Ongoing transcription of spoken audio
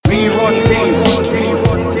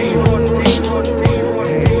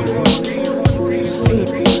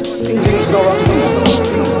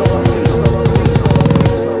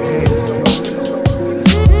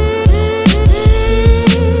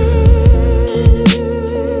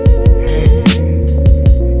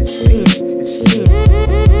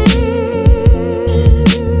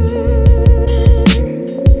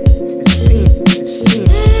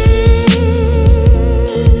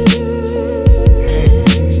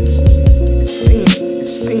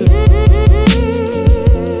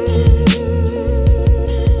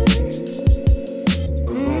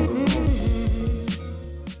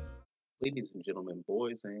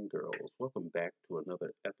boys and girls. Welcome back to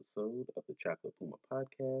another episode of the Chocolate Puma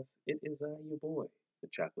podcast. It is I, your boy, the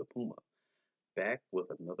Chocolate Puma, back with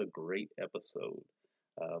another great episode.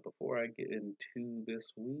 Before I get into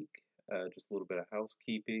this week, just a little bit of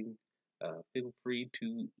housekeeping. Feel free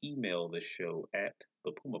to email the show at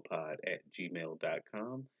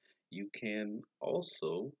thepumapod@gmail.com. You can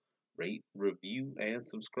also rate, review, and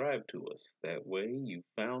subscribe to us. That way, you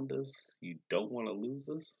found us, you don't want to lose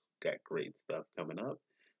us. Got great stuff coming up,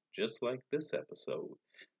 just like this episode.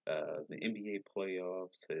 The NBA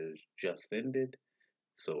playoffs has just ended,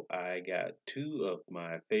 so I got two of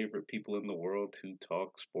my favorite people in the world to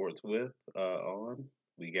talk sports with on.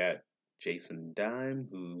 We got Jason Dime,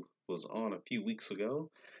 who was on a few weeks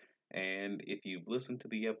ago, and if you've listened to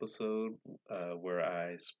the episode where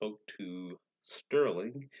I spoke to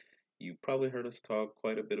Sterling, you probably heard us talk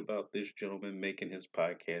quite a bit about this gentleman making his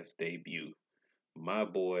podcast debut, my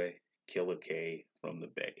boy Killer K from the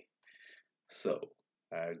Bay. So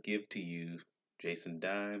I give to you Jason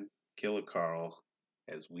Dime, Killer Carl,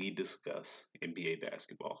 as we discuss NBA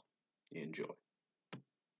basketball. Enjoy.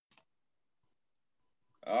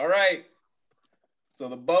 All right. So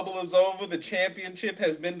the bubble is over. The championship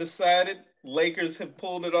has been decided. Lakers have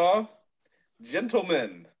pulled it off.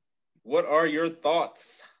 Gentlemen, what are your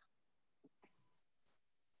thoughts?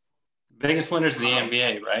 Biggest winner's the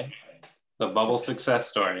NBA, right? The bubble success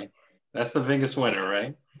story. That's the biggest winner,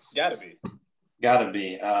 right? Gotta be. Gotta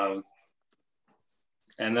be.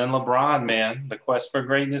 And then LeBron, man, the quest for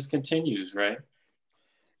greatness continues, right?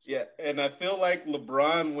 Yeah, and I feel like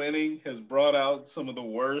LeBron winning has brought out some of the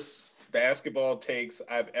worst basketball takes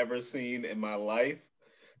I've ever seen in my life.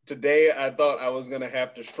 Today, I thought I was going to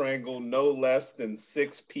have to strangle no less than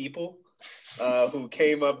 6 people who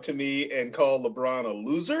came up to me and called LeBron a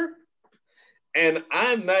loser. And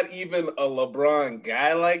I'm not even a LeBron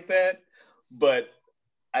guy like that, but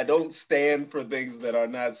I don't stand for things that are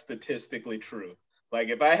not statistically true. Like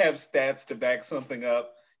if I have stats to back something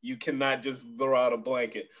up, you cannot just throw out a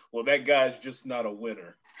blanket. Well, that guy's just not a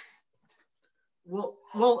winner. Well,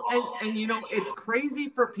 and you know, it's crazy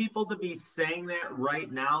for people to be saying that right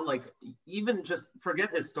now. Like, even just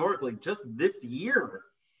forget historically, just this year,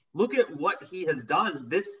 look at what he has done.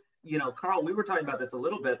 This, you know, Carl, we were talking about this a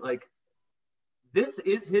little bit. Like, this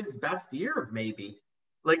is his best year, maybe.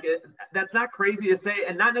 Like, that's not crazy to say,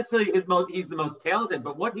 and not necessarily he's the most talented,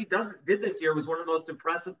 but what he did this year was one of the most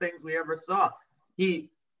impressive things we ever saw. He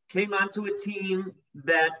came onto a team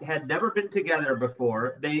that had never been together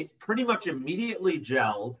before. They pretty much immediately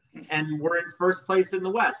gelled and were in first place in the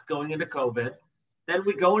West going into COVID. Then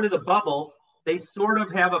we go into the bubble. They sort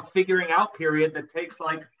of have a figuring out period that takes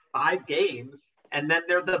like 5 games, and then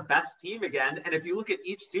they're the best team again. And if you look at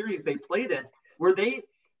each series they played in,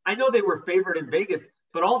 I know they were favored in Vegas,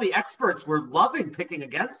 but all the experts were loving picking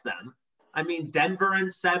against them. I mean, Denver in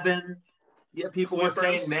 7. Yeah, people were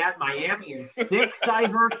saying that. Miami in 6, I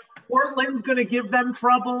heard. Portland's going to give them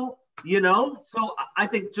trouble, you know? So I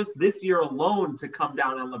think just this year alone to come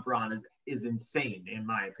down on LeBron is insane, in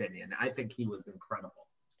my opinion. I think he was incredible.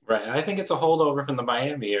 Right. I think it's a holdover from the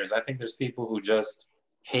Miami years. I think there's people who just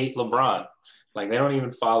hate LeBron. Like, they don't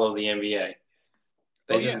even follow the NBA.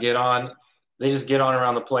 They just get on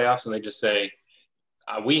around the playoffs and they just say,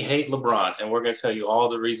 we hate LeBron, and we're going to tell you all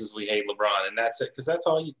the reasons we hate LeBron, and that's it, because that's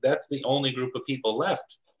the only group of people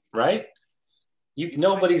left, right?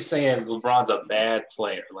 Nobody's saying LeBron's a bad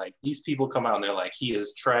player. Like, these people come out and they're like, he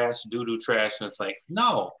is trash, doo-doo trash, and it's like,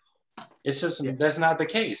 no, it's just that's not the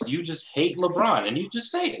case. You just hate LeBron, and you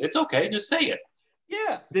just say it. It's okay, just say it.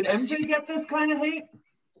 Yeah. Did MJ get this kind of hate?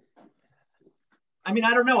 I mean,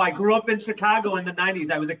 I don't know. I grew up in Chicago in the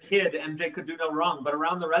 90s. I was a kid. MJ could do no wrong. But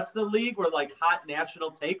around the rest of the league were like hot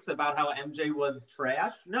national takes about how MJ was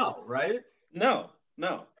trash? No, right? No.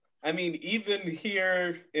 I mean, even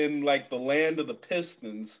here in like the land of the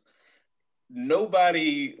Pistons,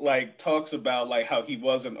 nobody like talks about like how he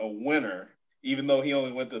wasn't a winner, even though he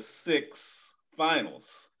only went to 6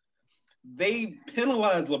 finals. They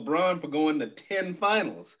penalized LeBron for going to 10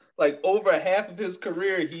 finals. Like over half of his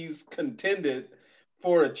career, he's contended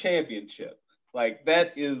for a championship. Like,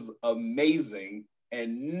 that is amazing,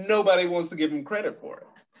 and nobody wants to give him credit for it.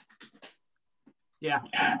 Yeah,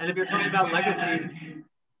 and if you're talking about legacies,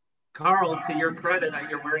 Carl, to your credit,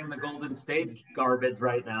 you're wearing the Golden State garbage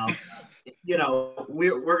right now. You know,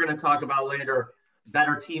 we're going to talk about later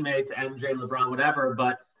better teammates, MJ, LeBron, whatever,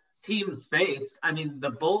 but teams faced, I mean, the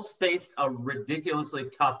Bulls faced a ridiculously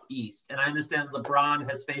tough East, and I understand LeBron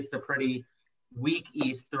has faced a pretty weak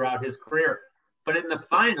East throughout his career. But in the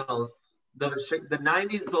finals, the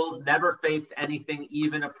 90s Bulls never faced anything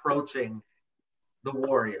even approaching the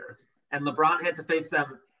Warriors. and LeBron had to face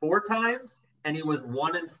them 4 times, and he was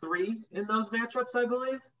 1-3 in those matchups, I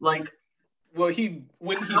believe. Like, well, when he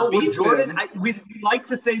beat Jordan, them, we'd like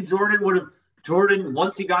to say Jordan,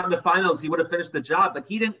 once he got in the finals, he would have finished the job, but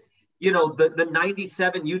he didn't. You know, the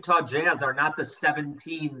 97 Utah Jazz are not the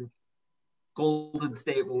 17 Golden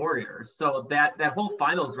State Warriors. So that whole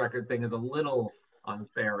finals record thing is a little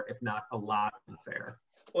unfair, if not a lot unfair.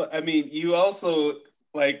 Well, I mean, you also,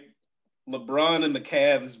 like, LeBron and the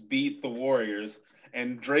Cavs beat the Warriors,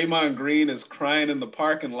 and Draymond Green is crying in the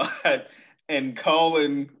parking lot and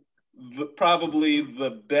calling probably the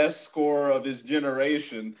best scorer of his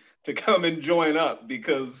generation to come and join up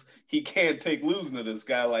because he can't take losing to this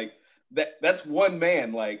guy. Like, that's one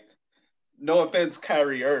man. Like, no offense,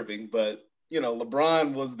 Kyrie Irving, but, you know,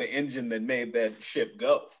 LeBron was the engine that made that ship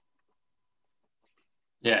go.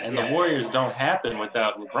 Yeah, and the Warriors don't happen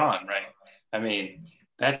without LeBron, right? I mean,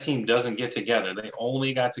 that team doesn't get together. They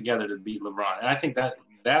only got together to beat LeBron. And I think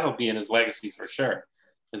that'll be in his legacy for sure.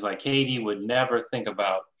 It's like KD would never think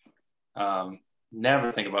about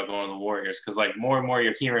going to the Warriors, because like more and more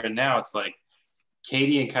you're hearing now, it's like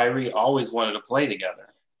KD and Kyrie always wanted to play together.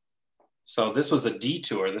 So this was a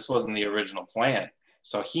detour. This wasn't the original plan.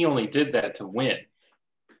 So he only did that to win.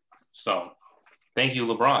 So thank you,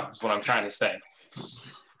 LeBron, is what I'm trying to say.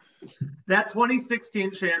 That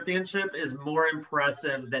 2016 championship is more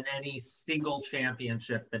impressive than any single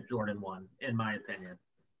championship that Jordan won, in my opinion.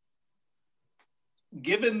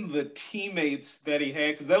 Given the teammates that he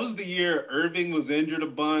had, because that was the year Irving was injured a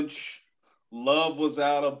bunch, Love was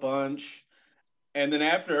out a bunch, and then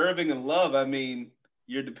after Irving and Love, I mean,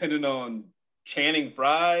 you're dependent on Channing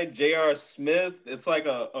Frye, J.R. Smith. It's like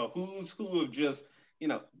a who's who of just, you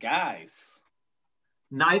know, guys.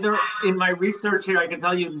 Neither, in my research here, I can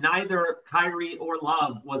tell you neither Kyrie or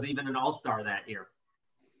Love was even an all-star that year.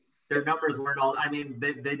 Their numbers weren't all, I mean,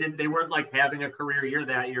 they weren't like having a career year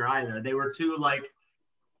that year either. They were two like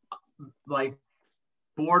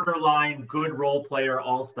borderline good role player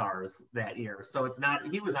all-stars that year. So it's not,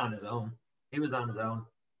 he was on his own.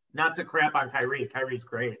 Not to crap on Kyrie. Kyrie's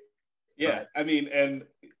great. Yeah, I mean, and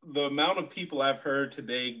the amount of people I've heard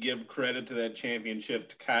today give credit to that championship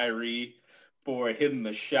to Kyrie for hitting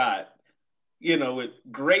the shot, you know,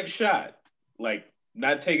 great shot, like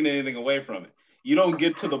not taking anything away from it. You don't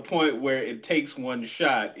get to the point where it takes one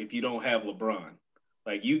shot if you don't have LeBron.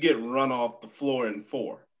 Like, you get run off the floor in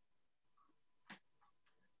 4.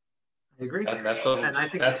 I agree. That's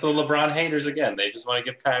the LeBron haters again. They just want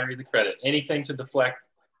to give Kyrie the credit. Anything to deflect.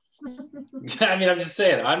 I mean, I'm just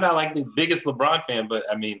saying, I'm not like the biggest LeBron fan, but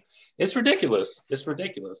I mean, it's ridiculous. It's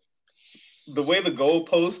ridiculous. The way the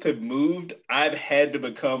goalposts have moved, I've had to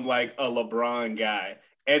become like a LeBron guy.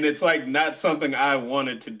 And it's like not something I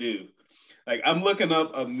wanted to do. Like, I'm looking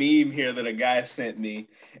up a meme here that a guy sent me,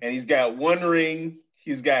 and he's got one ring,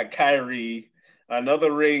 he's got Kyrie,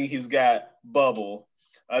 another ring, he's got Bubble,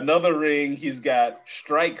 another ring, he's got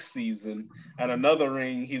Strike Season, and another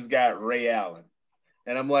ring, he's got Ray Allen.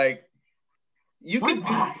 And I'm like, you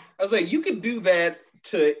could do that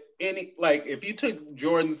to any, like, if you took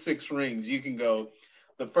Jordan's 6 rings, you can go,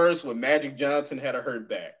 the first one, Magic Johnson had a hurt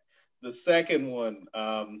back. The second one,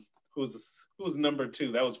 who's number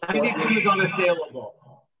 2? That was Portland. 92 is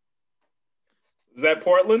unassailable. Is that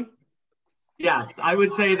Portland? Yes, I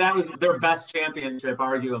would say that was their best championship,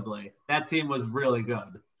 arguably. That team was really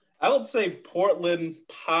good. I would say Portland,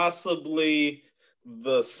 possibly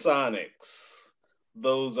the Sonics.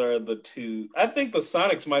 Those are the 2. I think the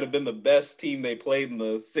Sonics might have been the best team they played in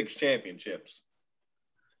the 6 championships.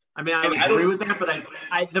 I mean, I would agree with that,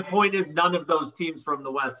 but the point is none of those teams from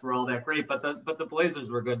the West were all that great, but the Blazers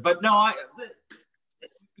were good. But no,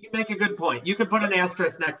 you make a good point. You can put an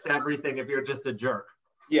asterisk next to everything if you're just a jerk.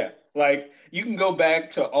 Yeah, like, you can go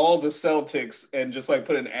back to all the Celtics and just, like,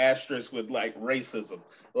 put an asterisk with, like, racism.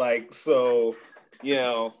 Like, so, you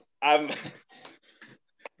know,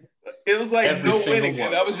 it was like Every no single winning. one.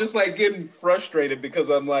 And I was just, like, getting frustrated because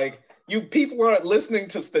I'm like, you people aren't listening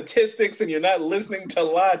to statistics and you're not listening to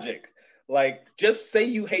logic. Like, just say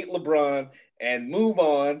you hate LeBron and move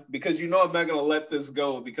on, because you know I'm not going to let this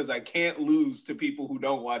go because I can't lose to people who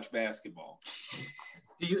don't watch basketball.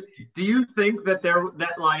 Do you think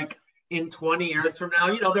that like in 20 years from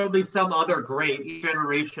now, you know, there'll be some other great, each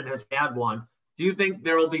generation has had one. Do you think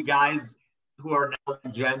there will be guys who are now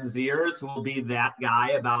Gen Zers who will be that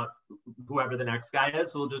guy about whoever the next guy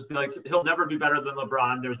is, who will just be like, he'll never be better than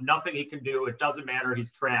LeBron. There's nothing he can do. It doesn't matter.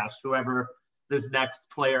 He's trash, whoever this next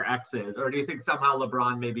player X is. Or do you think somehow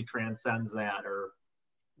LeBron maybe transcends that? Or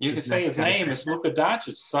you could say his name is Luka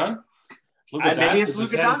Doncic, son. Maybe it's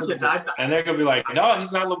Luka Doncic. And they're going to be like, no,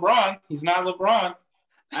 he's not LeBron. He's not LeBron.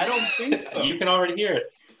 I don't think so. You can already hear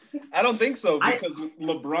it. I don't think so because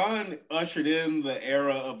LeBron ushered in the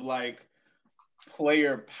era of like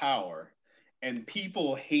player power, and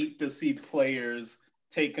people hate to see players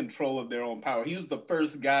take control of their own power. He was the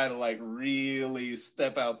first guy to like really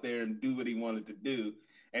step out there and do what he wanted to do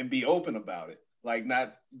and be open about it, like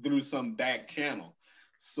not through some back channel.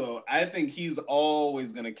 So I think he's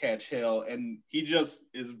always going to catch hell, and he just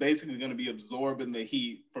is basically going to be absorbing the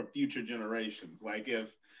heat for future generations. Like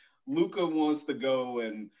if Luka wants to go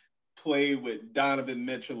and play with Donovan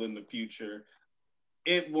Mitchell in the future,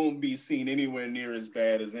 it won't be seen anywhere near as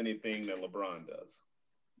bad as anything that LeBron does.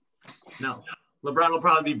 No, LeBron will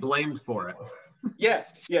probably be blamed for it. Yeah.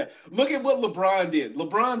 Look at what LeBron did.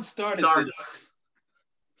 LeBron started this.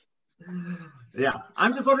 Yeah,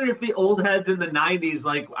 I'm just wondering if the old heads in the 90s,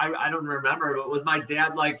 like, I don't remember, but was my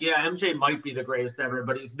dad like, yeah, MJ might be the greatest ever,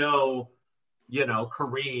 but he's no,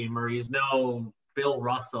 Kareem, or he's no Bill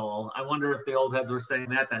Russell. I wonder if the old heads were saying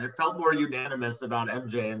that then. It felt more unanimous about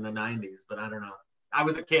MJ in the 90s, but I don't know. I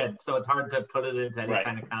was a kid, so it's hard to put it into any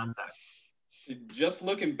kind of context. Just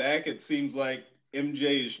looking back, it seems like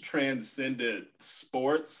MJ's transcended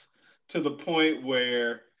sports to the point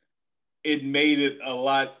where it made it a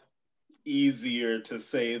lot easier to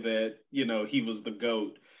say that, he was the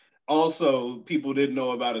GOAT. Also, people didn't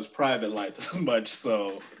know about his private life as much.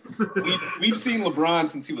 So we've seen LeBron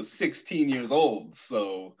since he was 16 years old.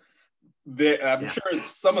 So I'm sure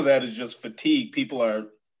some of that is just fatigue. People are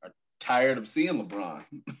tired of seeing LeBron.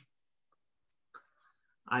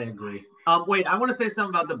 I agree. Wait, I want to say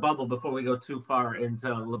something about the bubble before we go too far into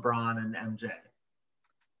LeBron and MJ.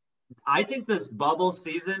 I think this bubble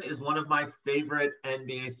season is one of my favorite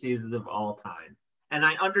NBA seasons of all time. And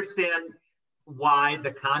I understand why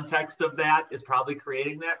the context of that is probably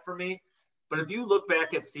creating that for me. But if you look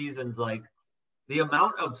back at seasons, like the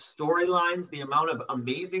amount of storylines, the amount of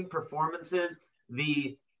amazing performances,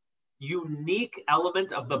 the unique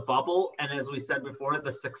element of the bubble, and as we said before,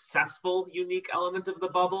 the successful unique element of the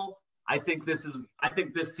bubble, I think this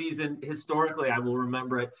season, historically, I will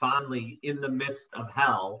remember it fondly in the midst of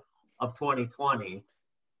hell of 2020.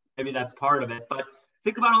 Maybe that's part of it. But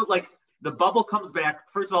think about it, like the bubble comes back.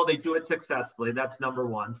 First of all, they do it successfully. That's number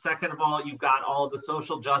one. Second of all, you've got all of the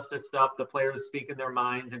social justice stuff, the players speaking their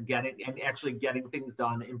minds and actually getting things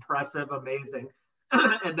done. Impressive, amazing.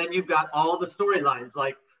 And then you've got all the storylines,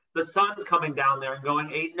 like the Suns coming down there and going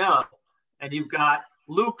 8-0. And you've got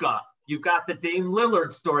Luka. You've got the Dame Lillard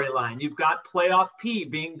storyline. You've got playoff P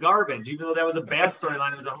being garbage. Even though that was a bad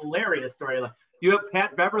storyline, it was a hilarious storyline. You have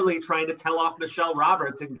Pat Beverly trying to tell off Michelle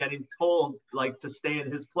Roberts and getting told like to stay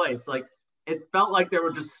in his place. Like it felt like there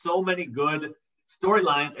were just so many good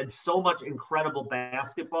storylines and so much incredible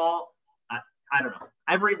basketball. I don't know.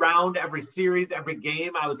 Every round, every series, every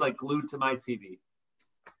game, I was like glued to my TV.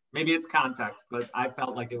 Maybe it's context, but I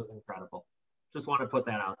felt like it was incredible. Just want to put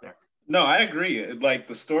that out there. No, I agree. Like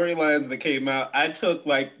the storylines that came out, I took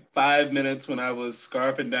like 5 minutes when I was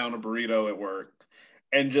scarfing down a burrito at work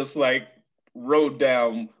and just like wrote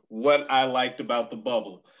down what I liked about the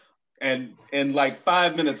bubble. And in like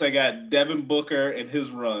 5 minutes, I got Devin Booker and his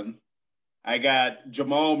run. I got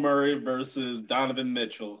Jamal Murray versus Donovan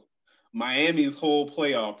Mitchell. Miami's whole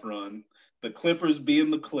playoff run. The Clippers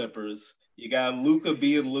being the Clippers. You got Luka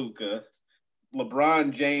being Luka.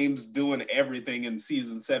 LeBron James doing everything in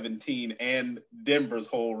season 17 and Denver's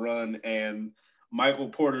whole run, and Michael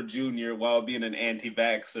Porter Jr., while being an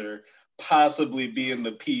anti-vaxxer, possibly being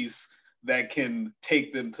the piece that can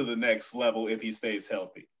take them to the next level if he stays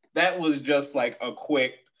healthy. That was just like a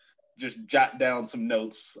quick, just jot down some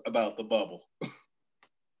notes about the bubble.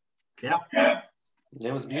 Yeah.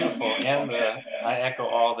 It was beautiful. And I echo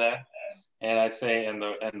all that. And I'd say, and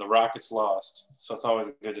the Rockets lost. So it's always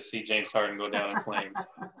good to see James Harden go down in flames.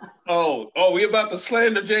 Oh, we about to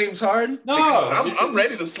slander James Harden? No. I'm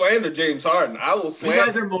ready to slander James Harden. I will slander. You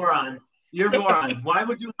guys are morons. You're morons. Why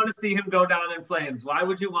would you want to see him go down in flames? Why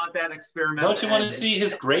would you want that experiment? Don't you want to see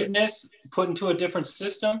his greatness put into a different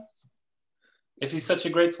system? If he's such a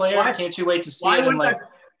great player, can't you wait to see it in like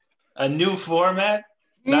a new format?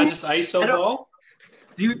 Not just ISO ball?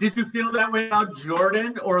 Did you feel that way about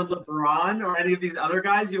Jordan or LeBron or any of these other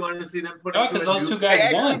guys? You wanted to see them put no, because those two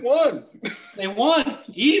guys won. They won.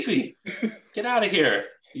 Easy. Get out of here.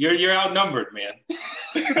 You're outnumbered, man.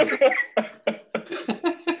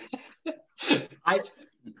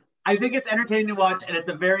 I think it's entertaining to watch, and at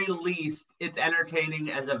the very least, it's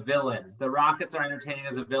entertaining as a villain. The Rockets are entertaining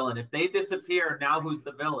as a villain. If they disappear, now who's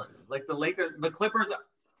the villain? Like the Clippers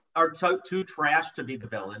are too trash to be the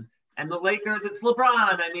villain. And the Lakers, it's LeBron.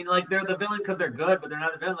 I mean, like, they're the villain because they're good, but they're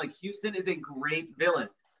not the villain. Like, Houston is a great villain.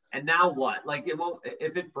 And now what? Like, it won't.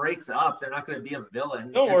 If it breaks up, they're not going to be a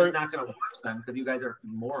villain. Don't They're worry. just not going to watch them because you guys are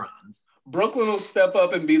morons. Brooklyn will step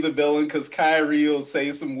up and be the villain because Kyrie will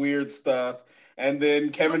say some weird stuff. And then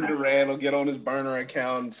Kevin Durant will get on his burner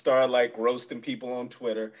account and start like roasting people on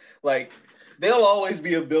Twitter. Like, they'll always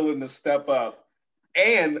be a villain to step up.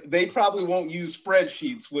 And they probably won't use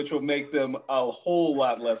spreadsheets, which will make them a whole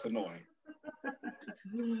lot less annoying.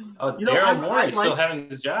 Oh, Daryl Morey still having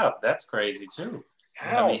his job. That's crazy too.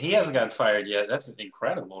 How? I mean, he hasn't gotten fired yet. That's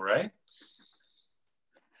incredible, right?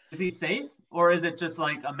 Is he safe, or is it just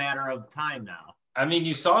like a matter of time now? I mean,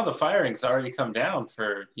 you saw the firings already come down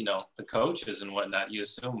for, the coaches and whatnot. You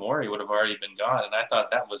assume Morey would have already been gone, and I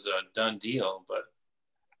thought that was a done deal. But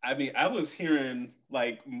I mean, I was hearing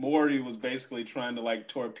like Morey was basically trying to like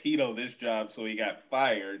torpedo this job so he got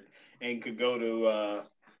fired and could go to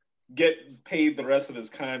get paid the rest of his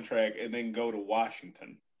contract and then go to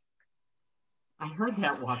Washington. I heard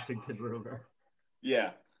that Washington rumor.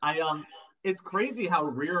 Yeah. It's crazy how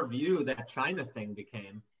rear view that China thing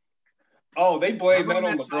became. Oh, they blamed that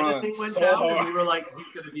on China LeBron thing went so down hard. and we were like,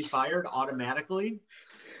 he's going to be fired automatically.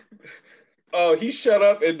 Oh, he shut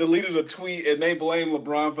up and deleted a tweet, and they blamed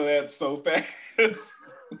LeBron for that so fast.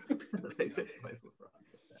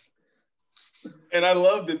 And I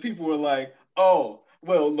love that people were like, oh,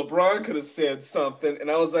 well, LeBron could have said something. And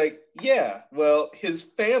I was like, yeah, well, his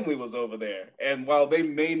family was over there. And while they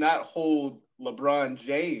may not hold LeBron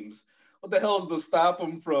James, what the hell is to stop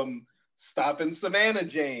him from stopping Savannah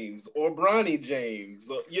James or Bronny James?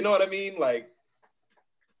 You know what I mean? Like,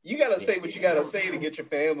 you got to say what you got to say to get your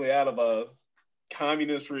family out of a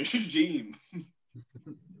communist regime.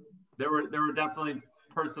 There were definitely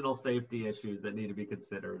personal safety issues that need to be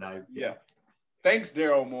considered. Yeah. Thanks,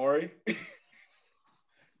 Daryl Morey.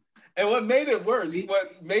 And what made it worse,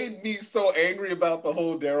 what made me so angry about the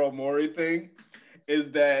whole Daryl Morey thing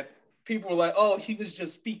is that people were like, oh, he was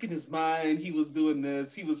just speaking his mind. He was doing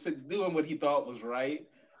this. He was doing what he thought was right.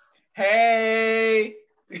 Hey,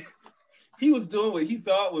 he was doing what he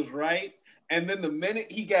thought was right. And then the minute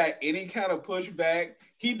he got any kind of pushback,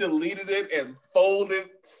 he deleted it and folded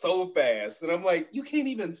so fast. And I'm like, you can't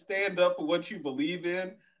even stand up for what you believe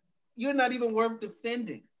in. You're not even worth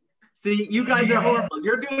defending. See, you guys are horrible.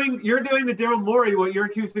 You're doing to Daryl Morey what you're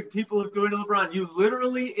accusing people of doing to LeBron. You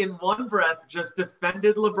literally, in one breath, just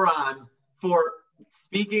defended LeBron for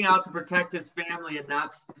speaking out to protect his family and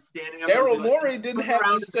not standing up. Daryl Morey didn't have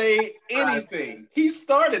to say anything. He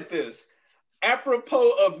started this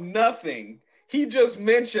apropos of nothing. He just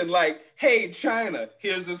mentioned like, hey, China,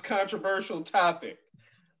 here's this controversial topic.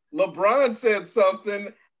 LeBron said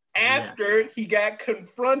something after he got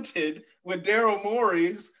confronted with Daryl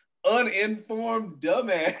Morey's uninformed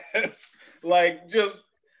dumbass. Like, just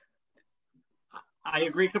I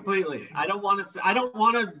agree completely. I don't want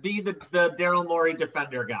to be the Daryl Morey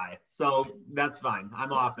defender guy. So that's fine.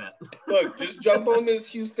 I'm off it. Look, just jump on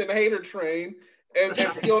this Houston hater train and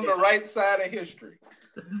be on the right side of history.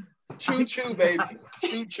 Choo choo, baby.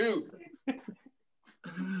 Choo choo.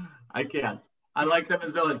 I can't. I like them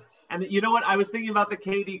as villains. And you know what? I was thinking about the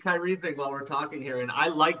KD Kyrie thing while we're talking here, and I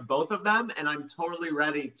like both of them, and I'm totally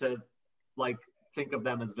ready to like think of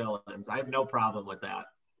them as villains. I have no problem with that.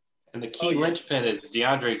 And the key linchpin is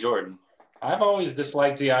DeAndre Jordan. I've always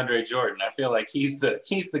disliked DeAndre Jordan. I feel like he's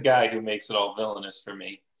the guy who makes it all villainous for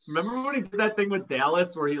me. Remember when he did that thing with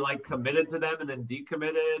Dallas where he like committed to them and then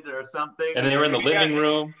decommitted or something? And they were in the living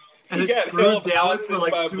room. And it screwed Dallas for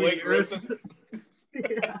like 2 years.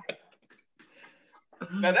 Yeah.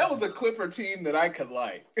 Now that was a Clipper team that I could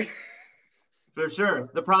like. For sure.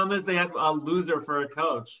 The problem is they had a loser for a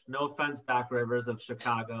coach. No offense, Doc Rivers of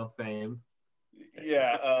Chicago fame.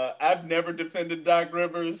 Yeah, I've never defended Doc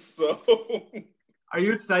Rivers, so. Are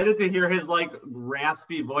you excited to hear his like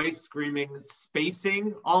raspy voice screaming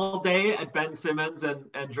spacing all day at Ben Simmons and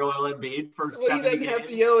Joel Embiid for 70 games? He doesn't have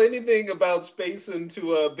to yell anything about spacing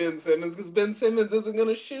to Ben Simmons because Ben Simmons isn't going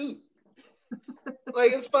to shoot.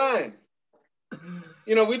 Like, it's fine.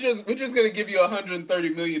 You know, we're just going to give you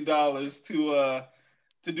 $130 million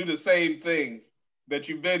to do the same thing that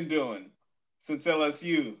you've been doing since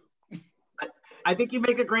LSU. I think you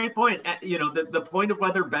make a great point. You know, the point of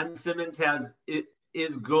whether Ben Simmons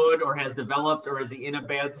is good or has developed or is he in a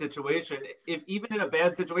bad situation. If even in a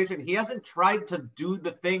bad situation, he hasn't tried to do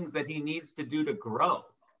the things that he needs to do to grow.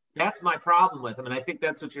 That's my problem with him. And I think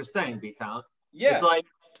that's what you're saying, B-Town. Yeah. It's like,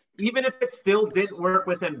 even if it still didn't work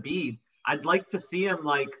with Embiid, I'd like to see him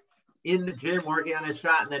like in the gym working on his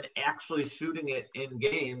shot and then actually shooting it in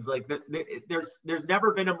games. Like there's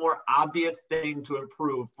never been a more obvious thing to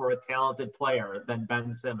improve for a talented player than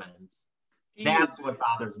Ben Simmons. That's what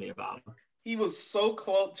bothers me about him. he was so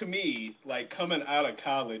close to me, like coming out of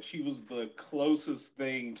college. He was the closest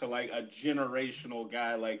thing to like a generational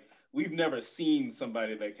guy. Like we've never seen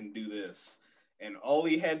somebody that can do this. And all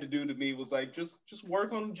he had to do to me was like just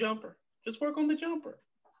work on the jumper. Just work on the jumper.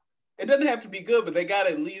 It doesn't have to be good, but they got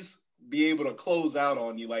to at least be able to close out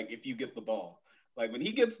on you. Like if you get the ball, like when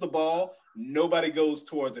he gets the ball, nobody goes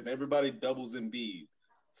towards him. Everybody doubles Embiid.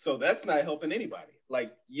 So that's not helping anybody.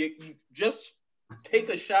 Like you just take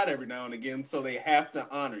a shot every now and again, so they have to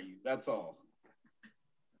honor you. That's all.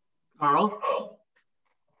 Carl?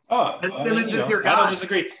 Oh, Ben Simmons is your I guy. don't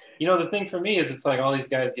disagree. The thing for me is it's like all these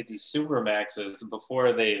guys get these super maxes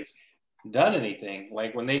before they've done anything.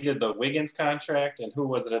 Like when they did the Wiggins contract, and who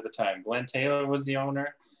was it at the time? Glenn Taylor was the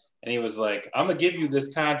owner. And he was like, I'm going to give you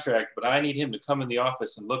this contract, but I need him to come in the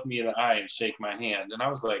office and look me in the eye and shake my hand. And I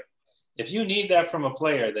was like, if you need that from a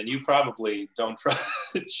player, then you probably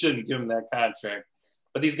shouldn't give him that contract.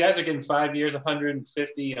 But these guys are getting 5 years,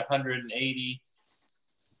 150, 180.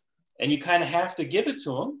 And you kind of have to give it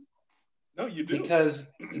to them. No, you do.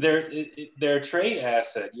 Because they're a trade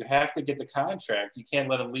asset. You have to get the contract. You can't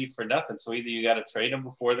let them leave for nothing. So either you got to trade them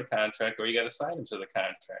before the contract or you got to sign them to the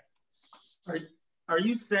contract. Are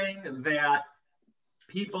you saying that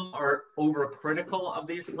people are overcritical of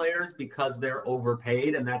these players because they're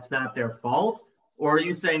overpaid and that's not their fault? Or are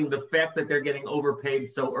you saying the fact that they're getting overpaid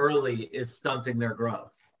so early is stunting their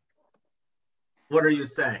growth? What are you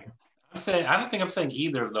saying? I don't think I'm saying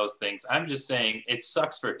either of those things. I'm just saying it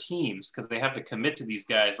sucks for teams because they have to commit to these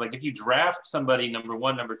guys. Like if you draft somebody number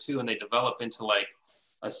 1, number 2, and they develop into like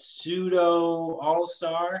a pseudo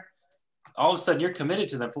all-star, all of a sudden you're committed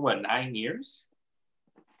to them for what, 9 years?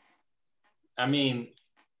 I mean,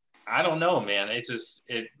 I don't know, man.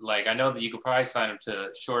 I know that you could probably sign them to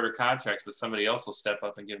shorter contracts, but somebody else will step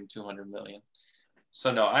up and give them $200 million.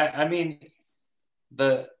 So no, I mean,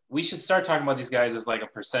 we should start talking about these guys as like a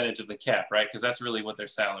percentage of the cap, right? Because that's really what their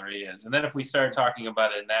salary is. And then if we start talking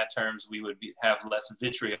about it in that terms, we would have less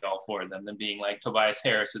vitriol for them than being like Tobias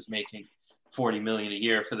Harris is making $40 million a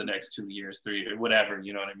year for the next 2 years, 3 years, whatever.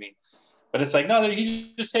 You know what I mean? But it's like, no, he's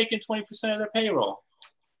just taking 20% of their payroll.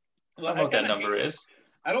 Well, I don't know what that number is.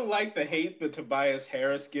 I don't like the hate that Tobias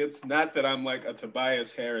Harris gets. Not that I'm like a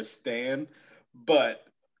Tobias Harris stan, but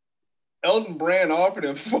Elton Brand offered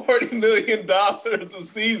him $40 million a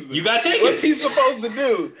season. You got to take What's it. he supposed to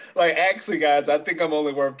do? Like, actually, guys, I think I'm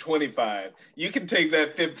only worth 25. You can take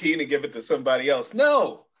that 15 and give it to somebody else.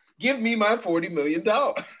 No, give me my $40 million.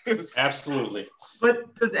 Absolutely.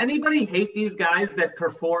 But does anybody hate these guys that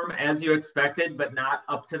perform as you expected, but not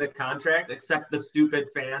up to the contract, except the stupid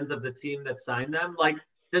fans of the team that signed them? Like,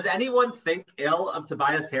 does anyone think ill of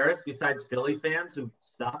Tobias Harris besides Philly fans who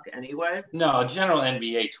suck anyway? No, general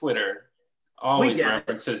NBA Twitter always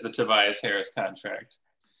references the Tobias Harris contract.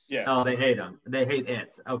 Yeah. Oh, they hate him. They hate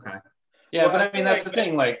it. Okay. Yeah, well, but I mean, that's the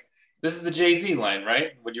thing. Like, this is the Jay-Z line,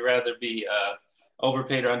 right? Would you rather be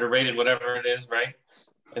overpaid or underrated, whatever it is, right?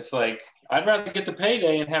 It's like, I'd rather get the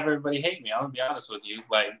payday and have everybody hate me. I'm going to be honest with you.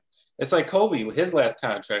 Like, it's like Kobe with his last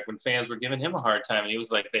contract when fans were giving him a hard time. And he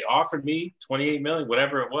was like, they offered me $28 million,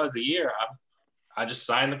 whatever it was, a year. I just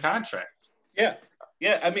signed the contract. Yeah.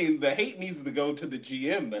 Yeah. I mean, the hate needs to go to the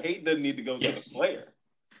GM. The hate doesn't need to go to the player.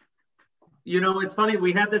 You know, it's funny.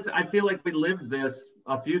 We had this, I feel like we lived this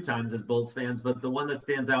a few times as Bulls fans, but the one that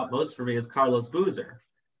stands out most for me is Carlos Boozer,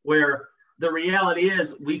 where the reality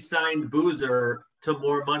is we signed Boozer to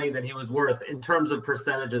more money than he was worth in terms of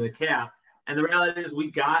percentage of the cap. And the reality is we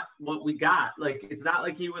got what we got. Like, it's not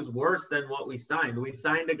like he was worse than what we signed. We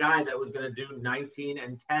signed a guy that was going to do 19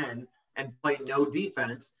 and 10 and play no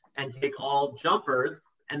defense and take all jumpers.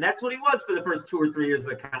 And that's what he was for the first 2 or 3 years of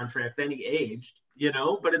the contract. Then he aged,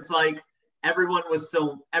 but it's like everyone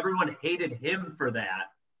hated him for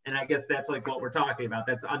that. And I guess that's like what we're talking about.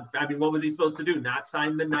 What was he supposed to do? Not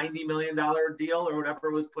sign the $90 million deal or whatever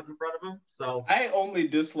was put in front of him? So I only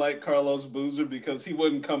dislike Carlos Boozer because he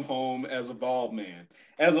wouldn't come home as a bald man.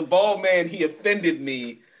 As a bald man, he offended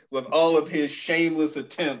me with all of his shameless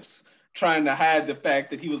attempts trying to hide the fact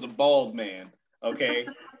that he was a bald man. Okay.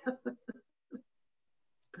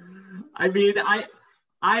 I mean, I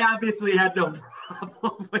obviously had no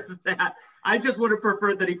problem with that. I just would have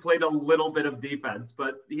preferred that he played a little bit of defense,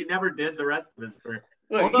 but he never did the rest of his career.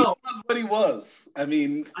 Look, he was what he was. I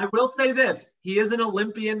mean, I will say this. He is an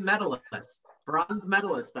Olympian medalist, bronze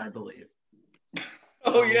medalist, I believe.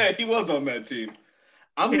 Oh, yeah, he was on that team.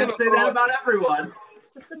 I'm going to say that about everyone.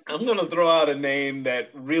 I'm going to throw out a name that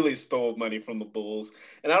really stole money from the Bulls.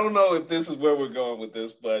 And I don't know if this is where we're going with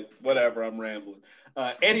this, but whatever, I'm rambling.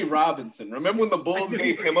 Eddie Robinson. Remember when the Bulls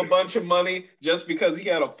gave him a bunch of money just because he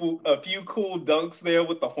had a few cool dunks there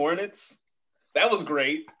with the Hornets? That was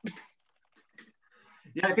great.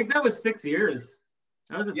 Yeah, I think that was 6 years.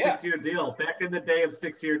 That was a Yeah. 6-year deal back in the day of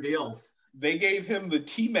 6-year deals. They gave him the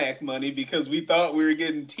T-Mac money because we thought we were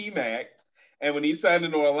getting T-Mac. And when he signed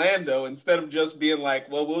in Orlando, instead of just being like,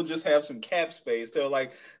 well, we'll just have some cap space, they were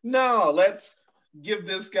like, no, let's give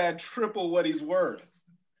this guy triple what he's worth.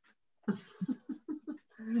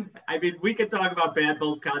 I mean, we could talk about bad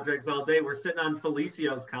Bulls contracts all day. We're sitting on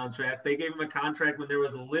Felicio's contract. They gave him a contract when there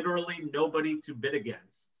was literally nobody to bid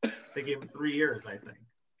against. They gave him 3 years, I think.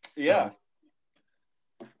 Yeah.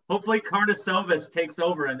 So, hopefully Karnisovas takes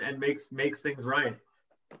over and makes things right.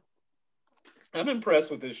 I'm impressed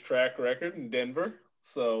with his track record in Denver.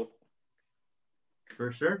 So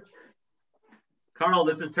For sure. Carl,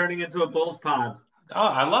 this is turning into a Bulls pod. Oh,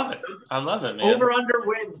 I love it. I love it, man. Over under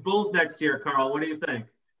wins Bulls next year, Carl. What do you think?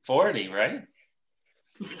 40, right?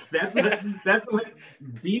 That's what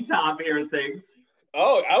D-Tom here thinks.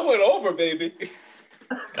 Oh, I went over, baby.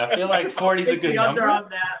 I feel like 40 is a good under number. on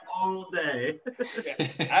that all day.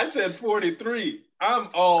 I said 43. I'm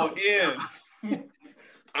all in.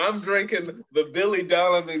 I'm drinking the Billy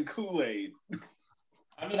Donovan Kool-Aid.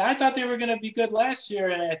 I mean, I thought they were going to be good last year,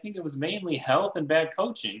 and I think it was mainly health and bad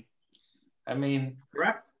coaching. I mean,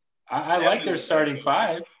 correct. I like their starting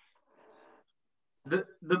five. The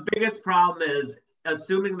biggest problem is,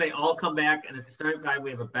 assuming they all come back and it's a starting five,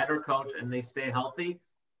 we have a better coach and they stay healthy,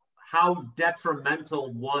 how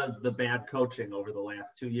detrimental was the bad coaching over the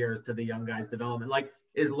last 2 years to the young guys' development? Like,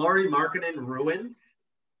 is Lauri Markkanen ruined?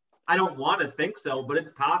 I don't want to think so, but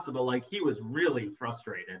it's possible. Like, he was really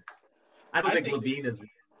frustrated. I don't think Levine is,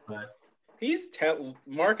 but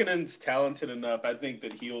Markkanen's talented enough. I think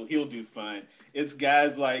that he'll do fine. It's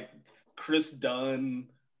guys like Chris Dunn.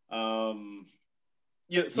 but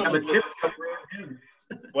Chip ruined him.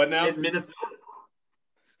 What now? In Minnesota.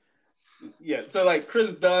 Yeah, so like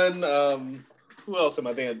Chris Dunn. Who else am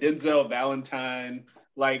I thinking? Denzel Valentine.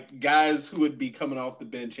 Like guys who would be coming off the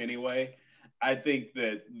bench anyway. I think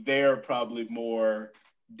that they're probably more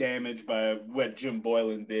damaged by what Jim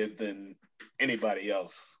Boylan did than anybody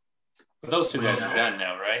else. But those two guys are done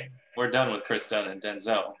now, right? We're done with Chris Dunn and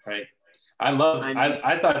Denzel, right?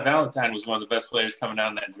 I thought Valentine was one of the best players coming out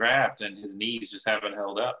in that draft, and his knees just haven't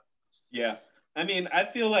held up. Yeah. I mean, I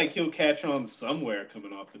feel like he'll catch on somewhere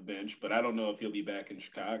coming off the bench, but I don't know if he'll be back in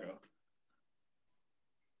Chicago.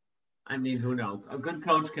 I mean, who knows? A good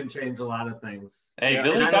coach can change a lot of things. Hey, Yeah,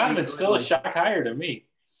 Billy Donovan's still a shock hire to me.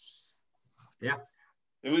 Yeah.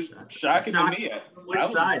 It was shocking to me.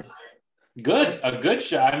 Which side? A good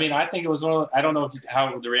shot. I mean, I think it was one of I don't know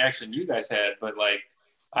how the reaction you guys had, but like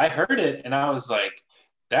I heard it and I was like,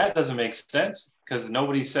 that doesn't make sense because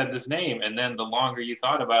nobody said this name. And then the longer you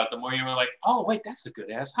thought about it, the more you were like, oh wait, that's a good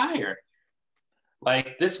ass hire.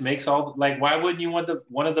 Like this makes why wouldn't you want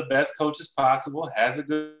one of the best coaches possible, has a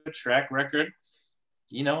good track record?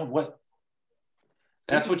 You know what?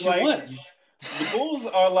 That's what you want. The Bulls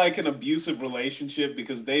are like an abusive relationship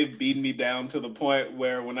because they've beaten me down to the point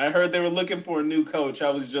where when I heard they were looking for a new coach,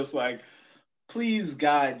 I was just like, please,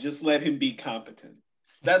 God, just let him be competent.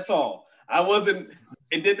 That's all. It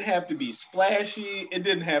didn't have to be splashy. It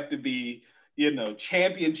didn't have to be,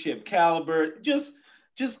 championship caliber. Just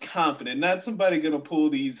competent. Not somebody going to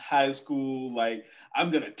pull these high school, like,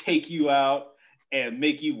 I'm going to take you out and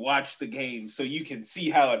make you watch the game so you can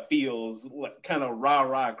see how it feels, kind of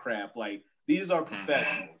rah-rah crap. Like, these are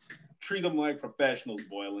professionals. Treat them like professionals,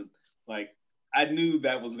 Boylan. Like, I knew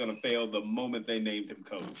that was going to fail the moment they named him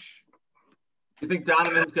coach. You think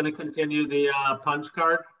Donovan's going to continue the punch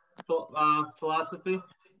card philosophy?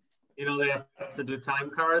 They have to do time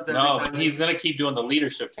cards. No, but he's going to keep doing the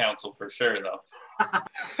leadership council for sure, though.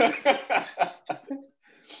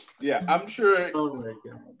 Yeah, I'm sure. Oh my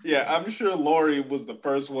God. Yeah, I'm sure Lauri was the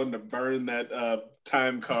first one to burn that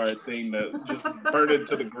time card thing, to just burn it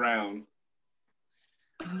to the ground.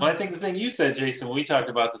 Well, I think the thing you said, Jason, when we talked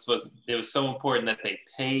about this was it was so important that they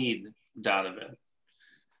paid Donovan.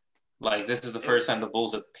 Like this is the first time the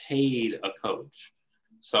Bulls have paid a coach.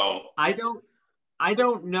 So I don't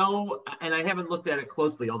know, and I haven't looked at it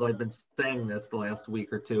closely, although I've been saying this the last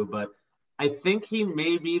week or two, but I think he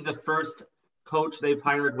may be the first coach they've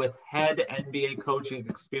hired with head NBA coaching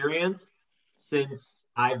experience since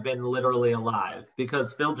I've been literally alive,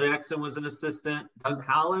 because Phil Jackson was an assistant. Doug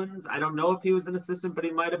Collins, I don't know if he was an assistant, but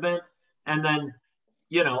he might have been. And then,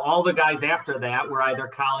 all the guys after that were either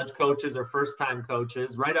college coaches or first-time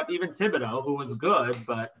coaches, right up even Thibodeau, who was good,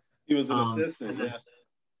 but he was an assistant, yeah.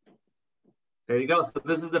 There you go. So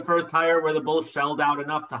this is the first hire where the Bulls shelled out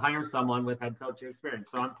enough to hire someone with head coaching experience.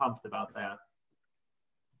 So I'm pumped about that.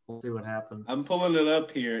 We'll see what happens. I'm pulling it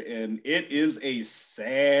up here, and it is a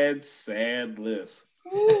sad, sad list.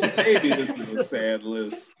 Ooh, maybe this is a sad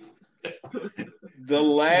list. The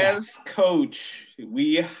last coach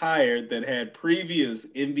we hired that had previous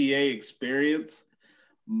NBA experience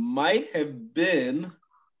might have been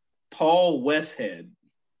Paul Westhead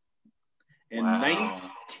in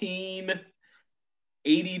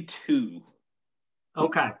 1982.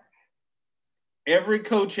 Okay. Every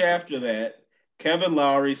coach after that, Kevin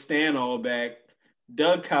Lowry, Stan Albeck,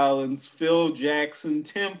 Doug Collins, Phil Jackson,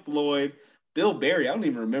 Tim Floyd, Bill Barry. I don't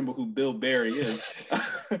even remember who Bill Barry is.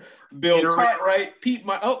 Bill Cartwright,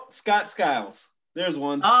 Scott Skiles. There's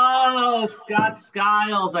one. Oh, Scott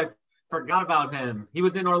Skiles. I forgot about him. He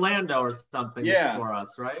was in Orlando or something for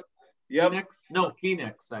us, right? Yep. Phoenix? No,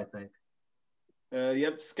 Phoenix, I think.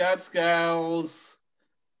 Yep, Scott Skiles.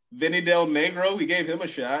 Vinny Del Negro, we gave him a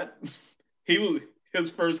shot. He was his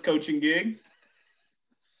first coaching gig.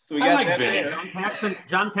 So we got that there.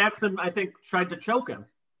 John Paxson, I think, tried to choke him.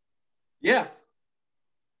 Yeah.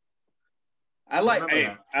 I like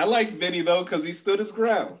Vinny though, because he stood his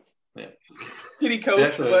ground. Yeah. He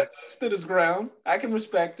coached, but stood his ground. I can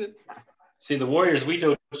respect it. See, the Warriors, we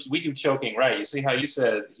do choking right. You see how you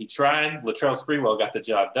said he tried? Latrell Sprewell got the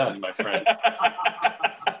job done, my friend.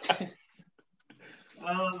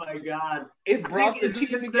 Oh my God! It brought the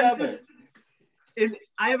team together.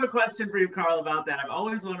 I have a question for you, Carl, about that. I've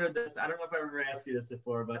always wondered this. I don't know if I've ever asked you this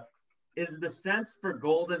before, but is the sense for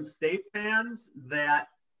Golden State fans that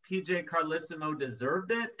PJ Carlesimo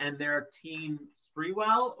deserved it and their team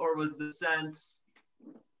Sprewell, or was the sense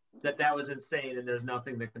that was insane and there's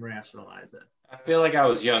nothing that can rationalize it? I feel like I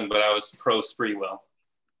was young, but I was pro Sprewell.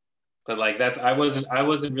 But like I wasn't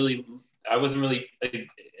really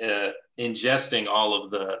ingesting all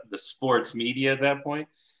of the sports media at that point.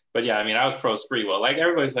 But yeah, I mean, I was pro Sprewell. Like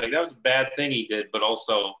everybody's like, that was a bad thing he did, but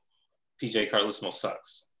also PJ Carlesimo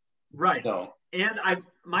sucks. Right. So, and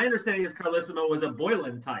my understanding is Carlesimo was a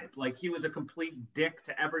Boylan type. Like he was a complete dick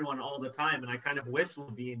to everyone all the time. And I kind of wish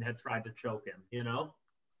Levine had tried to choke him, you know?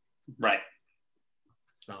 Right.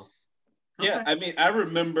 So. Okay. Yeah, I mean, I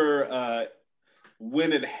remember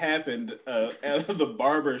when it happened at the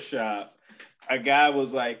barber shop, a guy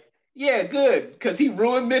was like, yeah, good, because he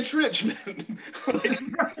ruined Mitch Richmond.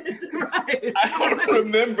 Right. I don't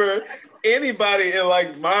remember anybody in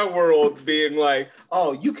like my world being like,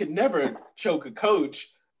 oh, you could never choke a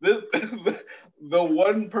coach. The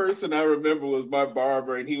one person I remember was my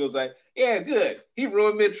barber, and he was like, yeah, good. He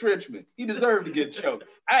ruined Mitch Richmond. He deserved to get choked.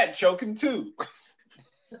 I'd choke him too.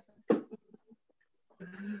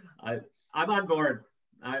 I'm on board.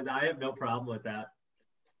 I have no problem with that.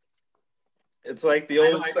 It's like the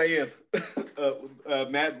old saying,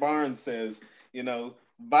 Matt Barnes says, you know,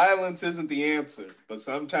 violence isn't the answer, but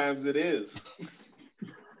sometimes it is.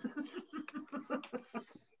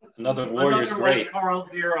 Another Warriors great.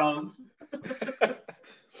 Carl's heroes.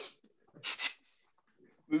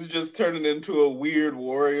 This is just turning into a weird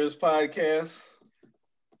Warriors podcast.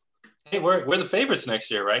 Hey, we're the favorites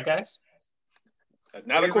next year, right, guys?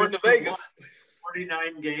 Not according to Vegas.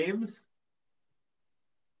 49 games.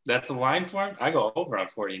 That's the line for it? I go over on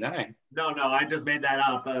 49. No, I just made that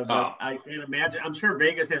up. But I can't imagine. I'm sure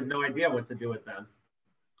Vegas has no idea what to do with them.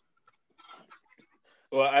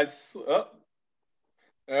 Well,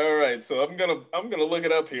 all right. So I'm gonna look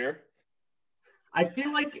it up here. I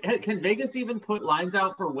feel like can Vegas even put lines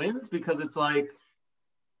out for wins, because it's like,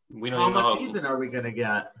 we don't how even know much season are we gonna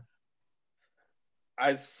get?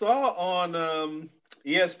 I saw on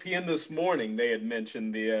ESPN this morning they had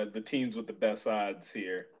mentioned the teams with the best odds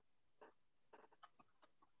here.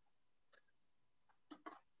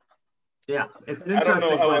 Yeah, it's an I don't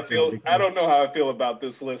know how I feel. I don't know how I feel about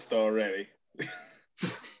this list already.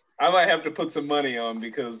 I might have to put some money on,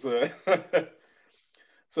 because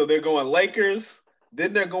so they're going Lakers,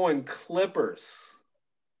 then they're going Clippers.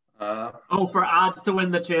 For odds to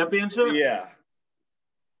win the championship? Yeah.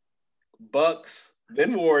 Bucks,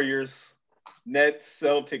 then Warriors, Nets,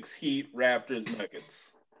 Celtics, Heat, Raptors,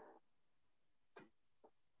 Nuggets.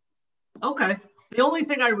 Okay. The only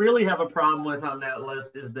thing I really have a problem with on that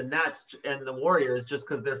list is the Nets and the Warriors, just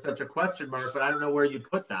because they're such a question mark, but I don't know where you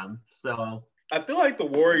put them. So I feel like the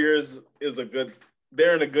Warriors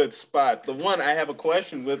they're in a good spot. The one I have a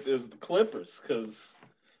question with is the Clippers, because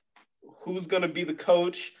who's going to be the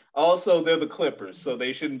coach? Also, they're the Clippers, so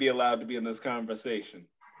they shouldn't be allowed to be in this conversation.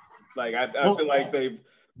 Like I feel like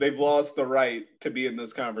they've lost the right to be in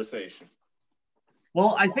this conversation.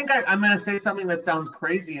 Well, I think I'm going to say something that sounds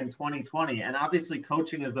crazy in 2020, and obviously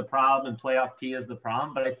coaching is the problem and playoff P is the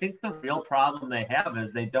problem, but I think the real problem they have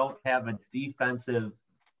is they don't have a defensive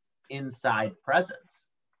inside presence.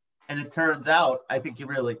 And it turns out, I think you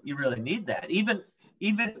really need that. Even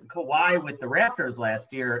Kawhi with the Raptors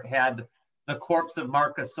last year had the corpse of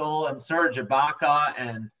Marc Gasol and Serge Ibaka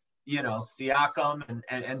and, you know, Siakam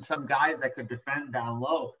and some guys that could defend down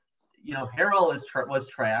low. You know, Harrell was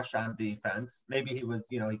trash on defense. Maybe he was,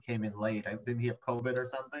 you know, he came in late. Didn't he have COVID or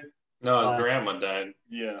something? No, his grandma died.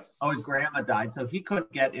 Yeah. Oh, his grandma died, so he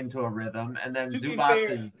couldn't get into a rhythm. And then To be Zubac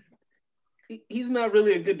fair, is. He's not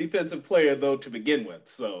really a good defensive player, though, to begin with.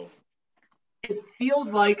 So It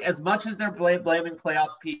feels like, as much as they're blaming playoff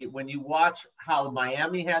Pete, when you watch how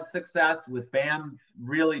Miami had success with Bam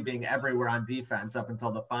really being everywhere on defense up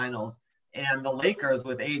until the finals, and the Lakers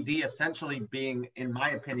with AD essentially being, in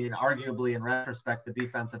my opinion, arguably in retrospect, the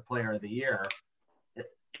defensive player of the year,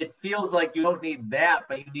 it feels like you don't need that,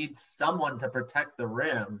 but you need someone to protect the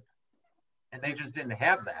rim. And they just didn't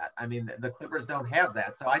have that. I mean, the Clippers don't have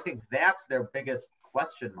that. So I think that's their biggest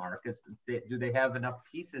question mark is, do they have enough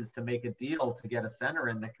pieces to make a deal to get a center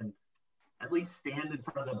in that can at least stand in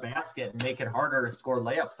front of the basket and make it harder to score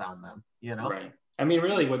layups on them, you know? Right. I mean,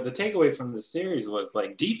 really, what the takeaway from the series was,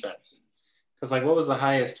 like, defense. Because, like, what was the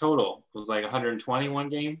highest total? It was, like, 121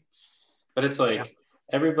 game. But it's like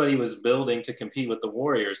everybody was building to compete with the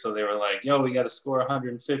Warriors. So they were like, yo, we got to score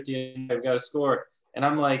 150. We got to score. And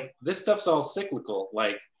I'm like, this stuff's all cyclical.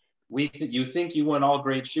 Like, you think you want all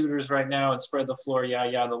great shooters right now and spread the floor, yeah.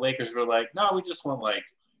 And the Lakers were like, no, we just want, like,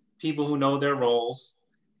 people who know their roles,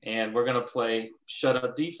 and we're going to play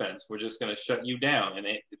shut-up defense. We're just going to shut you down and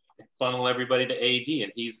funnel everybody to AD,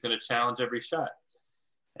 and he's going to challenge every shot.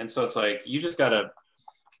 And so it's like, you just got to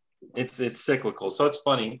 – it's cyclical. So it's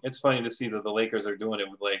funny. It's funny to see that the Lakers are doing it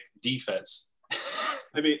with, like, defense.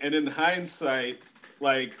 I mean, and in hindsight,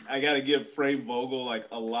 like, I got to give Frank Vogel, like,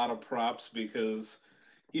 a lot of props because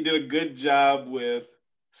he did a good job with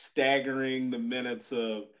staggering the minutes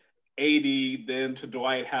of AD, then to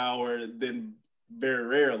Dwight Howard, then very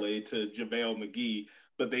rarely to JaVale McGee.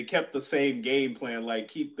 But they kept the same game plan, like,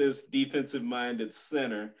 keep this defensive-minded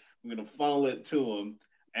center. We're going to funnel it to him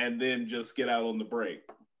and then just get out on the break.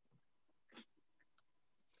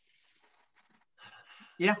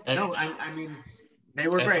 Yeah, no, I mean, they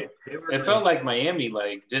were great. It felt like Miami,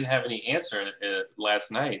 like, didn't have any answer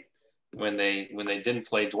last night when they didn't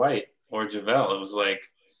play Dwight or JaVale. It was like,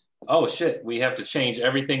 oh shit, we have to change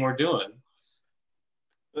everything we're doing.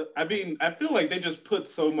 I mean, I feel like they just put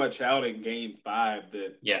so much out in Game 5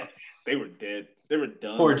 that they were dead. They were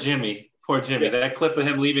done. Poor Jimmy. Yeah. That clip of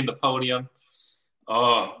him leaving the podium.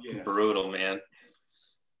 Oh, brutal, man.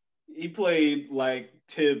 He played like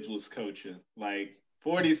Tibbs was coaching, like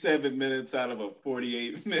 47 minutes out of a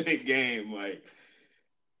 48-minute game. Like,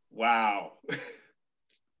 wow.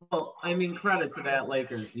 Well, I mean, credit to that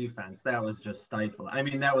Lakers defense. That was just stifling. I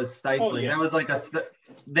mean, that was stifling. That was like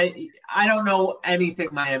I don't know anything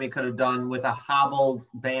Miami could have done with a hobbled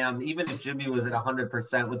Bam, even if Jimmy was at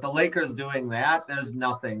 100%. With the Lakers doing that, there's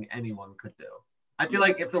nothing anyone could do. I feel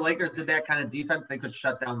like if the Lakers did that kind of defense, they could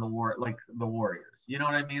shut down the Warriors. You know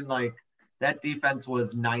what I mean? Like, that defense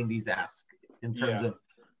was 90s-esque in terms of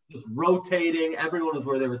just rotating. Everyone was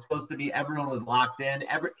where they were supposed to be. Everyone was locked in.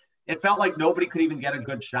 It felt like nobody could even get a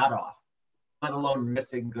good shot off, let alone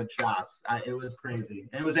missing good shots. It was crazy.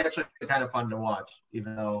 And it was actually kind of fun to watch,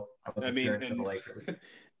 even though I wasn't cheering for the Lakers.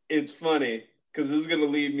 It's funny because this is going to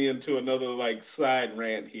lead me into another, like, side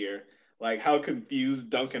rant here. Like, how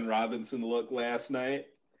confused Duncan Robinson looked last night.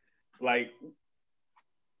 Like,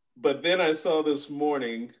 but then I saw this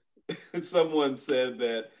morning, someone said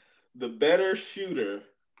that the better shooter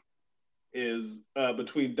is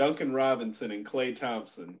between Duncan Robinson and Klay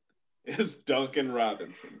Thompson is Duncan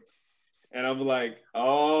Robinson. And I'm like,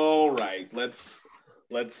 all right, let's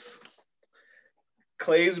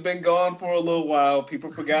Klay's been gone for a little while.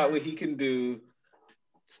 People forgot what he can do.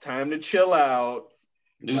 It's time to chill out.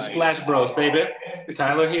 New Splash Bros, baby.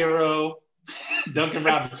 Tyler Hero, Duncan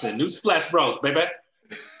Robinson. New Splash Bros, baby.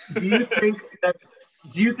 Do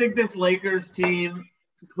you think this Lakers team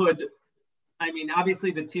could? I mean,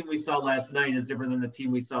 obviously the team we saw last night is different than the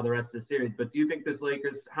team we saw the rest of the series. But do you think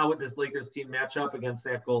how would this Lakers team match up against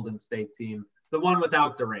that Golden State team, the one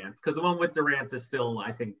without Durant? Because the one with Durant is still,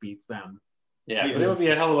 I think, beats them. Yeah, but it would be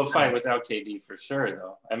a hell of a fight without KD for sure,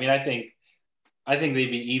 though. I mean, I think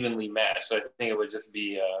they'd be evenly matched. I think it would just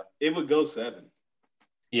be. It would go 7.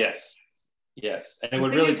 Yes, and it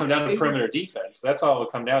would really come down to perimeter defense. That's all it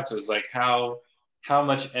would come down to is like how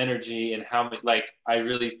much energy and how much. Like, I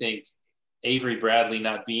really think Avery Bradley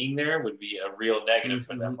not being there would be a real negative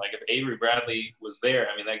for them. Like, if Avery Bradley was there,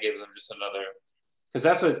 I mean, that gives them just another. Because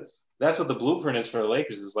that's what the blueprint is for the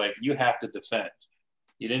Lakers is like, you have to defend.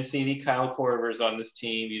 You didn't see any Kyle Korvers on this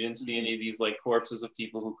team. You didn't see any of these like corpses of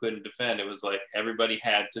people who couldn't defend. It was like everybody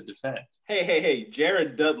had to defend. Hey,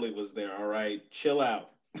 Jared Dudley was there, all right? Chill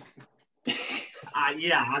out.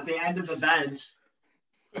 Yeah, at the end of the bench.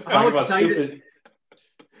 Talking about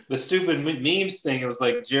the stupid memes thing. It was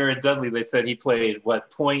like Jared Dudley. They said he played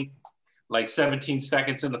like 17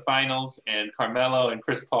 seconds in the finals, and Carmelo and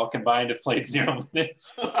Chris Paul combined have played 0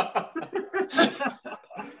 minutes.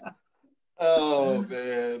 Oh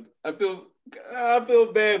man, I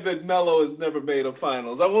feel bad that Melo has never made a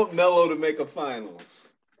finals. I want Melo to make a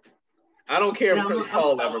finals. I don't care if Chris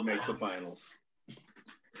Paul ever makes a finals.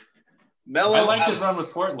 Melo, I like his run with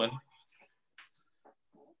Portland.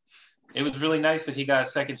 It was really nice that he got a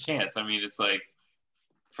second chance. I mean, it's like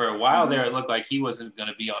for a while there, it looked like he wasn't going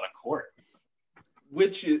to be on a court.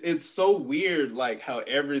 Which it's so weird, like how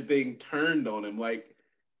everything turned on him. Like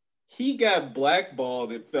he got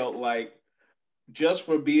blackballed. It felt like just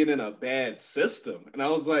for being in a bad system, and I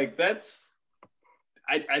was like,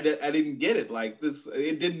 I didn't get it. Like this,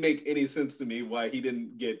 it didn't make any sense to me why he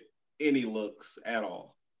didn't get any looks at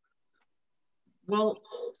all. Well,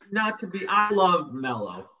 I love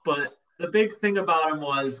Melo, but the big thing about him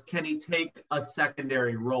was, can he take a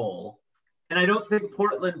secondary role? And I don't think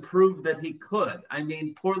Portland proved that he could. I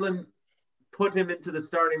mean, Portland put him into the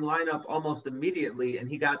starting lineup almost immediately, and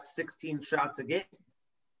he got 16 shots a game.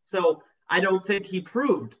 So I don't think he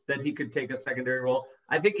proved that he could take a secondary role.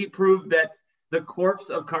 I think he proved that the corpse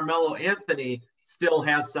of Carmelo Anthony still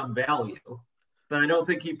has some value. But I don't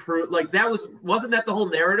think he proved, like, wasn't that the whole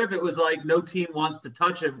narrative? It was like no team wants to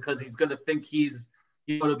touch him because he's going to think he's,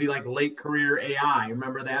 to be like late career AI.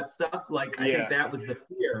 Remember that stuff? Like, I think that was the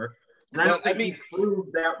fear. And I don't think he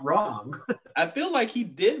proved that wrong. I feel like he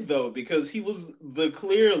did, though, because he was the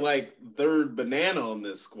clear, like, third banana on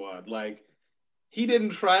this squad. Like, he didn't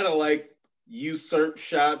try to, like, usurp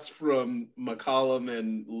shots from McCollum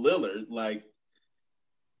and Lillard. Like,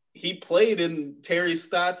 he played in Terry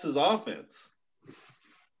Stotts' offense.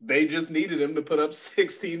 They just needed him to put up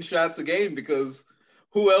 16 shots a game because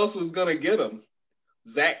who else was going to get him?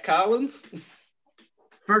 Zach Collins?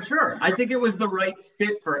 For sure. I think it was the right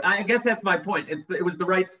fit I guess that's my point. It was the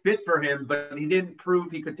right fit for him, but he didn't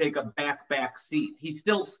prove he could take a back seat. He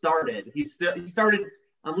still started. He started,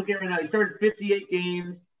 I'm looking right now, he started 58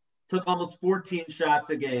 games, took almost 14 shots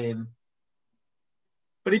a game.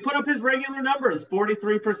 But he put up his regular numbers,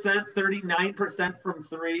 43%, 39% from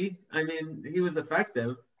three. I mean, he was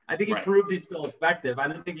effective. I think he proved he's still effective. I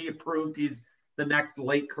don't think he proved he's the next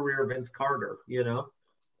late career Vince Carter,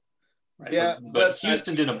 Right. Yeah, but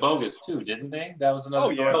Houston did a bogus too, didn't they? That was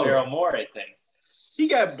another Daryl Morey thing. He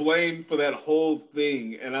got blamed for that whole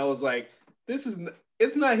thing, and I was like,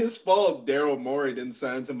 it's not his fault Daryl Morey didn't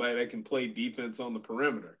sign somebody that can play defense on the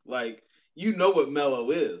perimeter. Like, what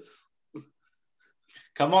Melo is.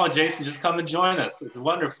 Come on, Jason, just come and join us. It's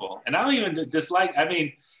wonderful. And I don't even dislike,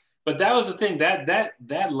 but that was the thing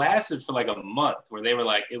that lasted for like a month where they were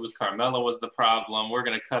like, it was Carmelo was the problem. We're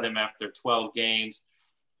going to cut him after 12 games.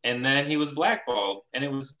 And then he was blackballed, and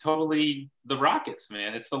it was totally the Rockets,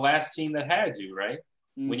 man. It's the last team that had you, right?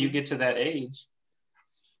 Mm-hmm. When you get to that age.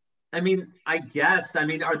 I mean, I guess. I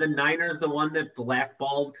mean, are the Niners the one that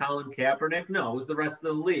blackballed Colin Kaepernick? No, it was the rest of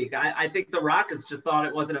the league. I think the Rockets just thought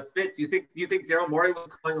it wasn't a fit. Do you think Daryl Morey was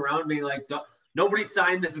going around being like, nobody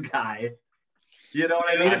signed this guy? You know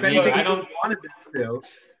what I mean? If anything, he wanted them to.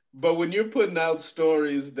 But when you're putting out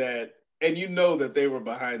stories that, and that they were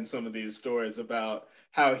behind some of these stories about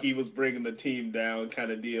how he was bringing the team down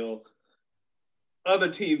kind of deal, other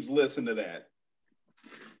teams listen to that.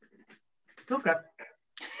 Okay.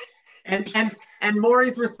 And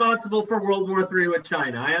Morey's responsible for World War III with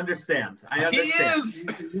China. I understand. He is.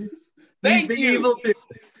 Thank you. Evil dude.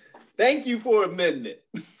 Thank you for admitting it.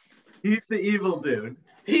 He's the evil dude.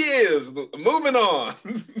 He is. Moving on.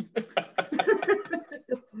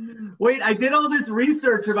 Wait, I did all this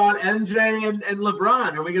research about MJ and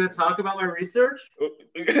LeBron. Are we going to talk about my research?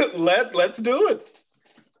 Let's do it.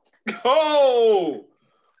 Oh.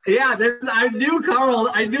 Yeah, I knew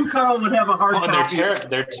Carl would have a hard time.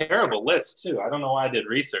 They're terrible lists too. I don't know why I did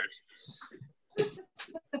research.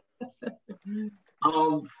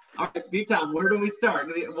 All right, B-Tom, where do we start?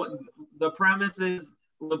 The premise is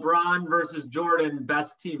LeBron versus Jordan,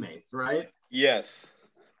 best teammates, right? Yes.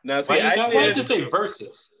 Now, see, why did you just say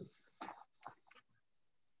versus?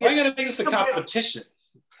 Why you gotta make this a competition?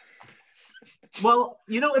 Well,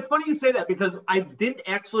 it's funny you say that because I didn't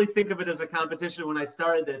actually think of it as a competition when I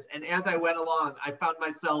started this. And as I went along, I found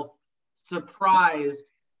myself surprised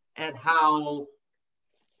at how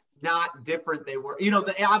not different they were.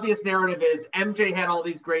 The obvious narrative is MJ had all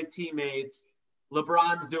these great teammates.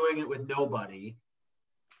 LeBron's doing it with nobody.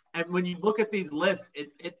 And when you look at these lists,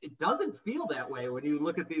 it doesn't feel that way when you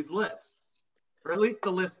look at these lists, or at least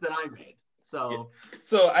the list that I made. So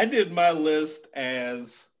I did my list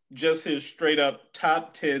as just his straight up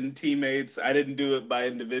top 10 teammates. I didn't do it by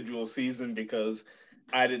individual season because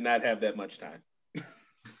I did not have that much time.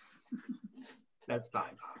 That's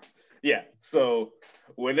fine. Yeah. So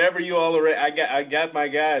whenever you all are, I got my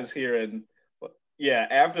guys here, and yeah,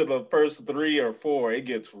 after the first 3 or 4, it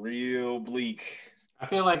gets real bleak. I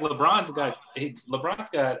feel like LeBron's got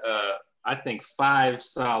I think 5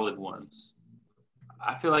 solid ones.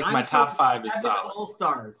 I feel like my top 5 is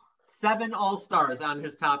solid. 7 all-stars on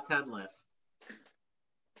his top 10 list.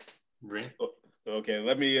 Really? Okay,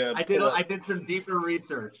 let me. I did some deeper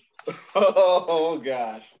research. Oh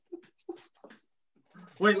gosh.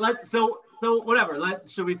 Wait, so whatever.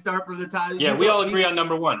 Should we start from the top? Yeah, we all agree on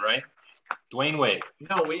number 1, right? Dwayne Wade.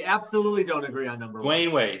 No, we absolutely don't agree on number 1.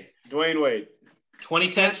 Dwayne Wade.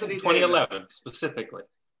 2010 to 2011 specifically.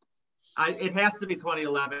 It has to be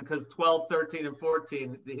 2011 because 12, 13, and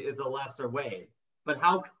 14 is a lesser Wade. But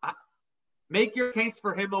make your case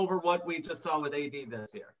for him over what we just saw with AD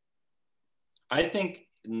this year. I think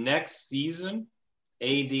next season,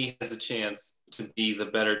 AD has a chance to be the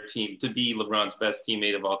better team, to be LeBron's best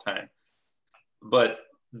teammate of all time. But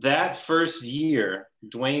that first year,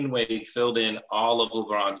 Dwayne Wade filled in all of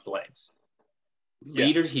LeBron's blanks.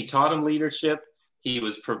 He taught him leadership. He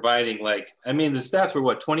was providing the stats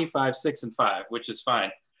were 25, 6, and 5, which is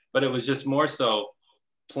fine. But it was just more so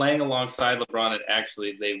playing alongside LeBron, and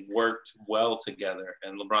actually they worked well together,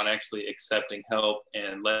 and LeBron actually accepting help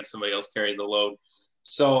and letting somebody else carry the load.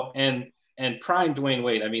 So, and prime Dwayne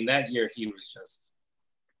Wade, that year he was just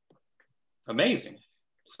amazing.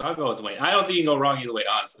 So I'll go with Dwayne. I don't think you can go wrong either way,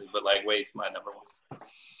 honestly, but Wade's my number 1.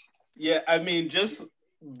 Yeah, just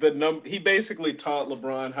he basically taught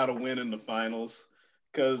LeBron how to win in the finals,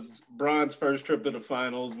 because Bron's first trip to the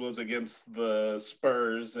finals was against the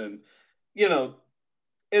Spurs, and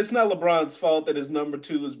it's not LeBron's fault that his number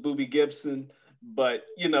 2 is Boobie Gibson, but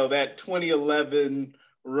that 2011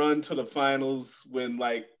 run to the finals when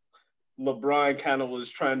LeBron kind of was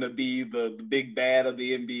trying to be the big bad of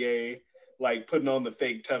the NBA, putting on the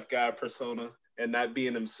fake tough guy persona and not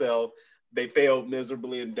being himself. They failed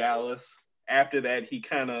miserably in Dallas. After that, he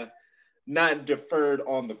kind of not deferred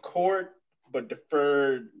on the court, but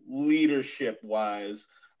deferred leadership-wise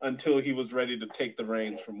until he was ready to take the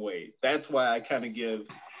reins from Wade. That's why I kind of give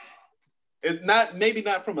it maybe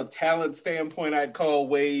not from a talent standpoint, I'd call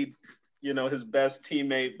Wade, his best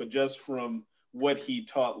teammate, but just from what he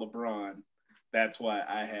taught LeBron, that's why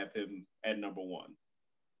I have him at number 1.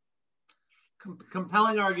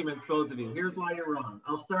 Compelling arguments, both of you. Here's why you're wrong.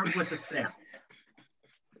 I'll start with the stats.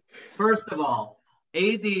 First of all,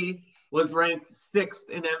 AD was ranked 6th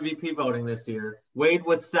in MVP voting this year. Wade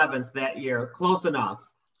was 7th that year. Close enough.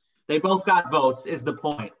 They both got votes, is the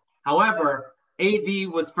point. However, AD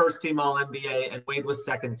was first team All-NBA and Wade was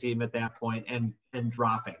second team at that point and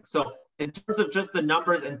dropping. So in terms of just the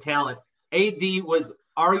numbers and talent, AD was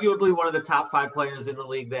arguably one of the top 5 players in the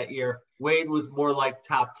league that year. Wade was more like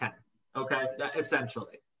top 10, okay,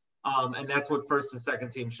 essentially. And that's what first and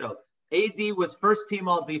second team shows. AD was first team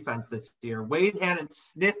all defense this year. Wade hadn't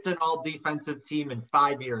sniffed an all defensive team in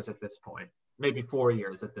 5 years at this point, maybe 4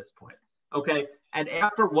 years at this point. Okay. And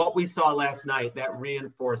after what we saw last night, that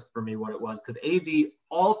reinforced for me what it was, because AD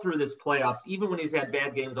all through this playoffs, even when he's had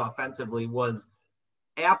bad games offensively, was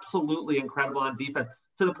absolutely incredible on defense,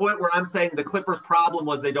 to the point where I'm saying the Clippers' problem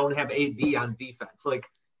was they don't have AD on defense.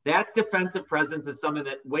 That defensive presence is something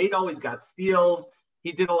that Wade always got steals.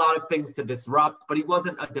 He did a lot of things to disrupt, but he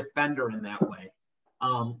wasn't a defender in that way.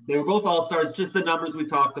 They were both all-stars, just the numbers we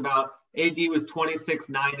talked about. AD was 26,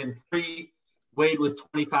 9, and 3. Wade was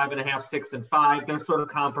 25.5, 6, and 5. They're sort of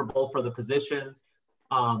comparable for the positions.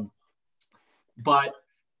 But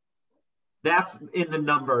that's in the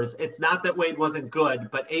numbers. It's not that Wade wasn't good,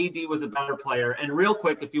 but AD was a better player. And real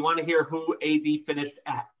quick, if you want to hear who AD finished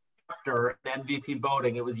after MVP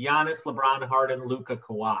voting, it was Giannis, LeBron, Harden, Luka,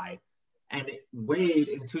 Kawhi. And Wade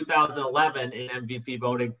in 2011 in MVP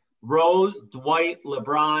voting, Rose, Dwight,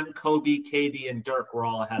 LeBron, Kobe, KD, and Dirk were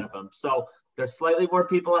all ahead of him. So there's slightly more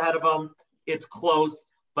people ahead of him. It's close,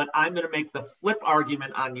 but I'm going to make the flip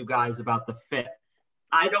argument on you guys about the fit.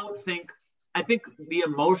 I think the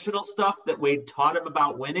emotional stuff that Wade taught him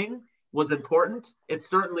about winning was important. It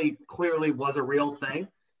certainly clearly was a real thing,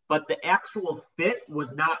 but the actual fit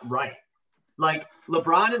was not right. Like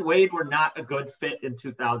LeBron and Wade were not a good fit in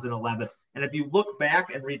 2011. And if you look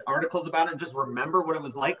back and read articles about it and just remember what it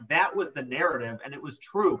was like, that was the narrative. And it was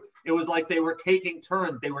true. It was like they were taking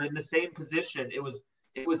turns. They were in the same position. It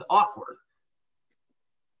was awkward.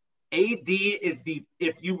 AD is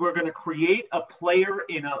if you were going to create a player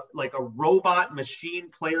in a robot machine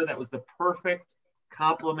player that was the perfect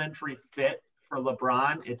complementary fit for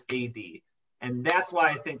LeBron, it's AD. And that's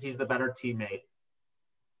why I think he's the better teammate.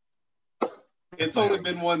 It's only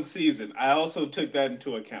been one season. I also took that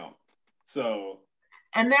into account. So,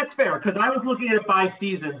 and that's fair because I was looking at it by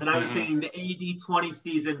seasons and I was thinking the AD 20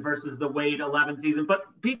 season versus the Wade 11 season. But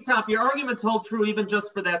Pete Top, your arguments hold true even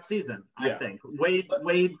just for that season. I think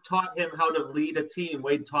Wade taught him how to lead a team.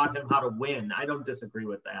 Wade taught him how to win. I don't disagree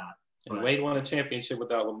with that. And Wade won a championship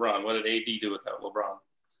without LeBron. What did AD do without LeBron?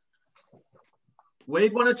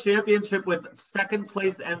 Wade won a championship with second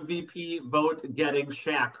place MVP vote getting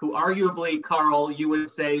Shaq, who arguably, Carl, you would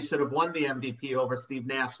say should have won the MVP over Steve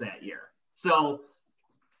Nash that year. So,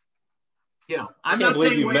 I can't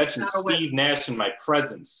believe you mentioned Steve Nash in my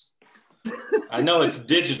presence. I know it's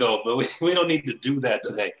digital, but we don't need to do that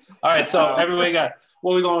today. All right, so everybody got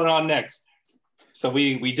what are we going on next? So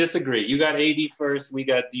we disagree. You got AD first, we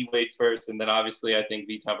got D Wade first, and then obviously I think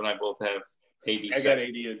V-Top and I both have AD second. I got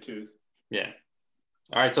AD in two. Yeah.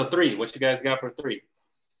 All right, so 3. What you guys got for 3?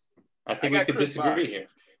 I think we could disagree here.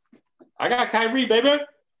 I got Kyrie, baby.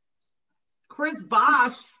 Chris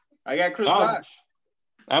Bosh. I got Chris Bosh.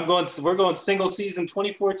 We're going single season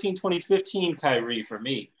 2014-2015 Kyrie for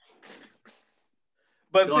me.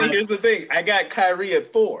 But here's the thing. I got Kyrie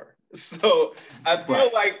at 4. So I feel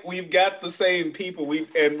like we've got the same people.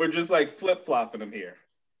 We're just like flip-flopping them here.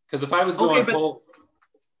 Because if I was going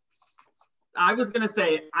I was going to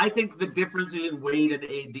say, I think the difference between Wade and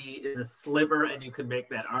AD is a sliver, and you can make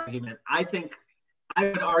that argument. I think I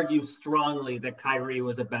would argue strongly that Kyrie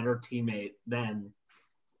was a better teammate than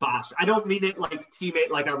Bosh. I don't mean it like teammate,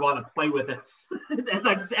 like I want to play with it.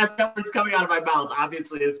 as it's coming out of my mouth,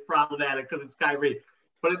 obviously it's problematic because it's Kyrie.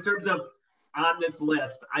 But in terms of on this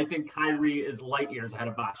list, I think Kyrie is light years ahead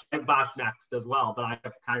of Bosh. I have Bosh next as well, but I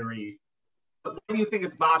have Kyrie. But why do you think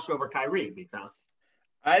it's Bosh over Kyrie, B-Town?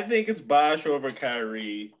 I think it's Bosh over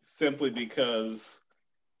Kyrie simply because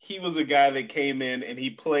he was a guy that came in and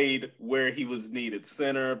he played where he was needed,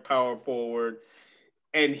 center, power forward,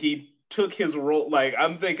 and he took his role. Like,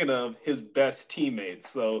 I'm thinking of his best teammates.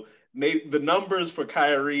 So the numbers for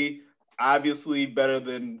Kyrie, obviously better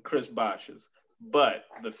than Chris Bosh's. But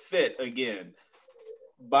the fit, again,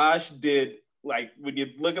 Bosh did, like, when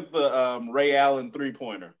you look at the Ray Allen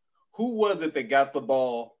three-pointer, who was it that got the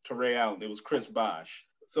ball to Ray Allen? It was Chris Bosh.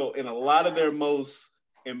 So in a lot of their most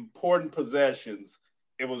important possessions,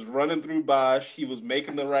 it was running through Bosh. He was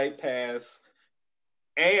making the right pass.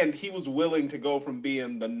 And he was willing to go from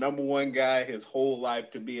being the number 1 guy his whole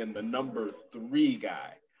life to being the number 3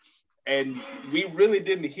 guy. And we really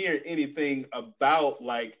didn't hear anything about,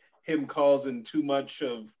 like, him causing too much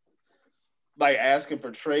of, like, asking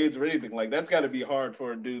for trades or anything. Like, that's got to be hard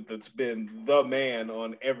for a dude that's been the man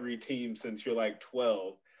on every team since you're, like,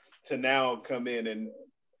 12 to now come in and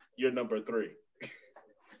you're number 3.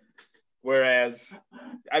 Whereas,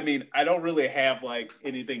 I mean, I don't really have, like,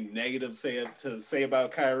 anything negative to say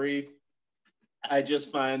about Kyrie. I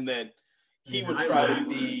just find that he would try to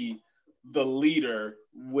be the leader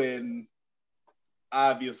when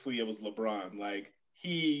obviously it was LeBron. Like,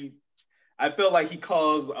 I felt like he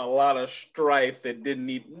caused a lot of strife that didn't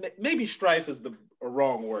need, maybe strife is the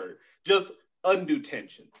wrong word, just undue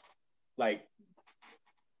tension. Like,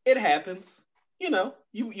 it happens. You know,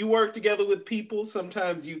 you work together with people.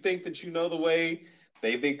 Sometimes you think that you know the way.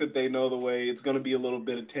 They think that they know the way. It's going to be a little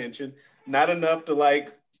bit of tension. Not enough to,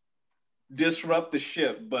 like, disrupt the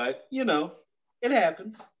ship, but, you know, it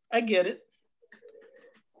happens. I get it.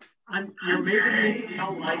 You're making me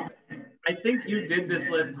feel like I think you did this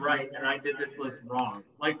list right and I did this list wrong.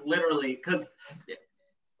 Like, literally, because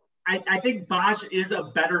I think Bosh is a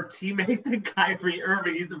better teammate than Kyrie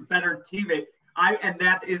Irving. He's a better teammate. And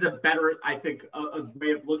that is a better, I think, a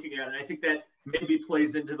way of looking at it. I think that maybe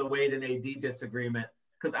plays into the Wade and AD disagreement.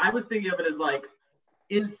 Because I was thinking of it as, like,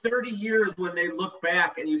 in 30 years when they look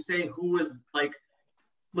back and you say who was, like,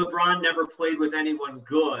 LeBron never played with anyone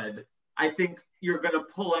good, I think you're going to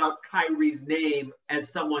pull out Kyrie's name as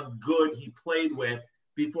someone good he played with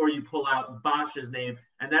before you pull out Bosh's name.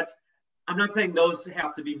 And I'm not saying those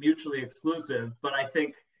have to be mutually exclusive, but I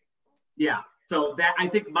think, yeah. So that, I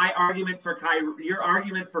think my argument for Kyrie, your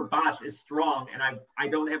argument for Bosh is strong, and I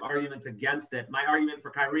don't have arguments against it. My argument for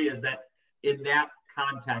Kyrie is that in that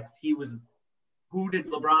context, he was who did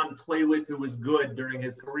LeBron play with who was good during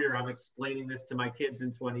his career? I'm explaining this to my kids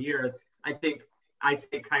in 20 years. I think I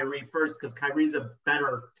say Kyrie first because Kyrie's a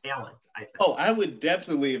better talent, I think. Oh, I would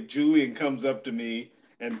definitely, if Julian comes up to me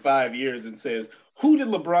in 5 years and says, who did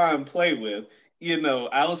LeBron play with?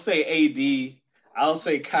 I'll say AD, I'll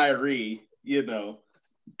say Kyrie,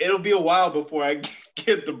 It'll be a while before I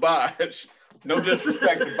get to Bosh. No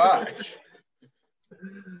disrespect to Bosh.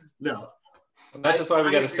 No. And that's just why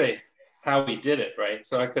we got to say how we did it, right?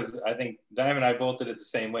 So, because I think Diamond and I both did it the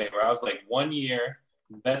same way, where I was like 1 year,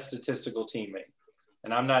 best statistical teammate.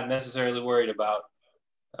 And I'm not necessarily worried about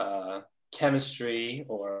chemistry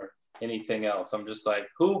or anything else. I'm just like,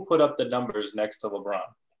 who put up the numbers next to LeBron?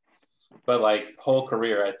 But like whole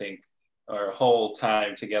career, I think, or whole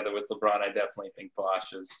time together with LeBron, I definitely think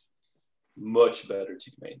Bosh is much better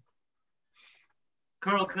teammate.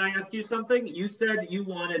 Carl, can I ask you something? You said you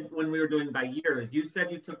wanted, when we were doing by years, you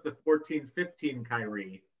said you took the 14-15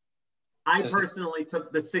 Kyrie. I personally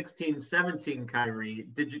took the 16-17 Kyrie.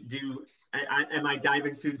 Did you do? Am I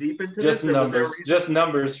diving too deep into just this? Numbers, just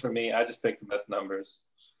numbers for me. I just picked the best numbers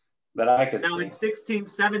that I could. Now in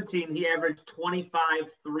 16-17, he averaged 25,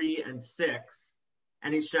 3, and 6,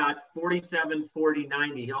 and he shot 47, 40,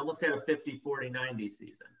 90. He almost had a 50, 40, 90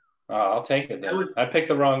 season. Oh, I'll take it then. I picked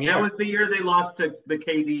the wrong year. That was the year they lost to the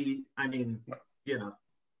KD. I mean,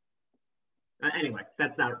 Anyway,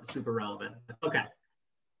 that's not super relevant. Okay.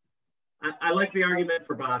 I like the argument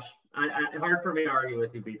for Bosh. Hard for me to argue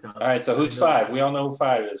with you, B-Tom. All right, so who's 5? We all know who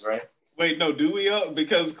 5 is, right? Wait, no, do we?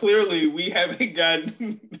 Because clearly we haven't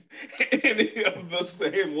gotten any of the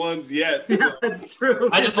same ones yet. So. Yeah, that's true.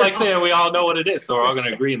 I just like saying we all know what it is, so we're all going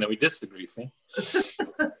to agree and then we disagree, see?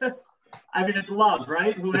 I mean, it's Love,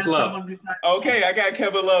 right? Who it's has Love. Someone besides okay, I got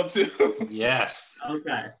Kevin Love too. Yes.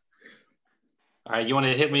 Okay. All right, you want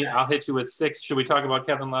to hit me? I'll hit you with 6. Should we talk about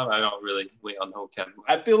Kevin Love? We all know Kevin Love.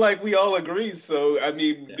 I feel like we all agree, so, I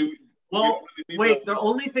mean, yeah. Wait, the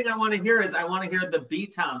only thing I want to hear is I want to hear the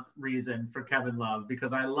B-Tom reason for Kevin Love,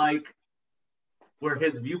 because I like where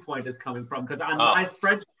his viewpoint is coming from, because on my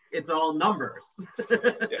spreadsheet, it's all numbers.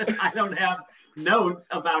 Yeah. I don't have notes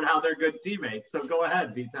about how they're good teammates. So go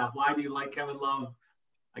ahead, B-Tom. Why do you like Kevin Love?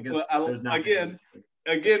 I guess there's not again,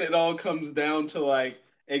 it all comes down to like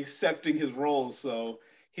accepting his role. So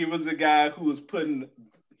he was the guy who was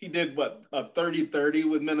he did what, a 30-30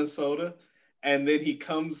 with Minnesota, and then he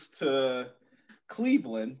comes to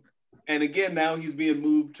Cleveland, and again now he's being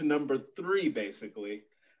moved to number 3 basically.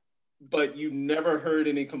 But you never heard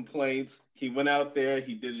any complaints. He went out there,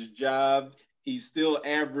 he did his job. He still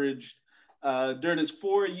averaged, during his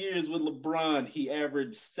 4 years with LeBron, he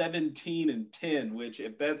averaged 17 and 10, which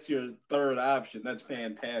if that's your third option, that's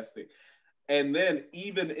fantastic. And then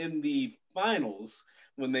even in the finals,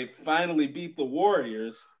 when they finally beat the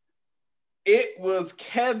Warriors, it was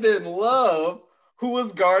Kevin Love who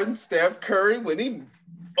was guarding Steph Curry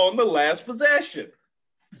on the last possession.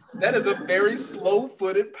 That is a very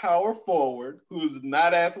slow-footed power forward who is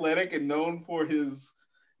not athletic and known for his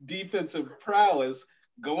defensive prowess,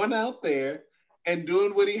 going out there and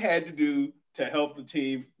doing what he had to do to help the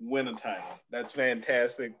team win a title. That's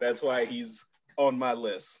fantastic. That's why he's on my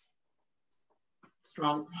list.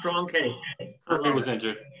 Strong case. He was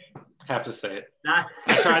injured. Have to say it. I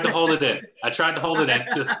tried to hold it in.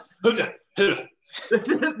 Just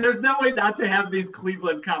There's no way not to have these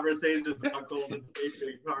Cleveland conversations about Golden State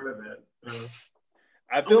being part of it.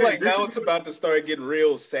 I feel like now it's about to start getting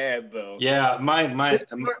real sad, though. Yeah, my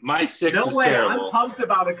 6 no is way. terrible. I'm pumped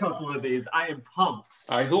about a couple of these. I am pumped.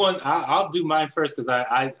 All right, I'll do mine first because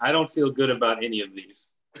I don't feel good about any of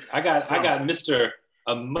these. I got Mr.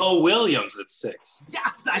 Mo Williams at 6.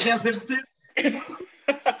 Yes, I have him too.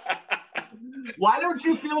 Why don't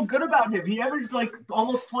you feel good about him? He averaged like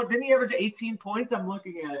almost 20. Didn't he average 18 points? I'm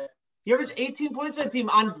looking at it. He averaged 18 points on that team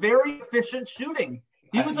on very efficient shooting.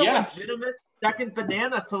 He was a legitimate second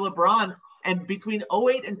banana to LeBron. And between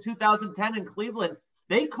 2008 and 2010 in Cleveland,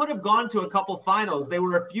 they could have gone to a couple finals. They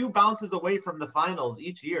were a few bounces away from the finals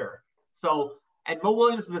each year. So, and Mo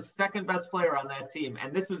Williams is the second best player on that team.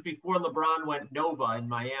 And this was before LeBron went Nova in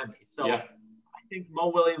Miami. So I think Mo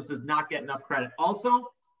Williams does not get enough credit.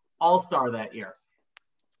 Also, All-Star that year.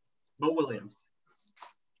 Mo Williams.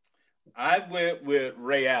 I went with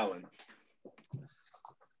Ray Allen.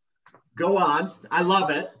 Go on. I love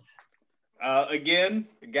it. Again,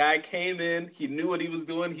 the guy came in. He knew what he was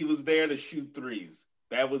doing. He was there to shoot threes.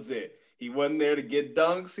 That was it. He wasn't there to get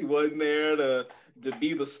dunks. He wasn't there to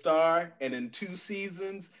be the star. And in 2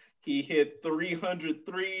 seasons, he hit 300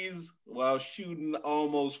 threes while shooting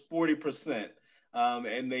almost 40%.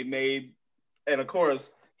 And of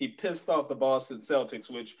course, he pissed off the Boston Celtics,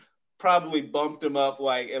 which probably bumped him up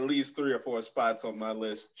like at least 3 or 4 spots on my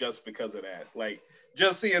list just because of that. Like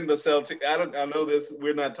just seeing the Celtics. I know this.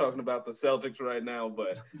 We're not talking about the Celtics right now,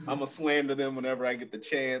 but I'm gonna slander them whenever I get the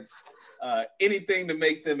chance. Anything to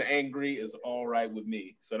make them angry is all right with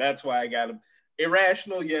me. So that's why I got him.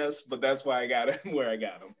 Irrational, yes, but that's why I got him where I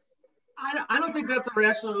got him. I don't think that's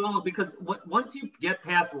irrational at all, because once you get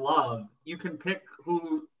past Love, you can pick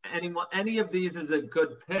who any of these is a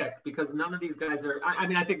good pick, because none of these guys are. I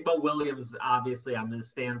mean, I think Mo Williams, obviously, I'm going to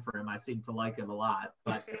stand for him. I seem to like him a lot,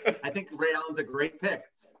 but I think Ray Allen's a great pick.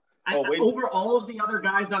 Over all of the other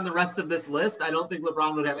guys on the rest of this list, I don't think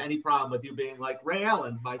LeBron would have any problem with you being like, Ray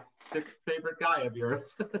Allen's my 6th favorite guy of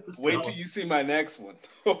yours. So, wait till you see my next one.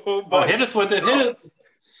 Hit us with it. Hit it.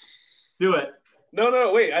 Do it.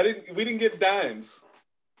 No, wait. We didn't get dimes.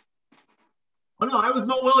 Oh no, I was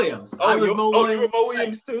Mo Williams. Oh, you were Mo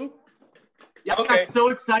Williams too? Yeah, okay. I got so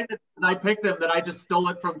excited because I picked him that I just stole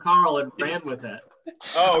it from Carl and ran with it.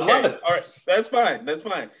 Oh, okay. All right. That's fine.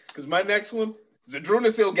 Because my next one,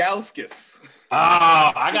 Zydrunas Ilgauskas.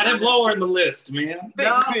 Oh, I got him lower in the list, man.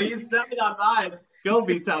 No, he's second on mine. Go,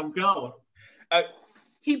 B-Tom, go.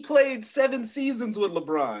 He played 7 seasons with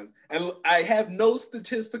LeBron, and I have no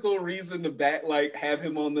statistical reason to have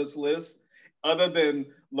him on this list, other than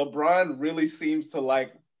LeBron really seems to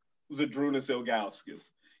like Zydrunas Ilgauskas.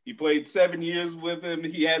 He played 7 years with him.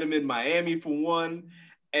 He had him in Miami for 1,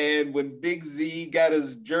 and when Big Z got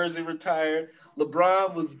his jersey retired,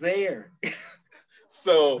 LeBron was there.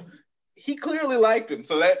 So he clearly liked him.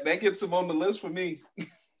 So that gets him on the list for me.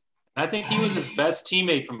 I think he was his best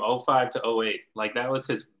teammate from 05 to 08. Like, that was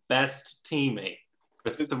his best teammate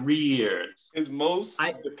for 3 years. His most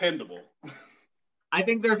dependable. I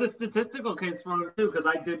think there's a statistical case for him, too, because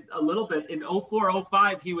I did a little bit. In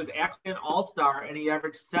 04-05, he was actually an all-star, and he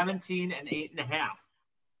averaged 17 and 8.5.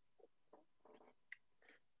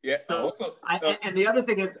 Yeah. So, and the other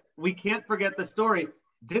thing is, we can't forget the story.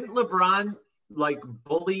 Didn't LeBron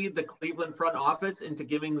bully the Cleveland front office into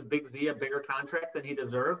giving Big Z a bigger contract than he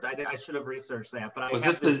deserved? I should have researched that. But was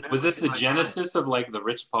this the genesis of the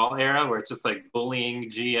Rich Paul era, where it's just bullying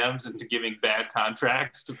GMs into giving bad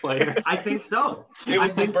contracts to players? I think so. It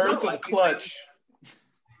was the birth of Clutch.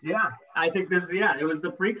 Yeah, I think it was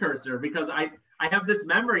the precursor, because I have this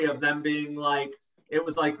memory of them being it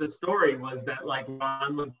was the story was that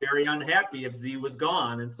Ron was very unhappy if Z was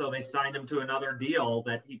gone, and so they signed him to another deal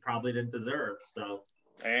that he probably didn't deserve. So,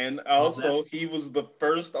 and also he was the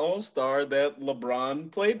first All-Star that LeBron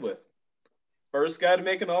played with. First guy to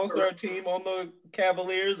make an All-Star team on the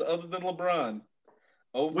Cavaliers other than LeBron.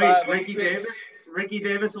 Wait, Ricky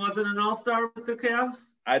Davis wasn't an All-Star with the Cavs?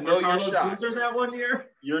 I know you're shocked. Boozer that one year?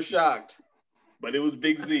 You're shocked, but it was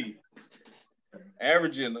Big Z.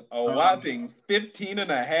 Averaging a whopping 15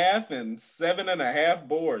 and a half and 7.5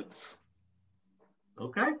 boards.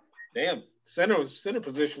 Okay. Damn, center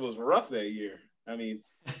position was rough that year. I mean,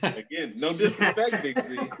 again, no disrespect, Big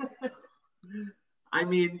Z. I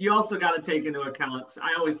mean, you also got to take into account,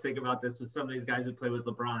 I always think about this with some of these guys who play with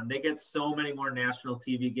LeBron. They get so many more national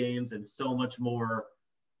TV games and so much more,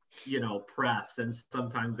 press, and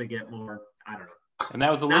sometimes they get more, I don't know. And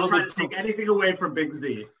that was a little bit to take anything away from Big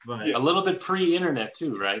Z, but a little bit pre-internet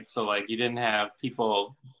too, right? So you didn't have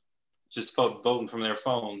people just voting from their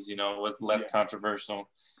phones. It was less controversial.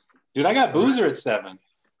 Dude, I got Boozer at 7.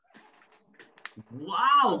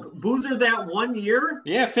 Wow, Boozer that 1 year?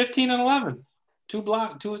 Yeah, 15 and 11,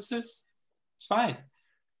 2 assists. It's fine.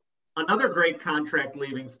 Another great contract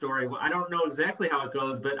leaving story. I don't know exactly how it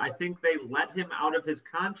goes, but I think they let him out of his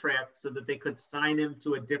contract so that they could sign him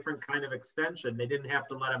to a different kind of extension. They didn't have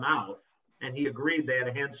to let him out. And he agreed. They had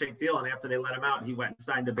a handshake deal. And after they let him out, he went and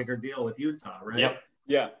signed a bigger deal with Utah, right? Yep.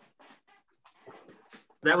 Yeah.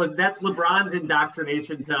 That's LeBron's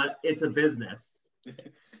indoctrination to it's a business.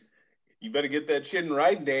 You better get that shit in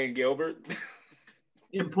right, Dan Gilbert.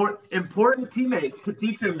 Important teammates to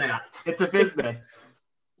teach him that. It's a business.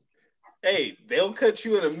 Hey, they'll cut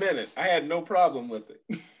you in a minute. I had no problem with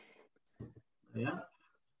it. Yeah.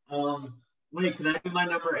 Wait, can I do my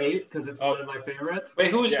number 8? Because it's one of my favorites.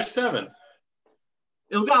 Wait, who was your 7?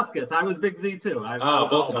 Ilgauskas. I was Big Z too.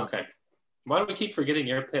 Both. Okay. Why do we keep forgetting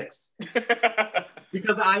your picks?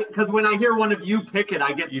 Because when I hear one of you pick it,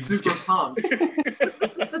 I get super pumped.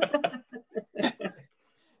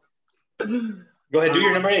 Go ahead. Do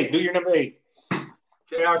your number 8.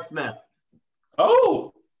 J.R. Smith.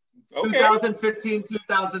 Oh. Okay. 2015,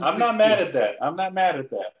 2016. I'm not mad at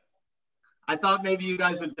that. I thought maybe you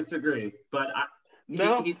guys would disagree, but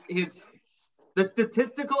no. The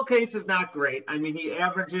statistical case is not great. I mean, he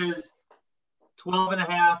averages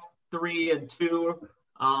 12.5, 3, and 2,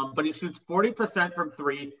 but he shoots 40% from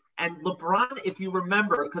 3. And LeBron, if you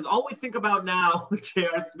remember, because all we think about now with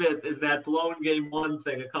J.R. Smith is that blown game one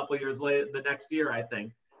thing a couple years later, the next year, I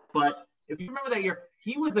think. But if you remember that year,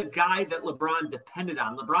 he was a guy that LeBron depended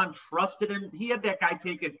on. LeBron trusted him. He had that guy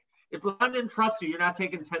taking, if LeBron didn't trust you, you're not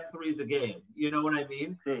taking 10 threes a game. You know what I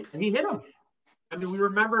mean? True. And he hit him. I mean, we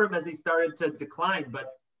remember him as he started to decline.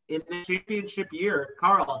 But in the championship year,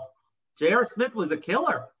 Carl, J.R. Smith was a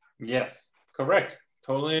killer. Yes, correct.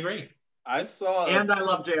 Totally agree. I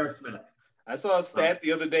love J.R. Smith. I saw a stat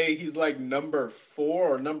the other day. He's like number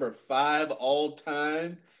 4 or number 5 all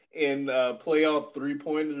time in playoff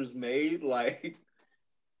 3-pointers made. Like,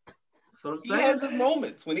 that's what I'm he saying. has his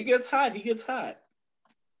moments. When he gets hot, he gets hot.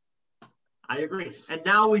 I agree. And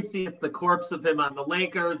now we see it's the corpse of him on the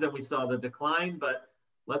Lakers, and we saw the decline. But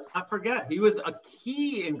let's not forget, he was a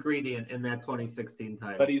key ingredient in that 2016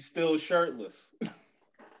 title. But he's still shirtless.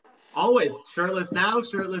 Always shirtless now,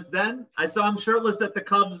 shirtless then. I saw him shirtless at the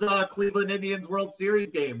Cubs Cleveland Indians World Series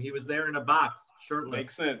game. He was there in a box, shirtless.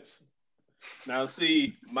 Makes sense. Now,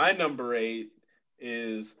 see, my number 8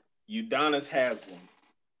 is Udonis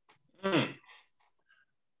Haslem.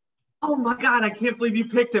 Oh my God, I can't believe you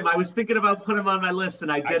picked him. I was thinking about putting him on my list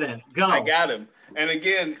and I didn't. Go. I got him. And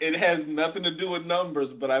again, it has nothing to do with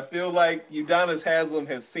numbers, but I feel like Udonis Haslem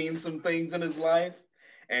has seen some things in his life,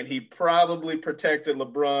 and he probably protected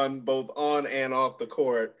LeBron both on and off the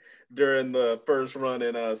court during the first run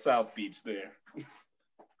in South Beach there.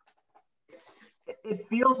 It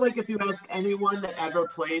feels like if you ask anyone that ever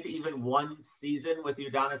played even one season with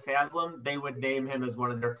Udonis Haslem, they would name him as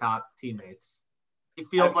one of their top teammates. He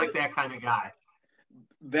feels like that kind of guy.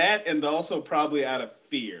 That, and also probably out of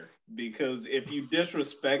fear, because if you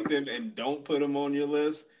disrespect him and don't put him on your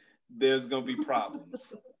list, there's going to be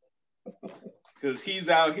problems. Because he's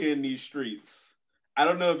out here in these streets. I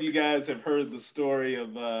don't know if you guys have heard the story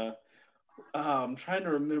of, I'm trying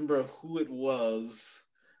to remember who it was.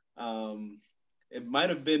 It might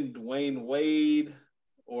have been Dwayne Wade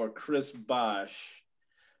or Chris Bosh.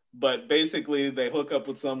 But basically, they hook up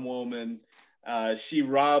with some woman. She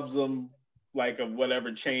robs them like of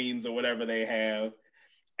whatever chains or whatever they have.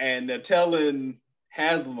 And they're telling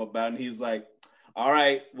Haslam about it. And he's like, all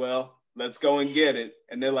right, well, let's go and get it.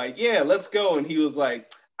 And they're like, yeah, let's go. And he was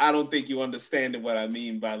like, I don't think you understand what I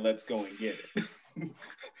mean by let's go and get it.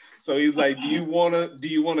 So he's like, do you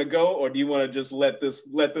wanna go, or do you want to just let this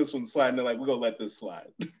one slide? And they're like, we're gonna let this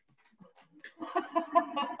slide.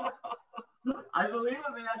 I believe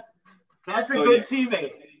it, man. That's a good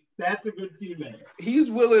teammate. That's a good teammate.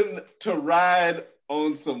 He's willing to ride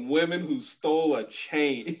on some women who stole a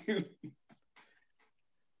chain.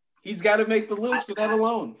 He's got to make the list for that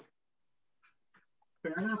alone.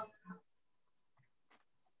 Fair enough.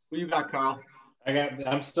 What you got, Carl?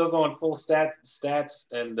 I'm still going full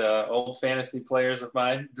stats and old fantasy players of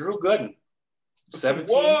mine. Drew Gooden, 17.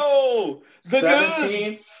 Whoa! 17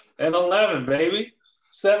 goods. and 11, baby.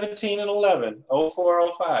 17 and 11.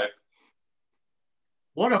 0405.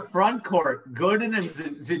 What a front court. Gooden and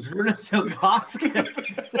Zydrunas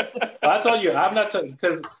Ilgauskas. I told you, I'm not talking,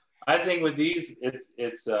 because I think with these,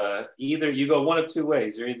 it's either you go one of two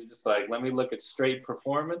ways. You're either just like, let me look at straight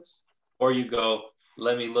performance, or you go,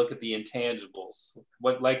 let me look at the intangibles.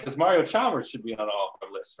 Because Mario Chalmers should be on all our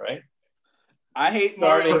lists, right? I hate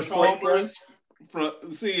Mario Chalmers.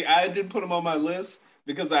 See, I didn't put him on my list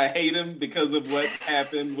because I hate him because of what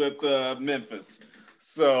happened with Memphis.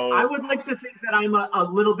 So I would like to think that I'm a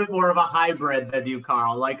little bit more of a hybrid than you,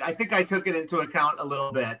 Carl. Like, I think I took it into account a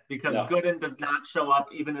little bit because Gooden does not show up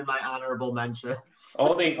even in my honorable mentions.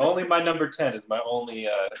 Only my number 10 is my only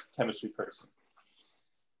chemistry person.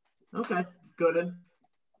 Okay, Gooden.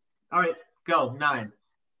 All right, go, 9.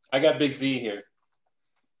 I got Big Z here.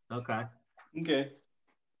 Okay.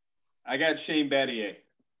 I got Shane Battier.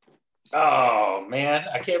 Oh, man.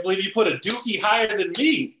 I can't believe you put a dookie higher than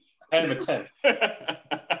me. I had him at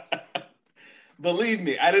 10. Believe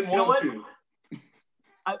me, I didn't want to.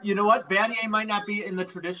 You know what? Battier might not be in the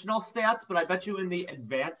traditional stats, but I bet you in the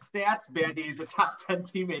advanced stats, Battier is a top 10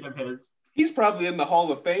 teammate of his. He's probably in the Hall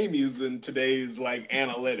of Fame using today's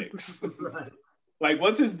analytics. Right. Like,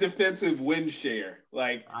 what's his defensive win share?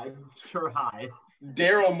 Like, I'm sure high.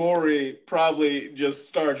 Daryl Morey probably just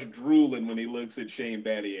starts drooling when he looks at Shane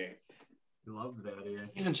Battier. He loves Battier.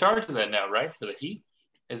 He's in charge of that now, right? For the Heat,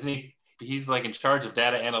 isn't he? He's like in charge of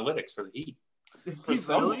data analytics for the Heat. Is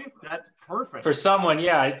he really? That's perfect. For someone,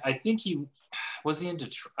 yeah. I think he was he in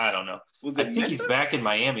Detroit. I don't know. I think he's back in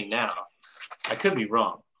Miami now. I could be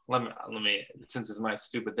wrong. Let me since it's my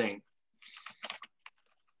stupid thing.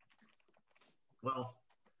 Well,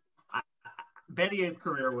 Battier's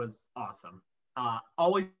career was awesome.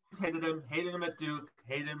 Always hated him at Duke,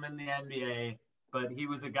 hated him in the NBA, but he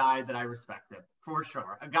was a guy that I respected for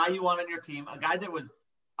sure. A guy you want on your team, a guy that was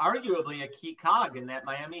arguably a key cog in that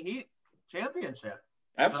Miami Heat championship.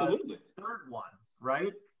 Absolutely. The third one,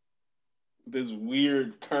 right? This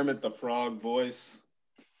weird Kermit the Frog voice.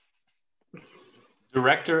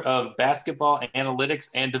 Director of Basketball Analytics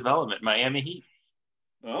and Development, Miami Heat.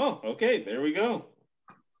 Oh, okay. There we go.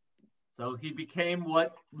 So he became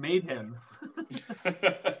what made him.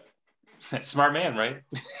 Smart man, right?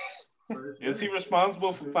 Is he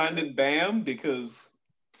responsible for finding Bam? Because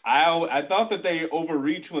I thought that they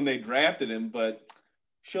overreached when they drafted him, but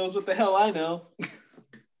shows what the hell I know.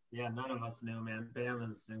 Yeah, none of us knew, man. Bam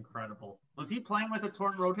is incredible. Was he playing with a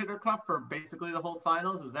torn rotator cuff for basically the whole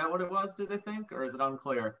finals? Is that what it was, do they think? Or is it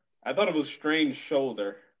unclear? I thought it was strained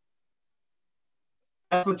shoulder.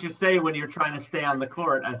 That's what you say when you're trying to stay on the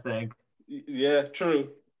court, I think. Yeah, true.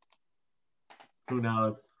 Who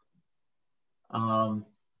knows? All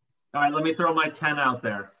right, let me throw my 10 out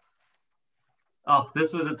there. Oh,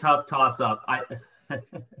 this was a tough toss-up.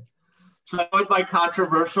 Should I go with my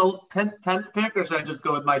controversial 10th pick, or should I just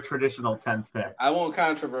go with my traditional 10th pick? I want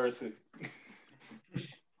controversy.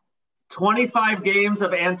 25 games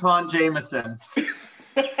of Antoine Jameson.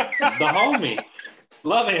 The homie.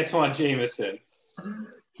 Love Antoine Jameson.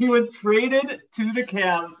 He was traded to the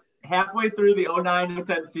Cavs halfway through the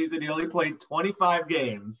 09-10 season. He only played 25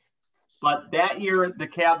 games. But that year, the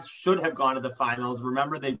Cavs should have gone to the finals.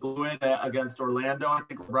 Remember, they blew it against Orlando. I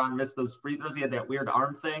think LeBron missed those free throws. He had that weird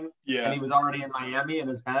arm thing. Yeah. And he was already in Miami in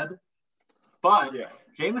his head. But yeah.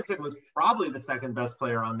 Jameson was probably the second best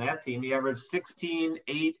player on that team. He averaged 16,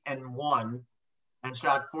 8, and 1 and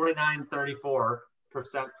shot 49-34%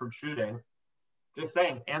 from shooting. Just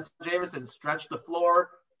saying, Antoine Jameson stretched the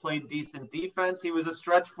floor, played decent defense. He was a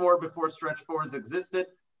stretch four before stretch fours existed.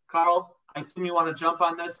 Carl, I assume you want to jump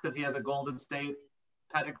on this because he has a Golden State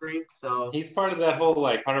pedigree. So he's part of that whole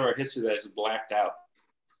part of our history that is blacked out.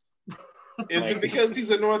 Is it because he's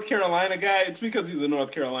a North Carolina guy? It's because he's a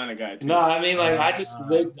North Carolina guy too. No, I mean I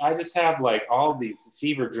just have all these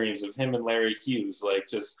fever dreams of him and Larry Hughes,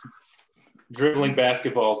 just dribbling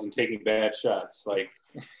basketballs and taking bad shots.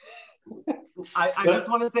 I just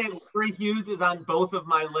want to say Larry Hughes is on both of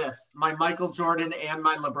my lists, my Michael Jordan and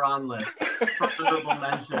my LeBron list. Honorable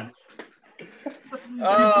mention.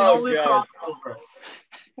 Oh,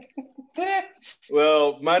 God.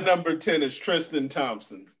 Well, my number 10 is Tristan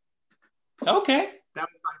Thompson. Okay. That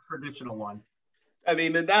was my traditional one. I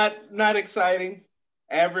mean, not exciting.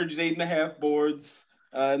 Averaged 8.5 boards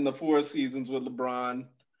in the 4 seasons with LeBron.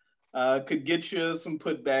 Could get you some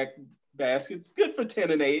putback baskets. Good for 10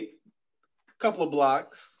 and 8. Couple of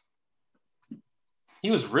blocks.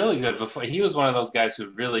 He was really good before. He was one of those guys who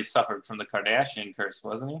really suffered from the Kardashian curse,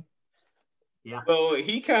 wasn't he? Yeah. Well,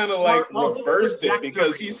 he kind of reversed it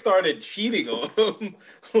because he started cheating on him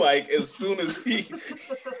as soon as he.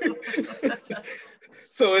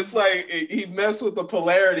 So it's he messed with the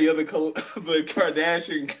polarity of the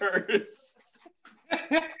Kardashian curse.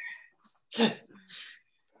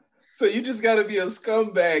 So you just got to be a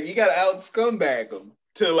scumbag. You got to out scumbag them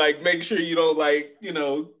to make sure you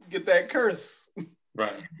don't get that curse.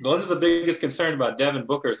 Right. Well, this is the biggest concern about Devin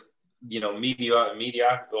Booker's,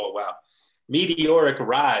 meteoric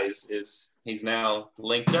rise is he's now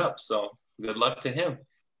linked up. So good luck to him.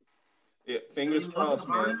 Yeah, fingers crossed,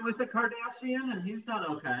 man. With the Kardashian, and he's done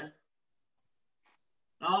okay.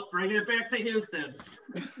 Oh, bringing it back to Houston.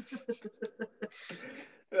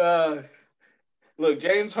 Look,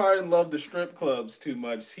 James Harden loved the strip clubs too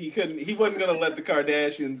much. He wasn't gonna let the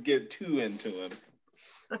Kardashians get too into him.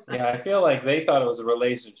 Yeah, I feel like they thought it was a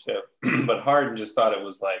relationship, but Harden just thought it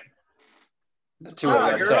was two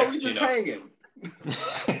of them text, we just hanging.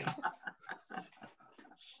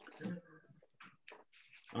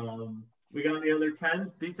 We got any other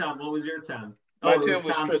 10s? B-Tom, what was your 10? My 10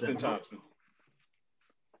 was Tristan Thompson.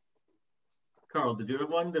 Carl, did you have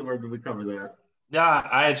one? Or did we cover that? Yeah,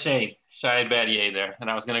 I had Shahid Battier there, and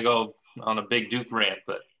I was gonna go on a big Duke rant,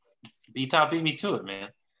 but B-Top beat me to it, man.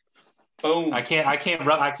 Boom. I can't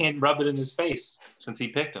rub it in his face since he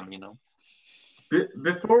picked him,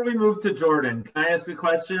 Before we move to Jordan, can I ask a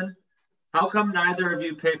question? How come neither of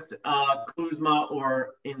you picked Kuzma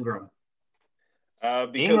or Ingram?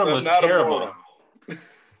 Because Ingram was terrible.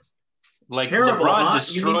 Terrible, LeBron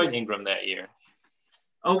destroyed Ingram that year.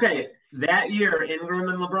 Okay, that year, Ingram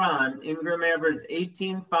and LeBron, Ingram averaged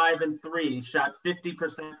 18, 5, and 3, shot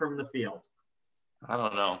 50% from the field. I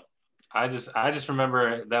don't know. I just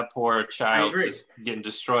remember that poor child just getting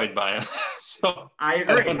destroyed by him. So I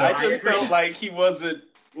agree. I just felt like he wasn't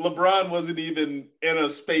LeBron wasn't even in a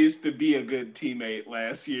space to be a good teammate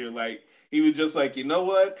last year. Like, he was just like, you know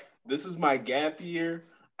what? This is my gap year.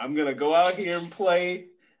 I'm gonna go out here and play.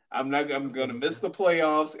 I'm gonna miss the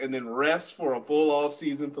playoffs and then rest for a full off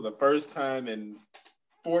season for the first time in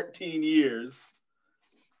 14 years.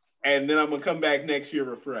 And then I'm gonna come back next year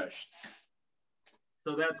refreshed.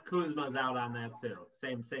 So that's Kuzma's out on that too.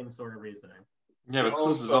 Same sort of reasoning. Yeah, but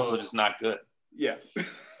Kuzma's also just not good. Yeah.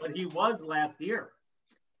 But he was last year.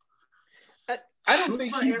 I don't Kuzma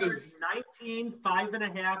think he's averaged 19,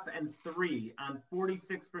 5.5, and 3 on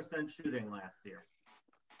 46% shooting last year.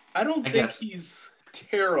 I don't think he's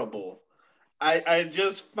terrible. I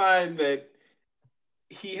just find that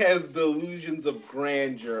he has the illusions of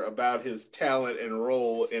grandeur about his talent and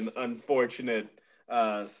role in unfortunate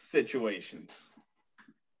situations.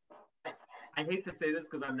 I hate to say this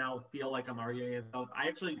because I now feel like I'm arguing himself.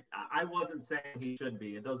 I wasn't saying he should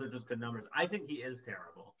be. Those are just good numbers. I think he is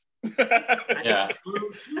terrible.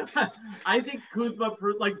 I think Kuzma,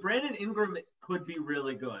 like Brandon Ingram, could be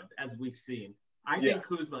really good, as we've seen. I think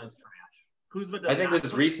Kuzma is trash. I think this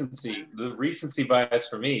is the recency bias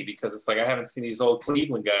for me, because it's like I haven't seen these old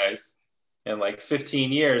Cleveland guys in like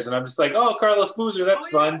 15 years, and I'm just like, oh, Carlos Boozer, that's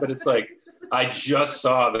fun, but it's like I just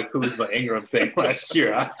saw the Kuzma Ingram thing last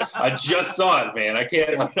year. I just saw it, man. I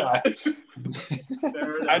can't.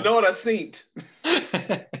 I know what I seen.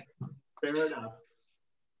 Fair enough.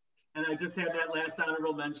 And I just had that last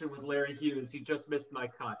honorable mention was Larry Hughes. He just missed my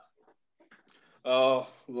cut. Oh,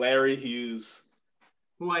 Larry Hughes.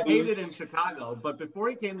 Who I hated in Chicago. But before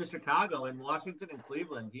he came to Chicago and Washington and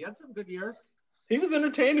Cleveland, he had some good years. He was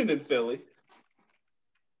entertaining in Philly.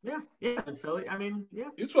 Yeah, in Philly. I mean, yeah.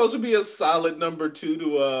 He's supposed to be a solid number 2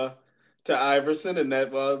 to Iverson, and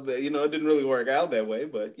that, it didn't really work out that way.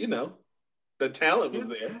 But, the talent was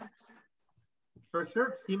there. For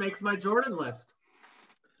sure. He makes my Jordan list.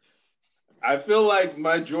 I feel like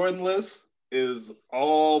my Jordan list is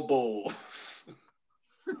all Bulls.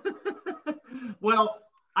 Well,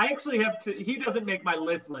 I actually have to. He doesn't make my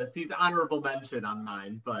list. He's honorable mention on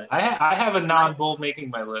mine, but I have a non-Bull making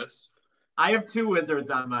my list. I have 2 Wizards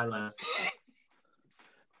on my list.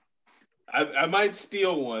 I might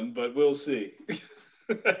steal one, but we'll see.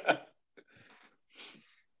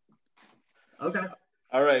 Okay.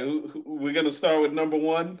 All right, we're going to start with number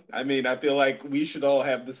 1. I mean, I feel like we should all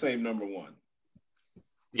have the same number 1.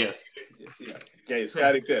 Yes. Yeah. Okay,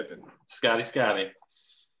 Scottie Pippen. Scotty.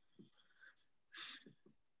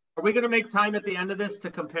 Are we going to make time at the end of this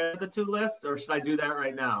to compare the 2 lists, or should I do that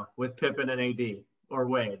right now with Pippen and AD or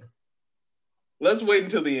Wade? Let's wait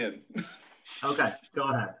until the end. Okay, go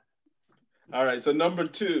ahead. All right, so number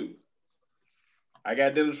 2, I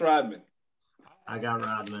got Dennis Rodman. I got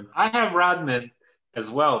Rodman. I have Rodman as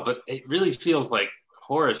well, but it really feels like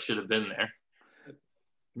Horace should have been there.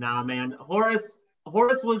 Nah, man. Horace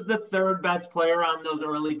was the 3rd best player on those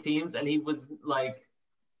early teams, and he was like,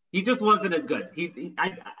 he just wasn't as good.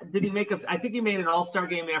 I think he made an all-star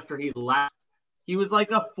game after he left. He was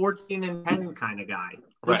like a 14-10 kind of guy,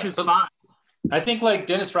 which is fine. I think like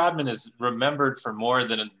Dennis Rodman is remembered for more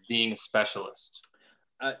than being a specialist.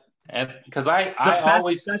 And because I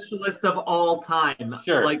always specialist of all time,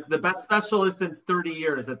 sure, like the best specialist in 30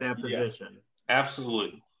 years at that position. Yeah,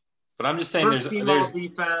 absolutely. But I'm just saying, there's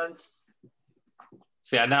defense.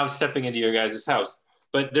 See, I'm now stepping into your guys' house,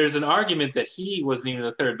 but there's an argument that he wasn't even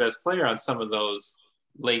the 3rd best player on some of those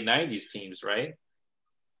late 90s teams, right?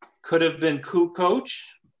 Could have been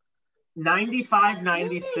coach.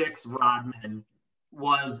 95-96 Rodman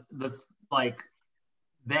was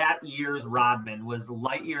that year's Rodman was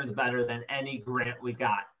light years better than any Grant we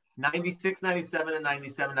got. 96, 97, and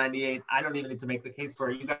 97, 98. I don't even need to make the case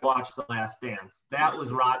for it. You got to watch The Last Dance. That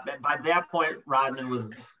was Rodman. By that point, Rodman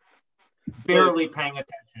was barely paying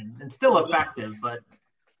attention and still effective, but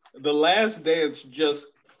The Last Dance just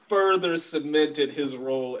further cemented his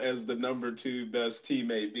role as the number 2 best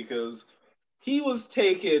teammate, because he was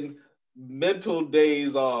taking mental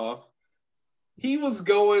days off. He was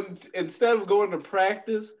going, instead of going to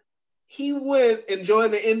practice, he went and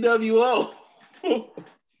joined the NWO.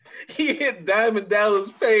 He hit Diamond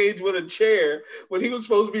Dallas Page with a chair when he was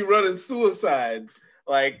supposed to be running suicides.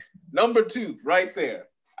 Like, number 2, right there.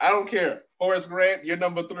 I don't care. Horace Grant, you're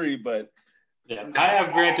number 3, but. Yeah, I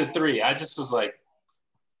have Grant at 3. I just was like,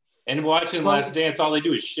 and watching Last Dance, all they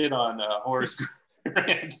do is shit on Horace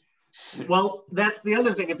Grant. Well, that's the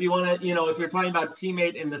other thing. If you want to, if you're talking about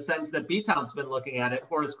teammate in the sense that B-Town's been looking at it,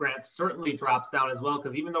 Horace Grant certainly drops down as well,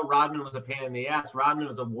 because even though Rodman was a pain in the ass, Rodman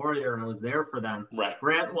was a warrior and was there for them. Right.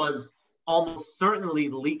 Grant was almost certainly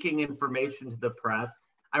leaking information to the press.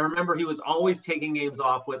 I remember he was always taking games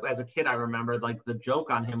off with, as a kid, I remember like the joke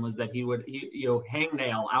on him was that he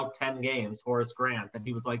hangnail out 10 games, Horace Grant, that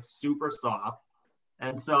he was like super soft.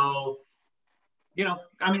 And so,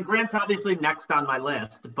 I mean, Grant's obviously next on my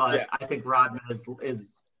list, but I think Rodman is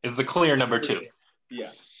the clear number 2.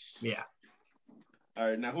 Yeah. Yeah. All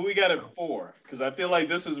right, now who we got at 4? Because I feel like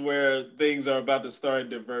this is where things are about to start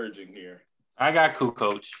diverging here. I got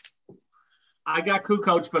Kukoc. I got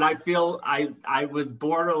Kukoc, but I feel I was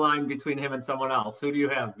borderline between him and someone else. Who do you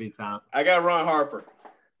have, B-Tom? I got Ron Harper.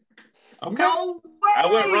 Okay. No way! I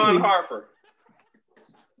went Ron Harper.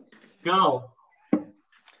 Go.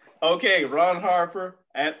 Okay, Ron Harper.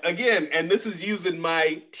 And this is using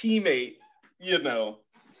my teammate,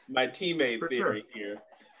 my teammate theory here.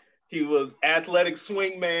 He was athletic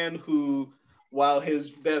swingman who, while his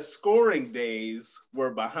best scoring days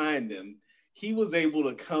were behind him, he was able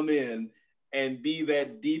to come in and be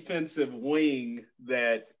that defensive wing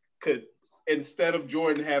that could, instead of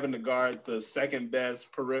Jordan having to guard the second best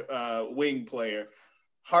wing player,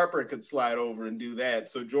 Harper could slide over and do that.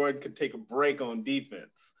 So Jordan could take a break on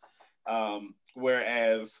defense.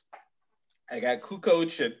 Whereas I got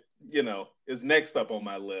Kukoc, is next up on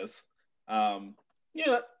my list.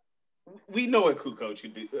 We know what Kukoc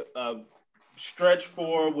could do. Stretch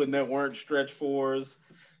 4 when there weren't stretch 4s.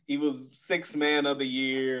 He was 6th man of the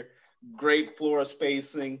year. Great floor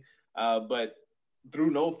spacing, but through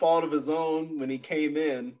no fault of his own, when he came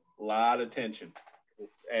in, a lot of tension.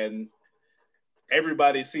 And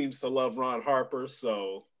everybody seems to love Ron Harper,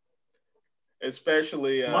 so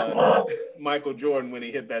especially Michael Jordan when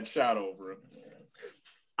he hit that shot over him.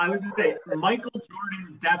 I was going to say, Michael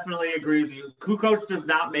Jordan definitely agrees with you. Kukoc does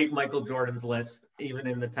not make Michael Jordan's list, even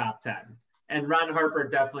in the top 10. And Ron Harper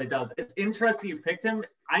definitely does. It's interesting you picked him.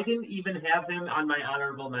 I didn't even have him on my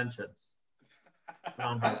honorable mentions.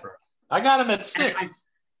 Ron Harper. I got him at 6.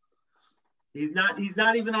 He's not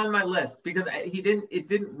even on my list because it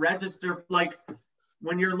didn't register. Like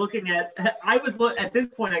when you're looking at, at this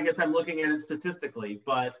point, I guess I'm looking at it statistically,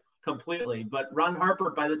 but completely. But Ron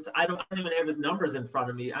Harper, I don't even have his numbers in front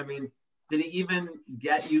of me. I mean, did he even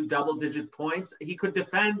get you double-digit points? He could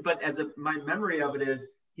defend, but my memory of it is,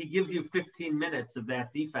 he gives you 15 minutes of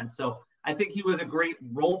that defense. So I think he was a great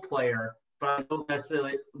role player, but I don't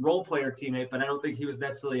necessarily role player teammate, but I don't think he was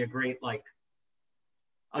necessarily a great,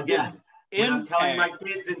 again, when I'm telling my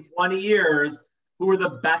kids in 20 years who are the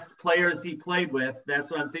best players he played with, that's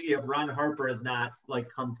what I'm thinking of. Ron Harper has not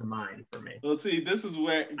come to mind for me. Well, see, this is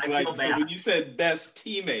where, so when you said best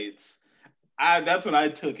teammates, that's what I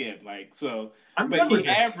took in. But he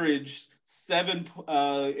averaged 7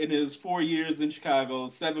 in his 4 years in Chicago,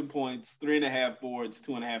 7 points, 3.5 boards,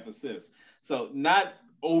 2.5 assists. So not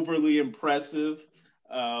overly impressive,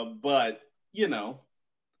 but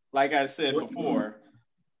like I said before,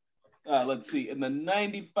 let's see, in the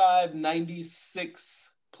 95-96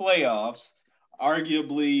 playoffs,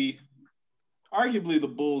 arguably the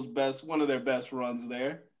Bulls' one of their best runs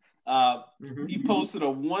there. He posted a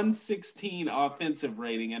 116 offensive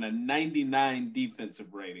rating and a 99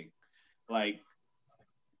 defensive rating. The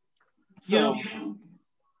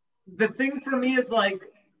thing for me is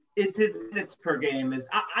it's his minutes per game is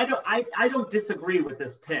I don't disagree with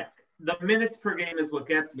this pick. The minutes per game is what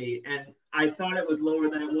gets me, and I thought it was lower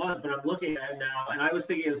than it was, but I'm looking at it now, and I was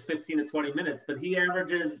thinking it was 15 to 20 minutes, but he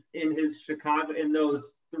averages in those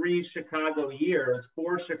 4 Chicago years,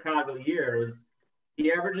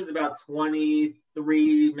 he averages about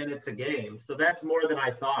 23 minutes a game. So that's more than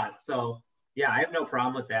I thought. So yeah, I have no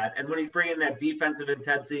problem with that. And when he's bringing that defensive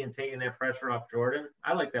intensity and taking that pressure off Jordan,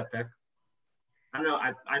 I like that pick. I don't know.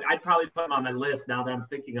 I'd probably put him on my list now that I'm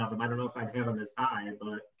thinking of him. I don't know if I'd have him as high,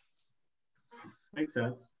 but makes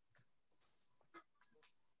sense.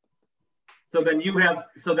 So then your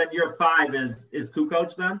 5 is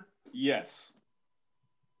Kukoc then? Yes.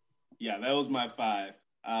 Yeah, that was my 5.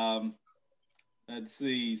 Let's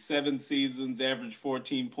see, 7 seasons, averaged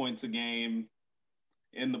 14 points a game.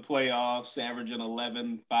 In the playoffs, averaging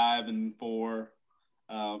 11, 5, and 4.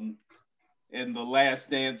 In the Last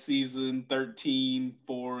Dance season, 13,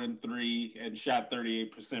 4, and 3, and shot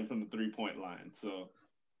 38% from the 3-point line. So,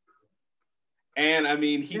 and I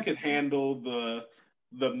mean, he could handle the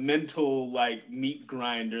mental meat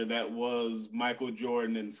grinder that was Michael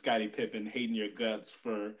Jordan and Scottie Pippen hating your guts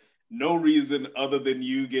for no reason other than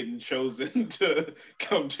you getting chosen to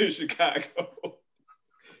come to Chicago.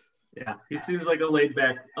 Yeah, he seems like a laid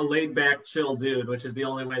back, chill dude, which is the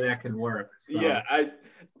only way that can work. So. Yeah,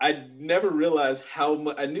 I never realized how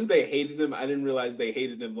much. I knew they hated him. I didn't realize they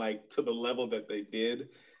hated him to the level that they did.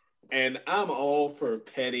 And I'm all for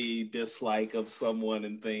petty dislike of someone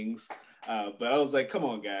and things. But I was like, come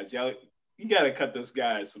on, guys, y'all, you got to cut this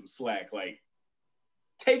guy some slack. Like,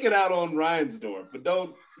 take it out on Reinsdorf, but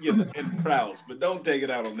don't, and Krause, but don't take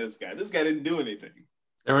it out on this guy. This guy didn't do anything.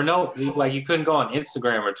 There were no, like, you couldn't go on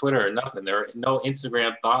Instagram or Twitter or nothing. There were no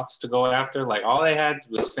Instagram thoughts to go after. Like, all they had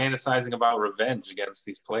was fantasizing about revenge against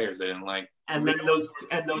these players they didn't like. And then those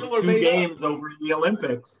 2 games over the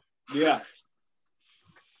Olympics. Yeah.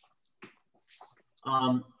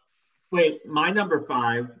 Wait, my number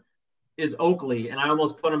 5 is Oakley, and I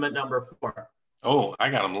almost put him at number 4. Oh,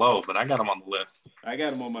 I got him low, but I got him on the list. I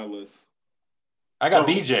got him on my list. I got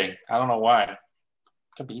BJ. I don't know why.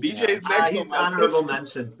 BJ's next he's on my honorable list.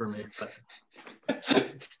 mention for me.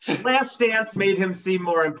 But Last Dance made him seem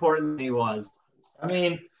more important than he was. I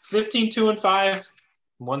mean, 15, 2-5,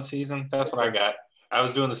 one season. That's what I got. I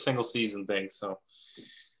was doing the single season thing, so.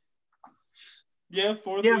 Yeah,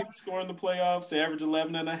 fourth lead score in the playoffs, average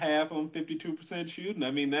 11.5 on 52% shooting.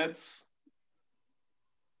 I mean, that's.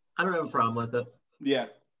 I don't have a problem with it. Yeah.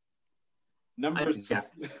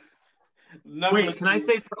 Wait, can I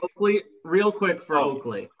say for Oakley, real quick for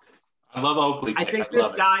Oakley? I love Oakley. I think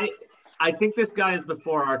this guy is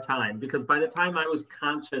before our time, because by the time I was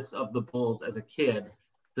conscious of the Bulls as a kid,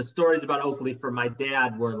 the stories about Oakley from my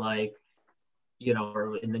dad were like,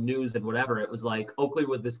 or in the news and whatever. It was like Oakley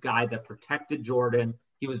was this guy that protected Jordan.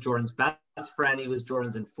 He was Jordan's best friend. He was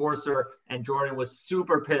Jordan's enforcer. And Jordan was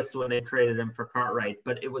super pissed when they traded him for Cartwright.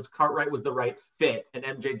 But Cartwright was the right fit. And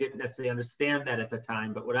MJ didn't necessarily understand that at the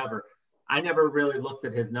time, but whatever. I never really looked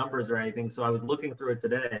at his numbers or anything. So I was looking through it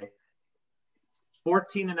today.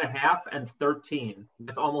 14.5 and 13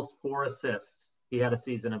 with almost 4 assists. He had a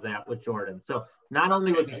season of that with Jordan. So not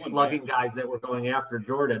only was he slugging guys that were going after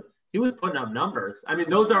Jordan, he was putting up numbers. I mean,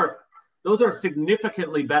 those are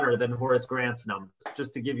significantly better than Horace Grant's numbers,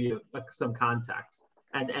 just to give you some context.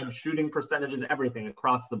 And shooting percentages, everything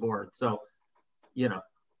across the board. So,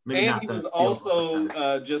 maybe and he was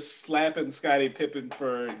also just slapping Scottie Pippen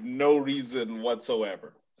for no reason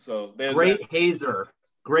whatsoever. So there's great hazer,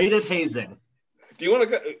 great at hazing. Do you want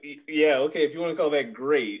to? Yeah, okay. If you want to call that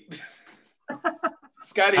great,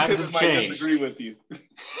 Scottie Pippen might disagree with you.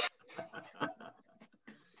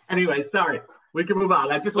 Anyway, sorry. We can move on.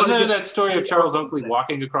 Wasn't there that story of Charles Oakley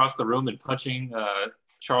walking across the room and punching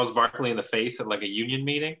Charles Barkley in the face at like a union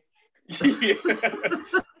meeting? Yeah.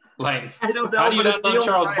 I don't know. How do you not know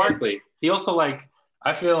Charles Barkley? He also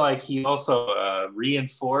I feel like he also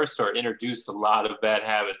reinforced or introduced a lot of bad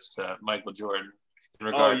habits to Michael Jordan in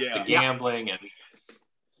regards to gambling and.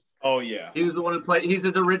 Oh yeah. He was the one who played. He's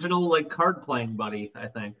his original card playing buddy, I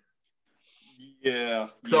think. Yeah.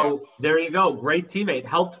 So there you go. Great teammate.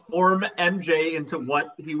 Helped form MJ into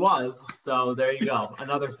what he was. So there you go.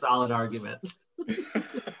 Another solid argument.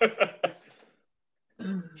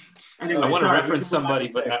 Anyway, I want to reference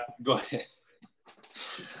somebody, but go ahead.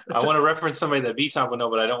 I want to reference somebody that B-Tom would know,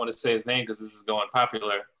 but I don't want to say his name because this is going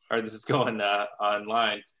popular, or this is going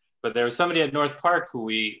online. But there was somebody at North Park who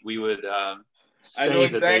we would say I know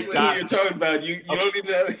exactly who you're talking about. You don't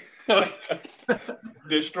even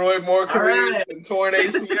destroyed more careers than torn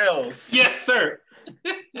ACLs. Yes, sir.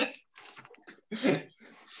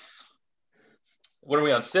 What are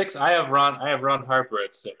we on, 6? I have Ron Harper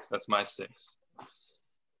at 6. That's my 6. I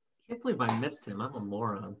can't believe I missed him. I'm a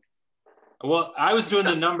moron. Well, I was doing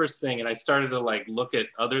the numbers thing, and I started to look at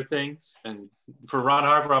other things. And for Ron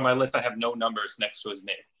Harper on my list, I have no numbers next to his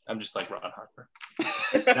name. I'm just like Ron Harper.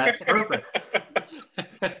 That's perfect.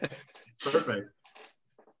 Perfect.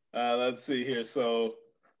 Let's see here. So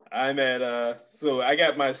I'm at so I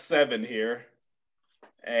got my 7 here,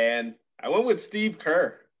 and I went with Steve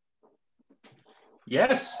Kerr.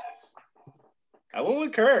 Yes, I went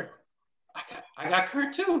with Kerr. I got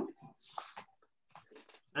Kerr too.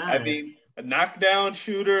 I mean, a knockdown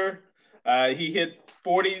shooter. He hit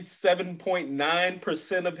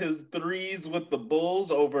 47.9% of his threes with the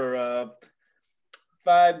Bulls over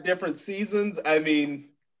 5 different seasons. I mean,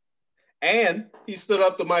 and he stood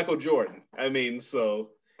up to Michael Jordan. I mean,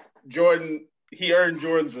 so Jordan, he earned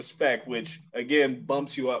Jordan's respect, which again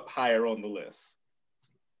bumps you up higher on the list.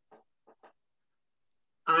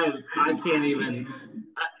 I can't even.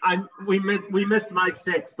 We missed my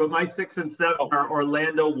 6, but my 6 and 7 are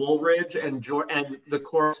Orlando Woolridge and the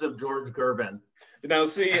corpse of George Gervin. Now,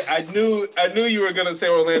 see, I knew you were gonna say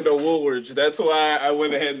Orlando Woolridge. That's why I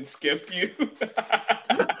went ahead and skipped you.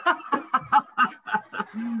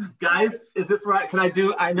 Guys, is this right? Can I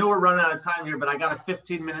do? I know we're running out of time here, but I got a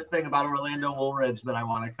 15-minute thing about Orlando Woolridge that I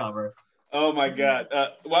want to cover. Oh my God!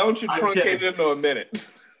 Why don't you truncate it into a minute?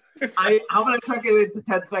 How about I try to get it into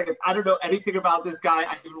 10 seconds? I don't know anything about this guy.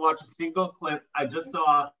 I didn't watch a single clip. I just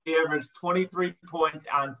saw he averaged 23 points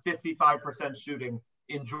on 55% shooting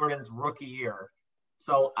in Jordan's rookie year.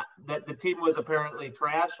 So the team was apparently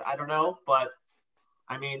trash. I don't know, but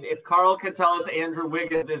I mean, if Carl can tell us Andrew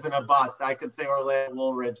Wiggins isn't a bust, I could say Orlando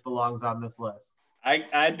Woolridge belongs on this list.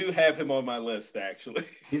 I do have him on my list, actually.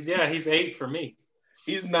 He's 8 for me.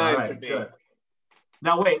 He's 9 right, for me. Good.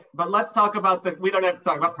 Now, wait, but let's talk about we don't have to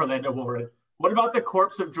talk about Orlando Woolridge. What about the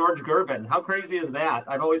corpse of George Gervin? How crazy is that?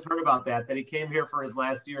 I've always heard about that he came here for his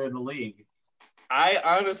last year in the league. I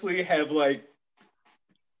honestly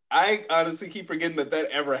keep forgetting that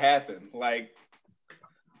ever happened. Like,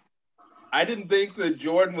 I didn't think that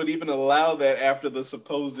Jordan would even allow that after the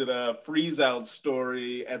supposed freeze out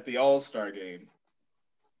story at the All-Star game.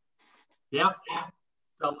 Yeah.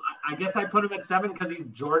 So I guess I put him at 7 because he's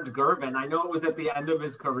George Gervin. I know it was at the end of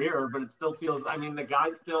his career, but it still feels, I mean, the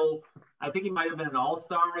guy still, I think he might have been an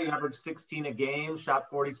all-star. He averaged 16 a game, shot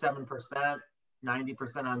 47%,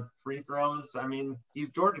 90% on free throws. I mean,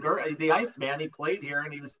 he's George Gervin, the Iceman. He played here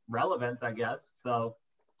and he was relevant, I guess. So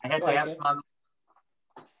I had to have him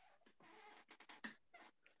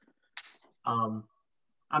on.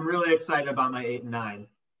 I'm really excited about my 8 and 9.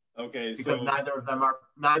 Okay, because so neither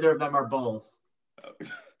of them are Bulls.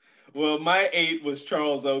 Well, my 8 was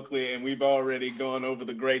Charles Oakley, and we've already gone over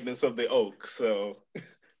the greatness of the Oak. So,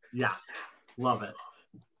 yes, love it.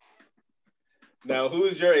 Now,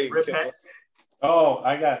 who's your 8? Oh,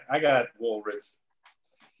 I got Woolridge.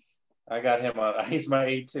 I got him on. He's my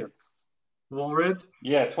 8 too. Woolridge?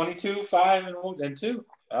 Yeah, 22, 5, and 2.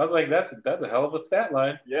 I was like, that's a hell of a stat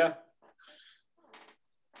line. Yeah.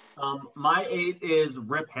 My 8 is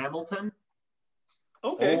Rip Hamilton.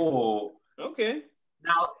 Okay. Oh. Okay.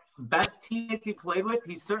 Now, best teammates he played with,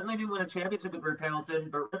 he certainly didn't win a championship with Rip Hamilton,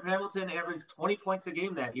 but Rip Hamilton averaged 20 points a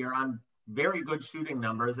game that year on very good shooting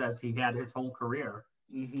numbers as he had his whole career.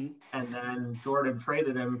 Mm-hmm. And then Jordan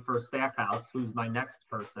traded him for Stackhouse, who's my next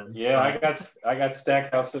person. Yeah, I got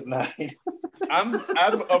Stackhouse at 9. I'm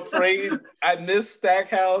afraid I missed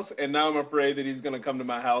Stackhouse, and now I'm afraid that he's gonna come to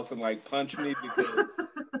my house and like punch me because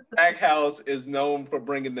Stackhouse is known for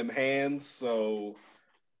bringing them hands. So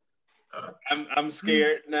I'm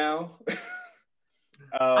scared now.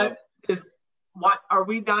 What are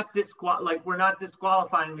we not we're not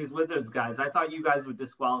disqualifying these Wizards guys? I thought you guys would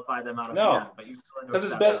disqualify them out of hand, but because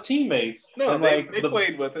his best teammates. No, they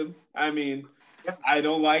played with him. I mean, yeah. I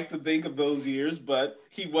don't like to think of those years, but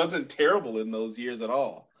he wasn't terrible in those years at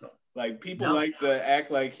all. Like people like to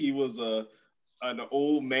act like he was an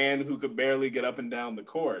old man who could barely get up and down the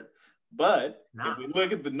court. But if we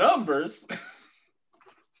look at the numbers.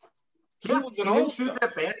 He didn't shoot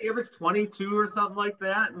that bad. He averaged 22 or something like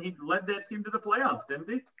that, and he led that team to the playoffs, didn't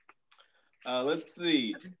he? Let's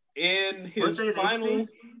see. In his 38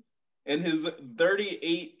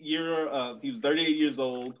 year, he was 38 years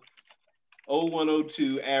old.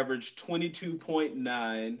 0102 averaged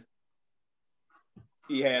 22.9.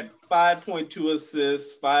 He had 5.2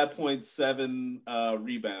 assists, 5.7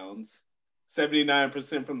 rebounds,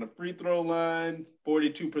 79% from the free throw line,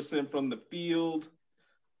 42% from the field.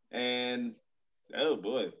 And oh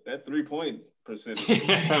boy, that 3-point percentage.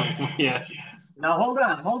 Yes. Now hold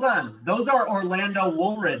on. Those are Orlando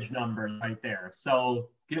Woolridge numbers right there. So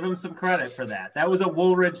give him some credit for that. That was a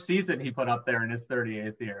Woolridge season he put up there in his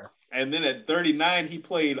 38th year. And then at 39, he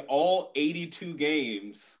played all 82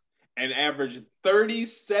 games and averaged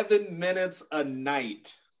 37 minutes a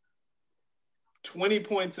night, 20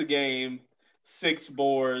 points a game, 6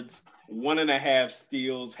 boards, 1.5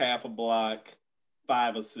 steals, half a block.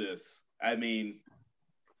 5 assists. I mean,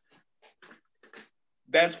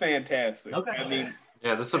 that's fantastic. Okay. I mean,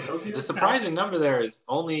 yeah, the surprising number there is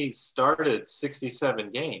only started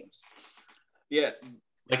 67 games. Yeah.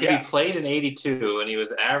 Like if he played in 82 and he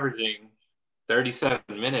was averaging 37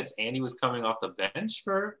 minutes and he was coming off the bench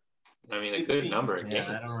for, I mean, a good number of games.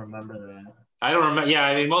 I don't remember that. I don't remember. Yeah,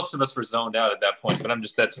 I mean, most of us were zoned out at that point, but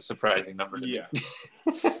that's a surprising number to me.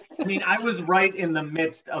 I mean, I was right in the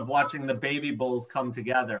midst of watching the Baby Bulls come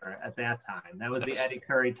together at that time. That was the Eddie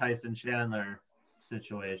Curry, Tyson Chandler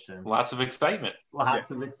situation. Lots of excitement.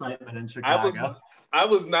 Lots of excitement in Chicago. I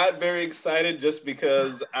was not very excited just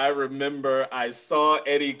because I remember I saw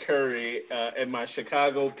Eddie Curry, and my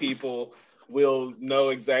Chicago people will know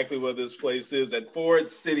exactly where this place is, at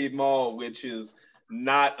Ford City Mall, which is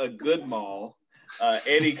not a good mall.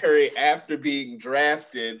 Eddie Curry, after being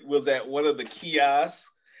drafted, was at one of the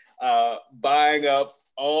kiosks buying up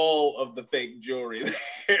all of the fake jewelry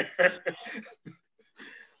there.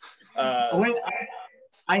 Wait,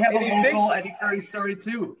 I have a local Eddie Curry story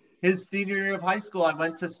too. his senior year of high school, I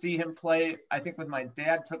went to see him play. I think with my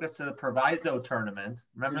dad, took us to the Proviso tournament.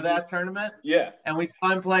 Remember that tournament? Yeah. And we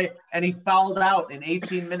saw him play, and he fouled out in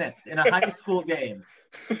 18 minutes in a high school game.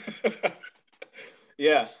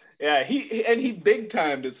 Yeah. He big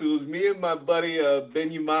timed it. So it was me and my buddy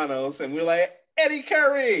Ben Humanos, and we're like, Eddie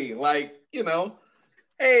Curry, like,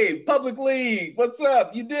 hey, public league, what's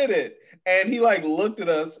up? You did it. And he like looked at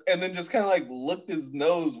us and then just kind of like looked his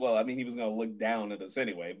nose. Well, I mean, he was gonna look down at us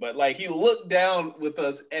anyway, but like he looked down with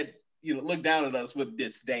us looked down at us with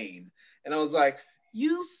disdain. And I was like,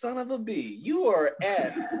 you son of a bee, you're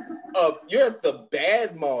at the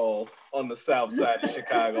Bad Mall on the south side of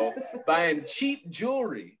Chicago buying cheap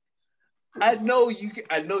jewelry. I know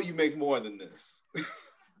you make more than this.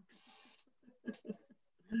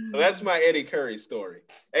 So that's my Eddie Curry story.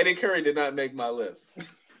 Eddie Curry did not make my list.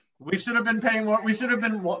 We should have been paying more. We should have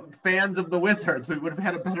been fans of the Wizards. We would have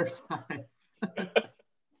had a better time.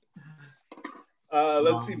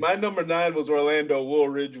 Let's see. My number 9 was Orlando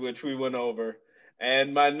Woolridge, which we went over.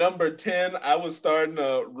 And my number 10, I was starting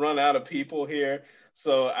to run out of people here.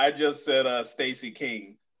 So I just said Stacey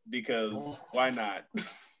King, because why not?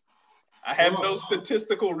 I have no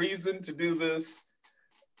statistical reason to do this.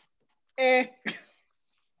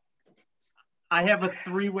 I have a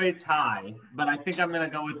 3-way tie, but I think I'm going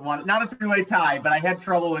to go with one. Not a 3-way tie, but I had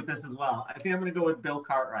trouble with this as well. I think I'm going to go with Bill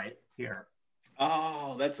Cartwright here.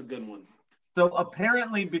 Oh, that's a good one. So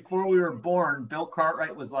apparently before we were born, Bill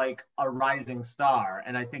Cartwright was like a rising star,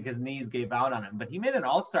 and I think his knees gave out on him. But he made an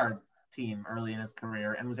all-star team early in his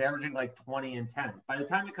career and was averaging like 20 and 10. By the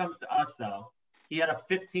time it comes to us, though, he had a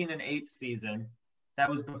 15-8 season. That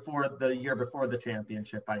was before the year before the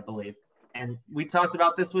championship, I believe. And we talked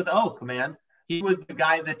about this with Oak, man. He was the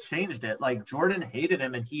guy that changed it. Like, Jordan hated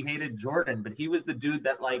him and he hated Jordan, but he was the dude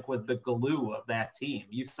that like was the glue of that team.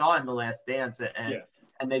 You saw in The Last Dance,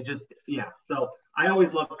 and they just, So I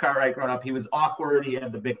always loved Cartwright growing up. He was awkward. He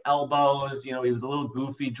had the big elbows. He was a little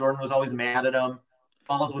goofy. Jordan was always mad at him.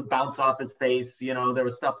 Balls would bounce off his face. There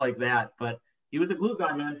was stuff like that. But he was a glue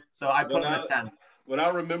guy, man. So I put him at 10. What I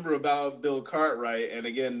remember about Bill Cartwright, and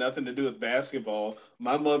again, nothing to do with basketball,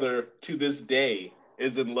 my mother to this day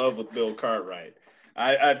is in love with Bill Cartwright.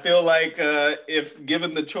 I feel like if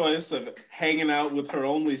given the choice of hanging out with her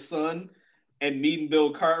only son and meeting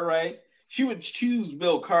Bill Cartwright, she would choose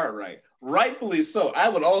Bill Cartwright. Rightfully so. I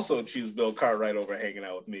would also choose Bill Cartwright over hanging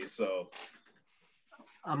out with me. So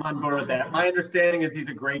I'm on board with that. My understanding is he's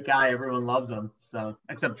a great guy. Everyone loves him. So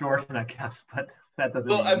except Jordan, I guess, but that doesn't.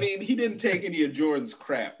 Well, I mean, he didn't take any of Jordan's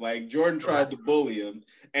crap. Like, Jordan tried to bully him,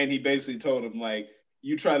 and he basically told him, like,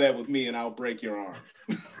 you try that with me and I'll break your arm.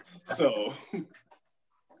 So.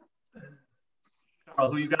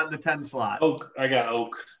 Carl, who you got in the 10 slot? Oak. I got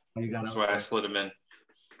Oak. Oh, you got That's Oak. why I slid him in.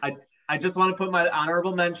 I just want to put my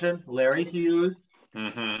honorable mention, Larry Hughes.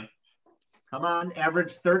 Mm-hmm. Come on,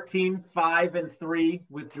 average 13, 5, and 3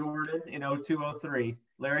 with Jordan in 02-03.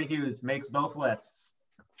 Larry Hughes makes both lists.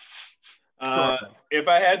 If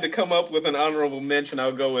I had to come up with an honorable mention,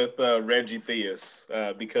 I'll go with Reggie Theus,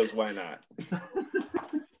 because why not?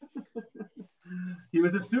 He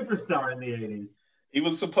was a superstar in the 80s. He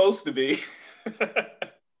was supposed to be.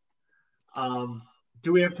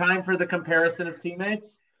 Do we have time for the comparison of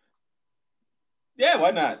teammates? Yeah,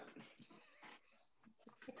 why not?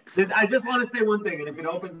 I just want to say one thing, and if it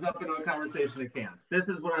opens up into a conversation, it can. This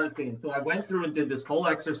is what I was thinking. So I went through and did this whole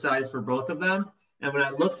exercise for both of them, and when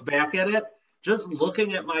I looked back at it, just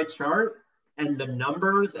looking at my chart and the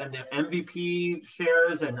numbers and the MVP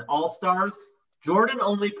shares and all-stars, Jordan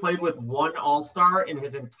only played with one all-star in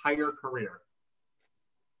his entire career.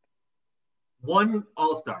 One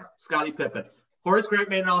all-star, Scottie Pippen. Horace Grant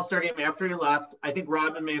made an all-star game after he left. I think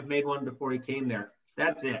Rodman may have made one before he came there.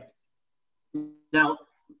 That's it. Now,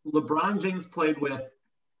 LeBron James played with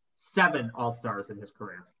 7 all-stars in his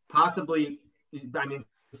career. Possibly,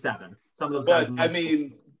 7. Some of those guys. But,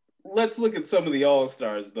 let's look at some of the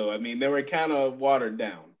all-stars, though. They were kind of watered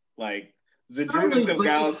down. Like, Zydrunas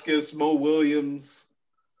Ilgauskas, Mo Williams.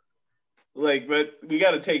 Like, but we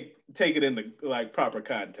got to take it into, like, proper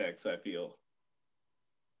context, I feel.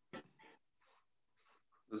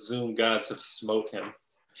 The Zoom gods have smoked him.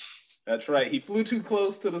 That's right. He flew too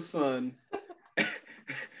close to the sun.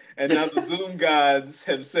 And now the Zoom gods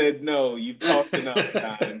have said, no, you've talked enough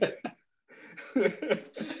time.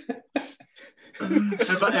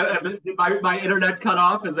 my internet cut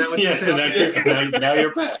off? Is that what you're saying? Yes, now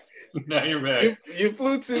you're back. Now you're back. You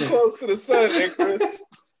flew too close to the sun, Icarus.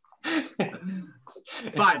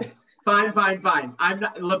 Fine.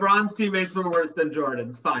 LeBron's teammates were worse than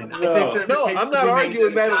Jordan's. Fine. I'm not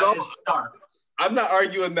arguing that at all. I'm not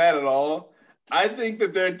arguing that at all. I think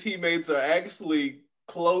that their teammates are actually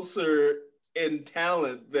closer in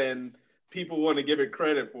talent than people want to give it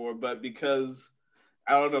credit for, but because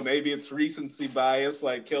I don't know, maybe it's recency bias,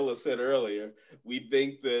 like Killa said earlier. We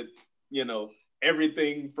think that, you know,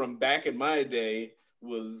 everything from back in my day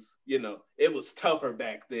was, you know, it was tougher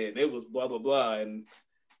back then. It was blah, blah, blah. And,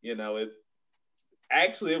 you know, it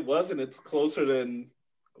wasn't. It's closer than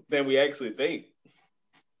we actually think.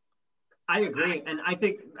 I agree, and I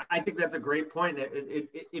think that's a great point.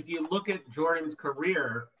 If you look at Jordan's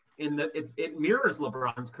career, it mirrors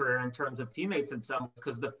LeBron's career in terms of teammates and some,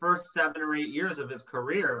 because the first 7 or 8 years of his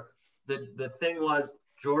career, the thing was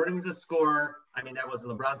Jordan's a scorer. I mean, that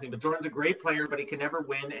wasn't LeBron's team, but Jordan's a great player, but he can never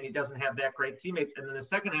win, and he doesn't have that great teammates. And then the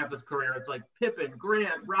second half of his career, it's like Pippen,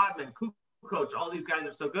 Grant, Rodman, Kukoc, all these guys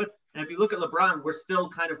are so good. And if you look at LeBron, we're still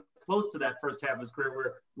kind of close to that first half of his career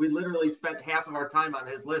where we literally spent half of our time on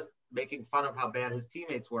his list making fun of how bad his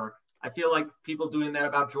teammates were. I feel like people doing that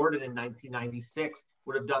about Jordan in 1996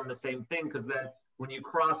 would have done the same thing, because then when you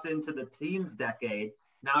cross into the teens decade,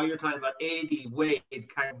 now you're talking about AD, Wade,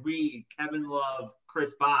 Kyrie, Kevin Love,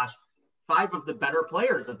 Chris Bosh, 5 of the better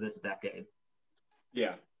players of this decade.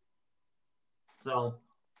 Yeah. So,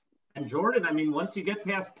 and Jordan, I mean, once you get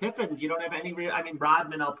past Pippen, you don't have any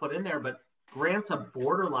Rodman I'll put in there, but Grant's a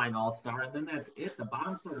borderline all-star, and then that's it. The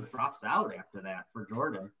bottom sort of drops out after that for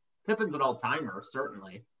Jordan. Pippen's an all-timer,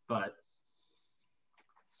 certainly, but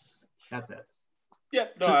that's it. Yeah,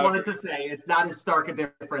 no, just wanted to say it's not as stark a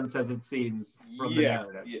difference as it seems from the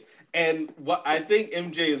narrative. Yeah. And what I think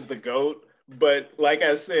MJ is the GOAT, but like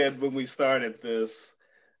I said when we started this,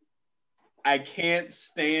 I can't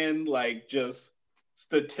stand like just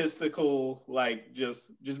statistical, like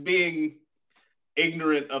just being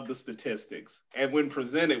ignorant of the statistics. And when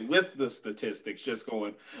presented with the statistics, just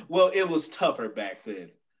going, well, it was tougher back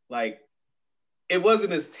then. Like, it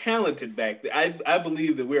wasn't as talented back then. I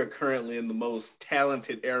believe that we're currently in the most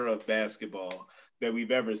talented era of basketball that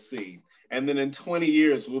we've ever seen. And then in 20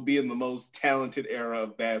 years, we'll be in the most talented era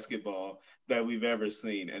of basketball that we've ever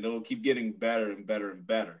seen. And it'll keep getting better and better and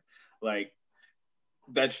better. Like,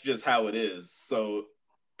 that's just how it is. So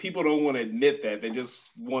people don't want to admit that. They just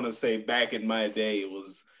want to say back in my day,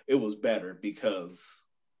 it was better because.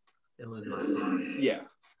 It was my day. Yeah.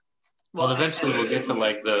 Well, eventually we'll get to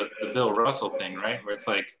like the Bill Russell thing, right? Where it's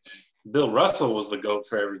like Bill Russell was the GOAT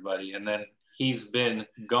for everybody, and then he's been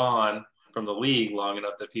gone from the league long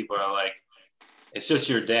enough that people are like, it's just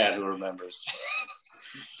your dad who remembers.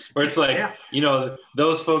 Where it's like, you know,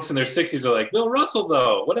 those folks in their 60s are like, Bill Russell,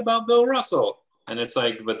 though. What about Bill Russell? And it's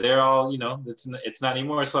like, but they're all, you know, it's not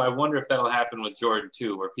anymore. So I wonder if that'll happen with Jordan,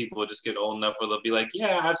 too, where people will just get old enough where they'll be like,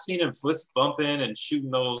 yeah, I've seen him fist bumping and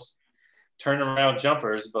shooting those turnaround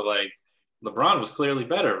jumpers, but like LeBron was clearly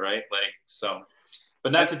better, right? Like, so,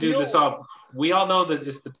 but not to do this all, we all know that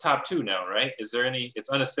it's the top 2 now, right? Is there any, it's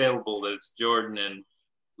unassailable that it's Jordan and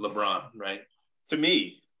LeBron, right? To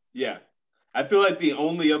me, yeah. I feel like the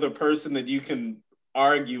only other person that you can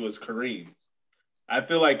argue is Kareem. I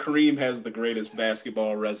feel like Kareem has the greatest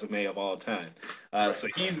basketball resume of all time. So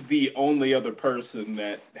he's the only other person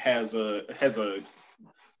that has a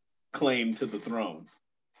claim to the throne.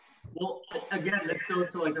 Well, again, this goes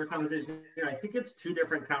to like our conversation here. I think it's 2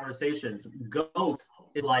 different conversations. GOAT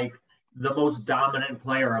is like the most dominant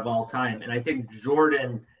player of all time. And I think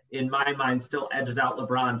Jordan, in my mind, still edges out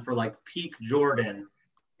LeBron for like peak Jordan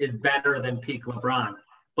is better than peak LeBron.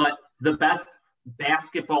 But the best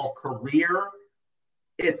basketball career,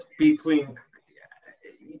 it's between,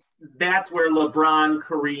 that's where LeBron,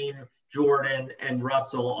 Kareem, Jordan, and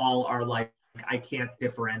Russell all are like, I can't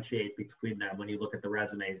differentiate between them when you look at the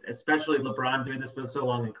resumes, especially LeBron doing this for so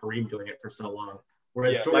long and Kareem doing it for so long.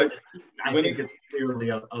 Whereas Jordan, like, I think is clearly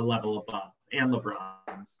a level above, and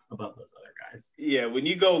LeBron's above those other guys. Yeah, when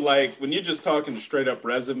you're just talking straight up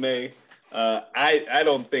resume, I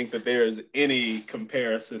don't think that there is any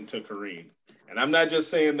comparison to Kareem. And I'm not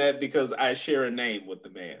just saying that because I share a name with the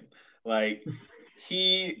man. Like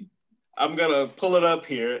I'm going to pull it up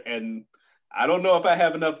here, and I don't know if I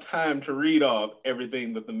have enough time to read off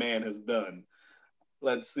everything that the man has done.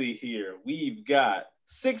 Let's see here. We've got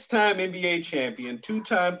 6-time NBA champion,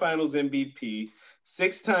 2-time finals MVP,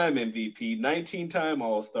 6-time MVP, 19-time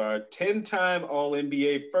All-Star, 10-time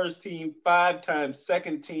All-NBA first team, 5-time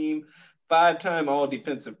second team, 5-time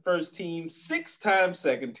All-Defensive first team, 6-time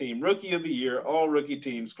second team, Rookie of the Year, All-Rookie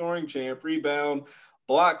team, scoring champ, rebound,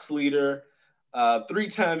 blocks leader,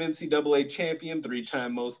 3-time NCAA champion,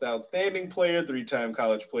 3-time most outstanding player, 3-time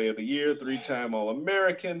college player of the year, 3-time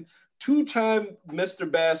All-American, 2-time Mr.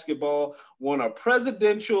 Basketball, won a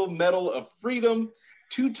Presidential Medal of Freedom,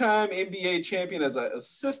 2-time NBA champion as an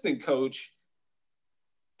assistant coach,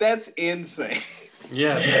 That's insane.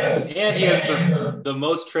 Yeah, and he has the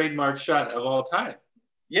most trademark shot of all time.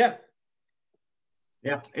 Yeah.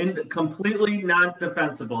 Yeah, and completely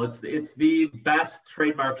non-defensible. It's the best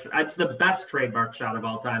trademark. It's the best trademark shot of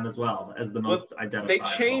all time as well as the most identifiable. They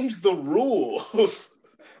changed the rules.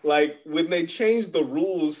 Like when they changed the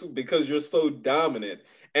rules because you're so dominant,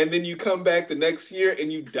 and then you come back the next year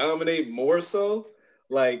and you dominate more so,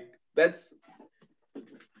 like that's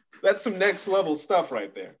some next level stuff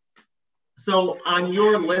right there. So on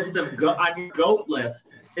your list of on your GOAT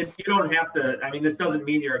list, if you don't have to, I mean, this doesn't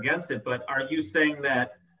mean you're against it, but are you saying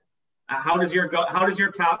that how does your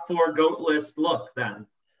top 4 GOAT list look then?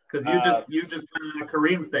 Because you just went on a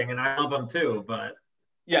Kareem thing, and I love him too, but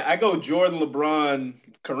yeah, I go Jordan, LeBron,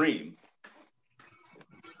 Kareem.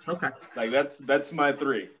 Okay, like that's my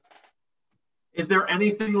 3. Is there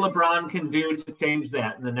anything LeBron can do to change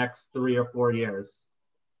that in the next 3 or 4 years?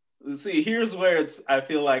 See, here's where I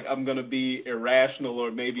feel like I'm going to be irrational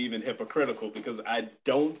or maybe even hypocritical, because I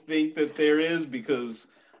don't think that there is, because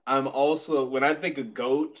I'm also, when I think of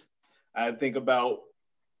GOAT, I think about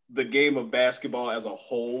the game of basketball as a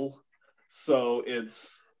whole. So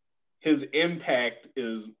Jordan's impact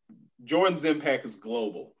is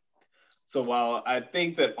global. So while I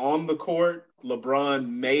think that on the court, LeBron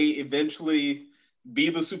may eventually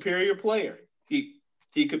be the superior player,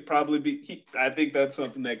 he could probably be. I think that's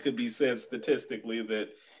something that could be said statistically, that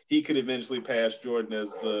he could eventually pass Jordan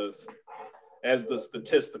as the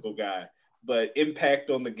statistical guy. But impact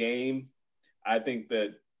on the game, I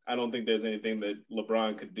don't think there's anything that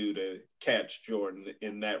LeBron could do to catch Jordan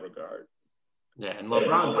in that regard. Yeah, and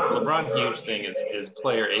LeBron's huge thing is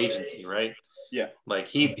player agency, right? Yeah. Like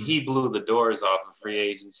he blew the doors off of free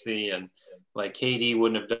agency, and like KD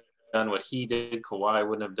wouldn't have done what he did, Kawhi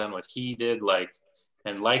wouldn't have done what he did,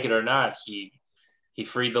 and like it or not, he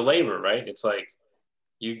freed the labor, right? It's like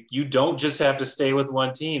you don't just have to stay with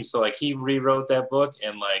one team. So like he rewrote that book,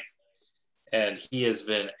 and he has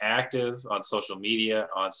been active on social media,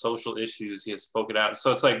 on social issues. He has spoken out.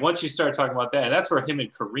 So it's like once you start talking about that, and that's where him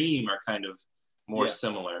and Kareem are kind of more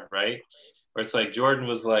similar, right? Where it's like Jordan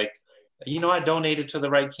was like, I donated to the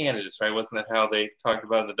right candidates, right? Wasn't that how they talked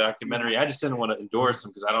about in the documentary? I just didn't want to endorse them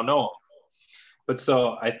because I don't know them. But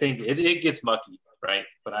so I think it gets mucky, right?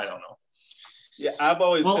 But I don't know. Yeah, I've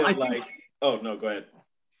always said oh, no, go ahead.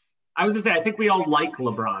 I was going to say, I think we all like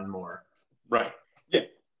LeBron more. Right. Yeah.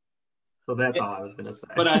 So that's all I was going to say.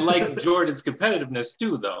 But I like Jordan's competitiveness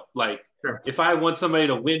too, though. Like, if I want somebody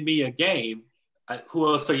to win me a game, who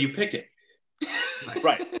else are you picking?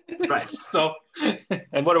 Right. So,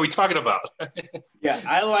 and what are we talking about? Yeah,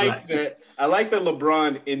 I like that. I like that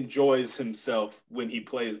LeBron enjoys himself when he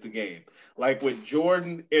plays the game. Like with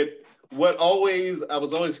Jordan, I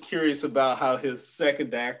was always curious about how his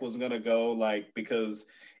second act was gonna go. Like, because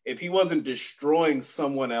if he wasn't destroying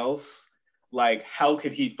someone else, like how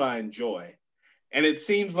could he find joy? And it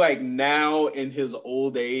seems like now in his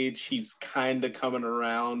old age, he's kind of coming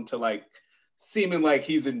around to like seeming like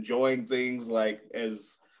he's enjoying things, like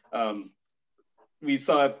as we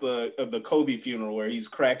saw at the Kobe funeral where he's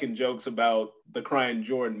cracking jokes about the crying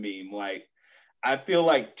Jordan meme. Like, I feel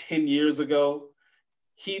like 10 years ago,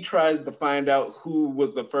 he tries to find out who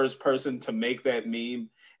was the first person to make that meme,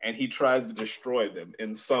 and he tries to destroy them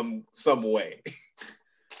in some way.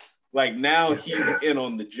 Like now he's in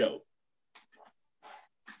on the joke.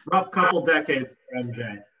 Rough couple decades for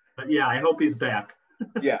MJ. But yeah, I hope he's back.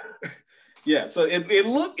 Yeah. So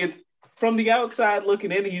it from the outside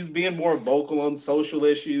looking in, he's being more vocal on social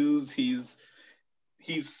issues. He's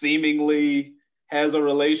seemingly has a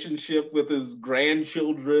relationship with his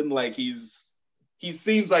grandchildren. Like he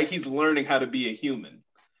seems like he's learning how to be a human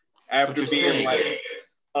after being like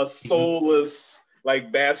a soulless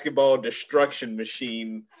like basketball destruction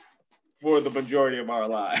machine for the majority of our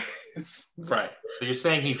lives. Right. So you're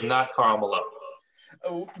saying he's not Karl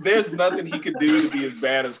Malone? There's nothing he could do to be as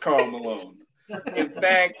bad as Karl Malone. In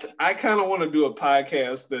fact, I kind of want to do a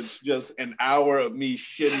podcast that's just an hour of me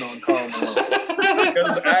shitting on Karl Malone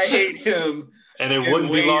because I hate him, and it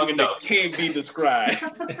wouldn't be long enough. Can't be described.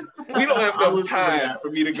 We don't have enough time for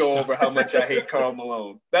me to go over how much I hate Karl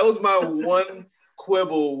Malone. That was my one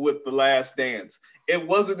quibble with The Last Dance. It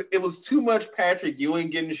was too much Patrick Ewing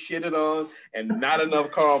getting shitted on and not enough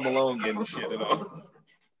Karl Malone getting shitted on.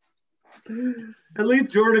 At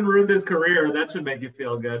least Jordan ruined his career. That should make you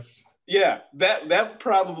feel good. Yeah, I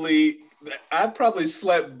probably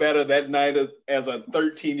slept better that night as a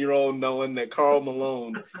 13-year-old knowing that Karl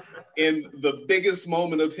Malone, in the biggest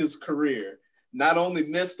moment of his career, not only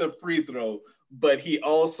missed a free throw, but he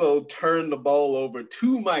also turned the ball over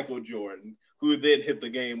to Michael Jordan, who then hit the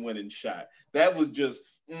game-winning shot. That was just,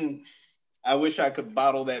 I wish I could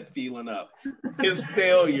bottle that feeling up. His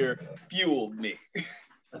failure fueled me.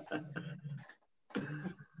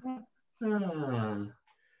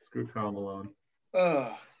 Screw Karl Malone.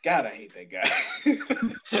 Oh, God, I hate that guy.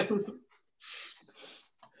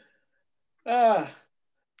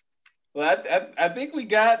 Well, I think we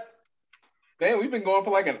got, man, we've been going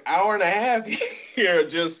for like an hour and a half here,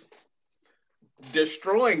 just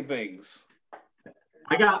destroying things.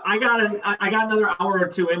 I got another hour or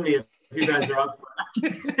two in me if you guys are up for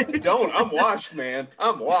that. Don't. I'm washed, man.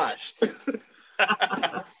 I'm washed.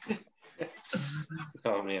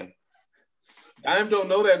 Oh, man. I don't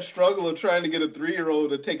know that struggle of trying to get a 3-year-old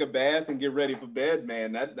to take a bath and get ready for bed,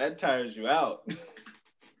 man. That tires you out.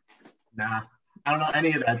 Nah, I don't know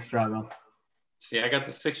any of that struggle. See, I got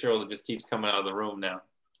the 6-year-old that just keeps coming out of the room now.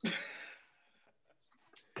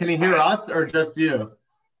 Can he hear us or just you?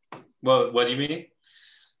 Well, what do you mean?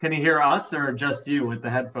 Can he hear us or just you with the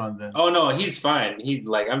headphones in? Oh, no, he's fine.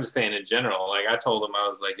 I'm just saying in general. Like, I told him, I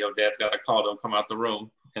was like, yo, Dad's got a call. Don't come out the room.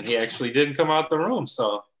 And he actually didn't come out the room.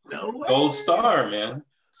 So, no gold star, man.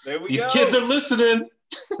 There we These go. kids are listening.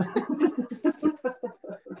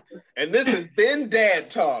 And this has been Dad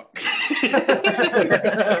Talk.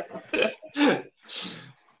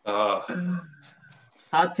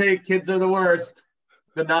 Hot take, kids are the worst.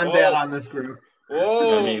 The non-dad on this group.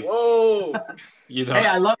 Whoa, whoa. You know, hey,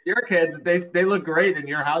 I love your kids. They look great in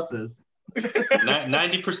your houses.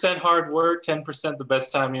 90% hard work, 10% the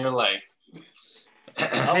best time in your life.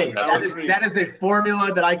 Hey, that is a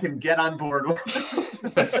formula that I can get on board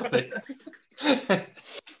with. That's right.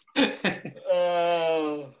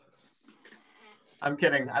 I'm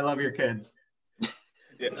kidding. I love your kids.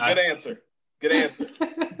 Yeah, good answer. Good answer.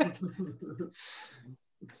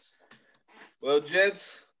 Well,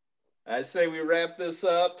 gents, I say we wrap this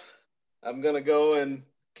up. I'm going to go and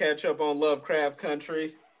catch up on Lovecraft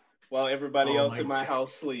Country while everybody else in my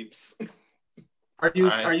house sleeps. Are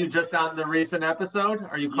you just on the recent episode?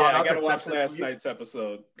 Are you caught up? I got to watch last night's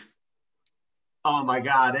episode. Oh my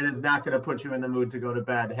God, it is not going to put you in the mood to go to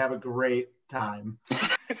bed. Have a great time.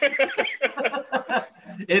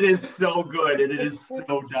 It is so good and it is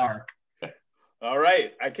so dark. All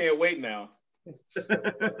right, I can't wait now.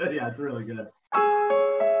 Yeah, it's really good.